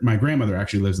grandmother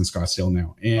actually lives in Scottsdale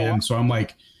now. And so I'm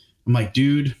like,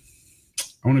 dude,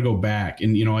 I want to go back.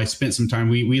 And, I spent some time,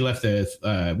 we left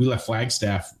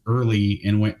Flagstaff early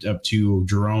and went up to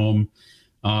Jerome.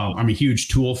 I'm a huge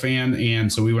Tool fan.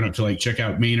 And so we went up to check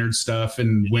out Maynard's stuff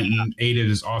and went and ate at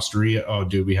his osteria. Oh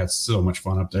dude, we had so much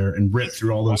fun up there and ripped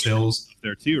through all those hills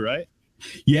there too, right?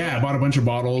 Yeah. I bought a bunch of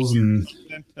bottles and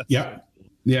yeah,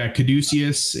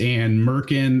 Caduceus and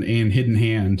Merkin and Hidden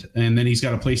Hand. And then he's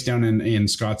got a place down in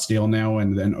Scottsdale now,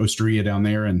 and then Osteria down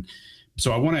there. And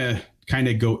so I want to kind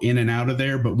of go in and out of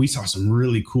there, but we saw some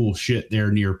really cool shit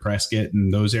there near Prescott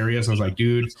and those areas. I was like,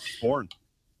 dude.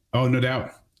 Oh, no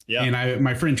doubt. Yeah. And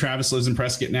my friend Travis lives in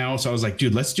Prescott now. So I was like,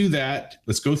 dude, let's do that.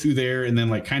 Let's go through there and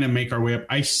then kind of make our way up.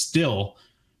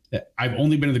 I've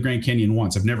only been to the Grand Canyon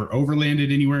once. I've never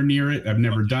overlanded anywhere near it. I've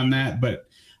never done that, but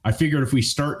I figured if we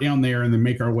start down there and then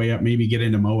make our way up, maybe get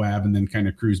into Moab and then kind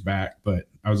of cruise back. But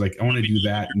I was like, I want to do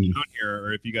that. And down here,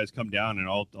 or if you guys come down, and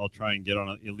I'll try and get on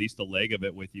at least a leg of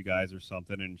it with you guys or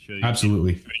something, and show you.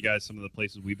 Absolutely. Show you guys some of the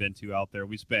places we've been to out there.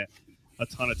 We spent a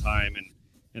ton of time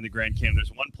in the Grand Canyon.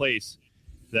 There's one place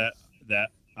that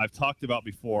I've talked about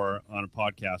before on a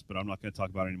podcast, but I'm not going to talk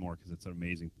about it anymore because it's an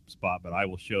amazing spot. But I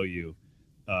will show you.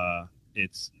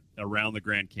 It's around the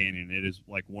Grand Canyon. It is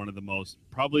one of the most,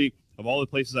 probably of all the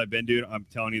places I've been to, I'm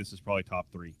telling you, this is probably top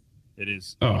 3. It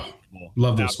is. Oh,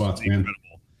 love those spots, man.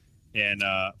 Incredible. And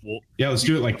let's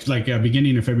do it like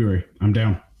beginning of February. I'm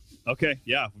down. Okay,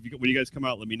 yeah. When you guys come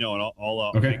out, let me know, and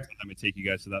I'll okay. Make time and take you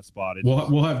guys to that spot.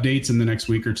 We'll have dates in the next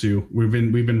week or two. We've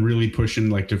been really pushing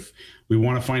we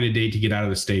want to find a date to get out of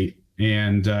the state,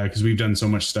 and because we've done so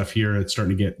much stuff here, it's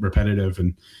starting to get repetitive.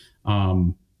 And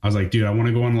I was like, dude, I want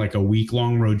to go on a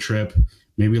week-long road trip,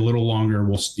 maybe a little longer.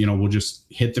 We'll just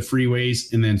hit the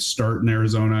freeways and then start in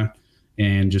Arizona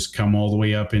and just come all the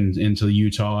way up into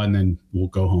Utah, and then we'll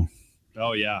go home.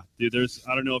 Oh yeah, dude.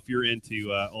 I don't know if you're into.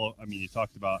 You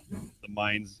talked about the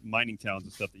mining towns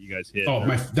and stuff that you guys hit. Oh,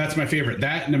 that's my favorite.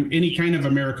 That and any kind of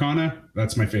Americana,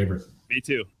 that's my favorite. Me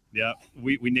too. Yeah,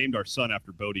 we named our son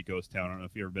after Bodie Ghost Town. I don't know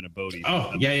if you've ever been to Bodie.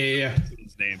 Oh, yeah.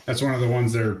 His name. That's one of the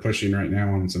ones they're pushing right now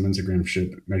on some Instagram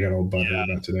shit. I got all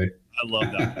butthurt about today. I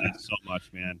love that so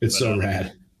much, man. It's so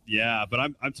rad. Yeah, but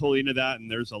I'm totally into that, and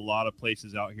there's a lot of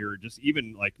places out here, just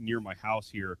even near my house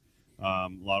here. A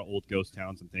lot of old ghost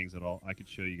towns and things that I could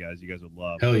show you guys. You guys would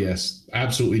love. Hell yes,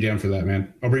 absolutely down for that,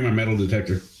 man. I'll bring my metal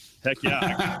detector. Heck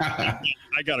yeah.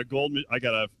 I got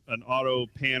an auto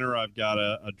panner. I've got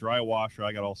a dry washer.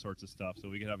 I got all sorts of stuff. So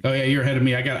we can have. Oh yeah, you're ahead of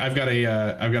me. I've got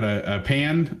a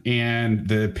pan and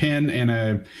the pin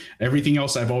and everything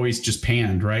else I've always just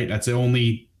panned, right? That's the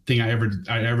only thing I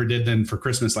ever did. Then for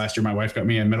Christmas last year, my wife got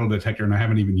me a metal detector and I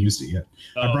haven't even used it yet.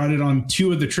 Oh. I brought it on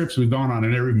 2 of the trips we've gone on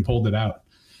and never even pulled it out.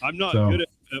 I'm not good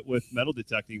with metal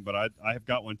detecting, but I have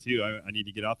got one too. I need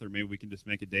to get out there. Maybe we can just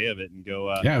make a day of it and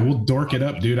go. Yeah, we'll dork it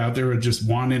up, dude. Out there with just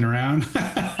wandering around,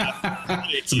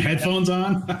 some headphones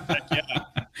on. Yeah,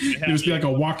 it just be like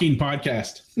a walking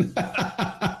podcast.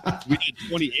 We had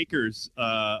 20 acres.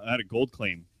 I had a gold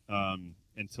claim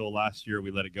until last year.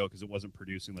 We let it go because it wasn't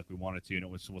producing like we wanted to, and it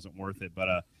wasn't worth it. But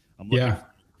I'm looking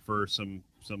for some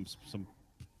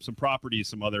properties,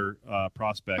 some other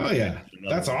prospects. Oh yeah,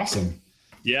 that's awesome.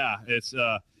 Yeah, it's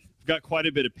I've got quite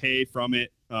a bit of pay from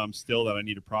it still that I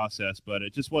need to process, but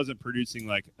it just wasn't producing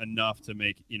like enough to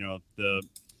make the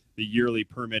yearly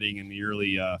permitting and the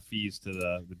yearly fees to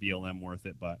the BLM worth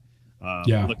it. But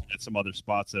looking at some other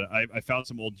spots that I found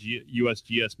some old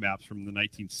USGS maps from the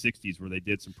 1960s where they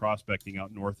did some prospecting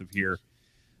out north of here,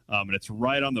 and it's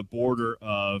right on the border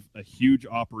of a huge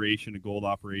operation, a gold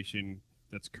operation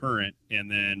that's current,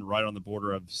 and then right on the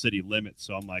border of city limits.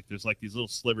 So I'm like, there's like these little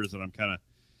slivers that I'm kind of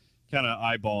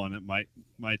eyeballing. It might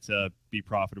be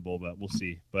profitable, but we'll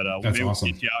see. But maybe awesome.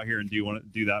 We'll get you out here and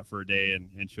do that for a day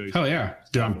and show you. Hell yeah,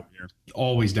 I'm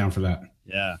always down for that.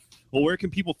 Yeah. Well, where can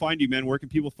people find you, man? Where can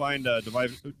people find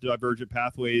Divergent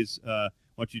Pathways? Why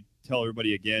don't you tell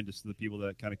everybody again, just to the people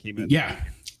that kind of came in? Yeah.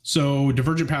 So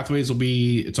Divergent Pathways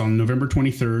it's on November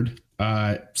 23rd.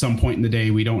 Some point in the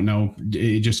day, we don't know.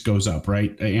 It just goes up,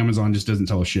 right? Amazon just doesn't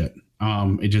tell us shit.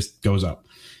 It just goes up.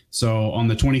 So on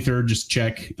the 23rd, just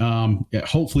check.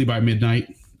 Hopefully by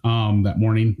midnight that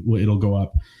morning, it'll go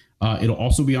up. It'll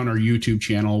also be on our YouTube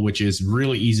channel, which is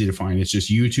really easy to find. It's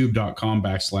just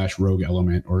youtube.com/Rogue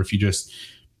Element. Or if you just,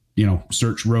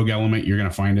 search Rogue Element, you're going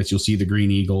to find us. You'll see the Green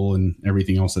Eagle and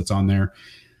everything else that's on there.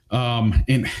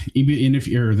 And if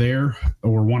you're there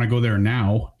or want to go there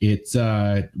now,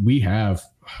 we have,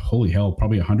 holy hell,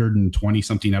 probably 120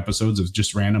 something episodes of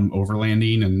just random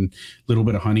overlanding and a little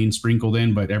bit of hunting sprinkled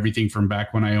in, but everything from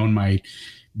back when I owned my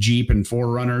Jeep and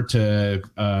 4Runner to,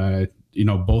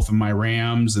 both of my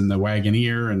Rams and the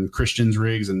Wagoneer and Christian's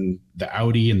rigs and the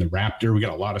Audi and the Raptor. We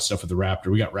got a lot of stuff with the Raptor.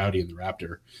 We got Rowdy in the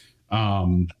Raptor.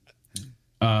 And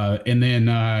then,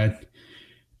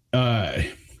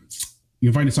 you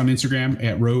can find us on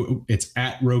Instagram it's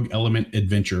at Rogue Element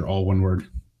Adventure, all one word.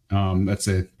 That's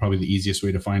probably the easiest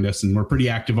way to find us. And we're pretty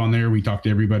active on there. We talk to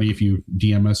everybody. If you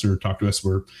DM us or talk to us,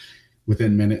 we're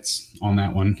within minutes on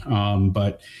that one.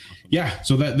 But yeah,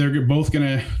 so that they're both going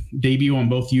to debut on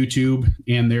both YouTube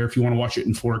and there. If you want to watch it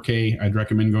in 4K, I'd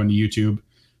recommend going to YouTube.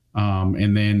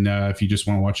 And then if you just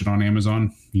want to watch it on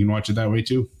Amazon, you can watch it that way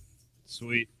too.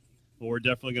 Sweet. Well, we're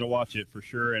definitely going to watch it for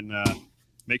sure. And,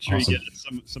 make sure you get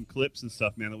some clips and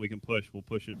stuff, man, that we can push. We'll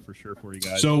push it for sure for you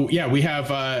guys. So yeah, we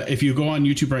have, if you go on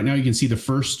YouTube right now, you can see the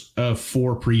first of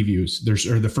 4 previews.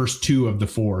 Or the first 2 of the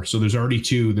 4. So there's already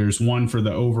 2. There's one for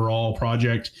the overall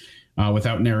project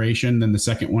without narration. Then the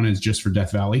second one is just for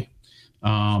Death Valley.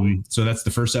 So that's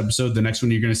the first episode. The next one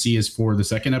you're going to see is for the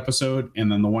second episode.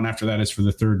 And then the one after that is for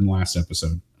the third and last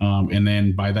episode. And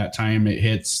then by that time it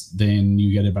hits, then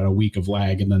you get about a week of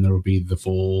lag and then there will be the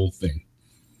full thing.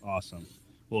 Awesome.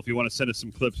 Well, if you want to send us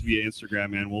some clips via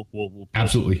Instagram, man, we'll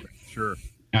absolutely. Sure.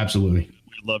 Absolutely.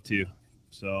 We'd love to.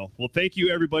 So, well, thank you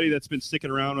everybody that's been sticking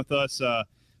around with us.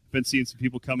 Been seeing some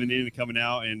people coming in and coming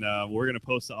out, and we're going to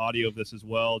post the audio of this as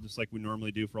well, just like we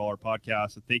normally do for all our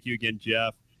podcasts. And thank you again,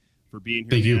 Jeff, for being here.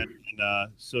 Thank you. And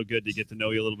so good to get to know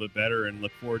you a little bit better, and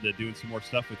look forward to doing some more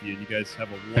stuff with you. And you guys have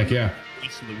a wonderful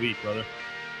rest of the week, brother.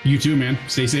 You too, man.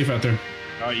 Stay safe out there.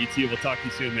 All right, you too. We'll talk to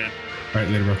you soon, man. All right,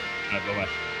 later, bro. All right, bye-bye.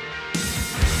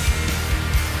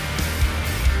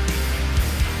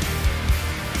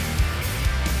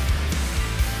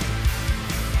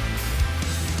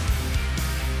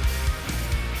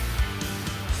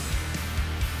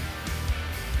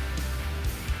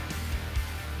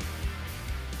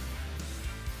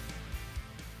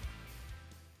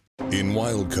 In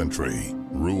Wild Country,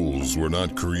 rules were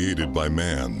not created by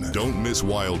man. Don't miss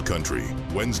Wild Country,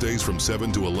 Wednesdays from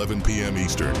 7 to 11 p.m.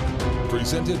 Eastern.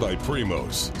 Presented by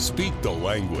Primos. Speak the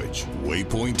language.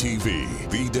 Waypoint TV,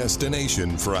 the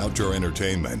destination for outdoor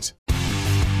entertainment.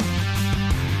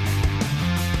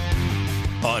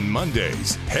 On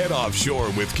Mondays, head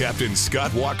offshore with Captain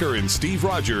Scott Walker and Steve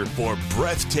Roger for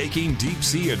breathtaking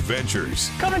deep-sea adventures.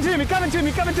 Coming to me.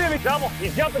 Double.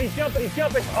 He's jumping.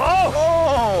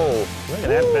 Oh! Look at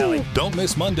that belly. Don't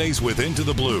miss Mondays with Into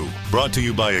the Blue. Brought to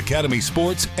you by Academy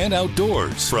Sports and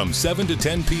Outdoors from 7 to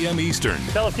 10 p.m. Eastern.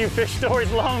 Tell a few fish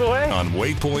stories along the way. On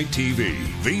Waypoint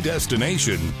TV, the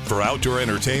destination for outdoor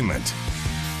entertainment.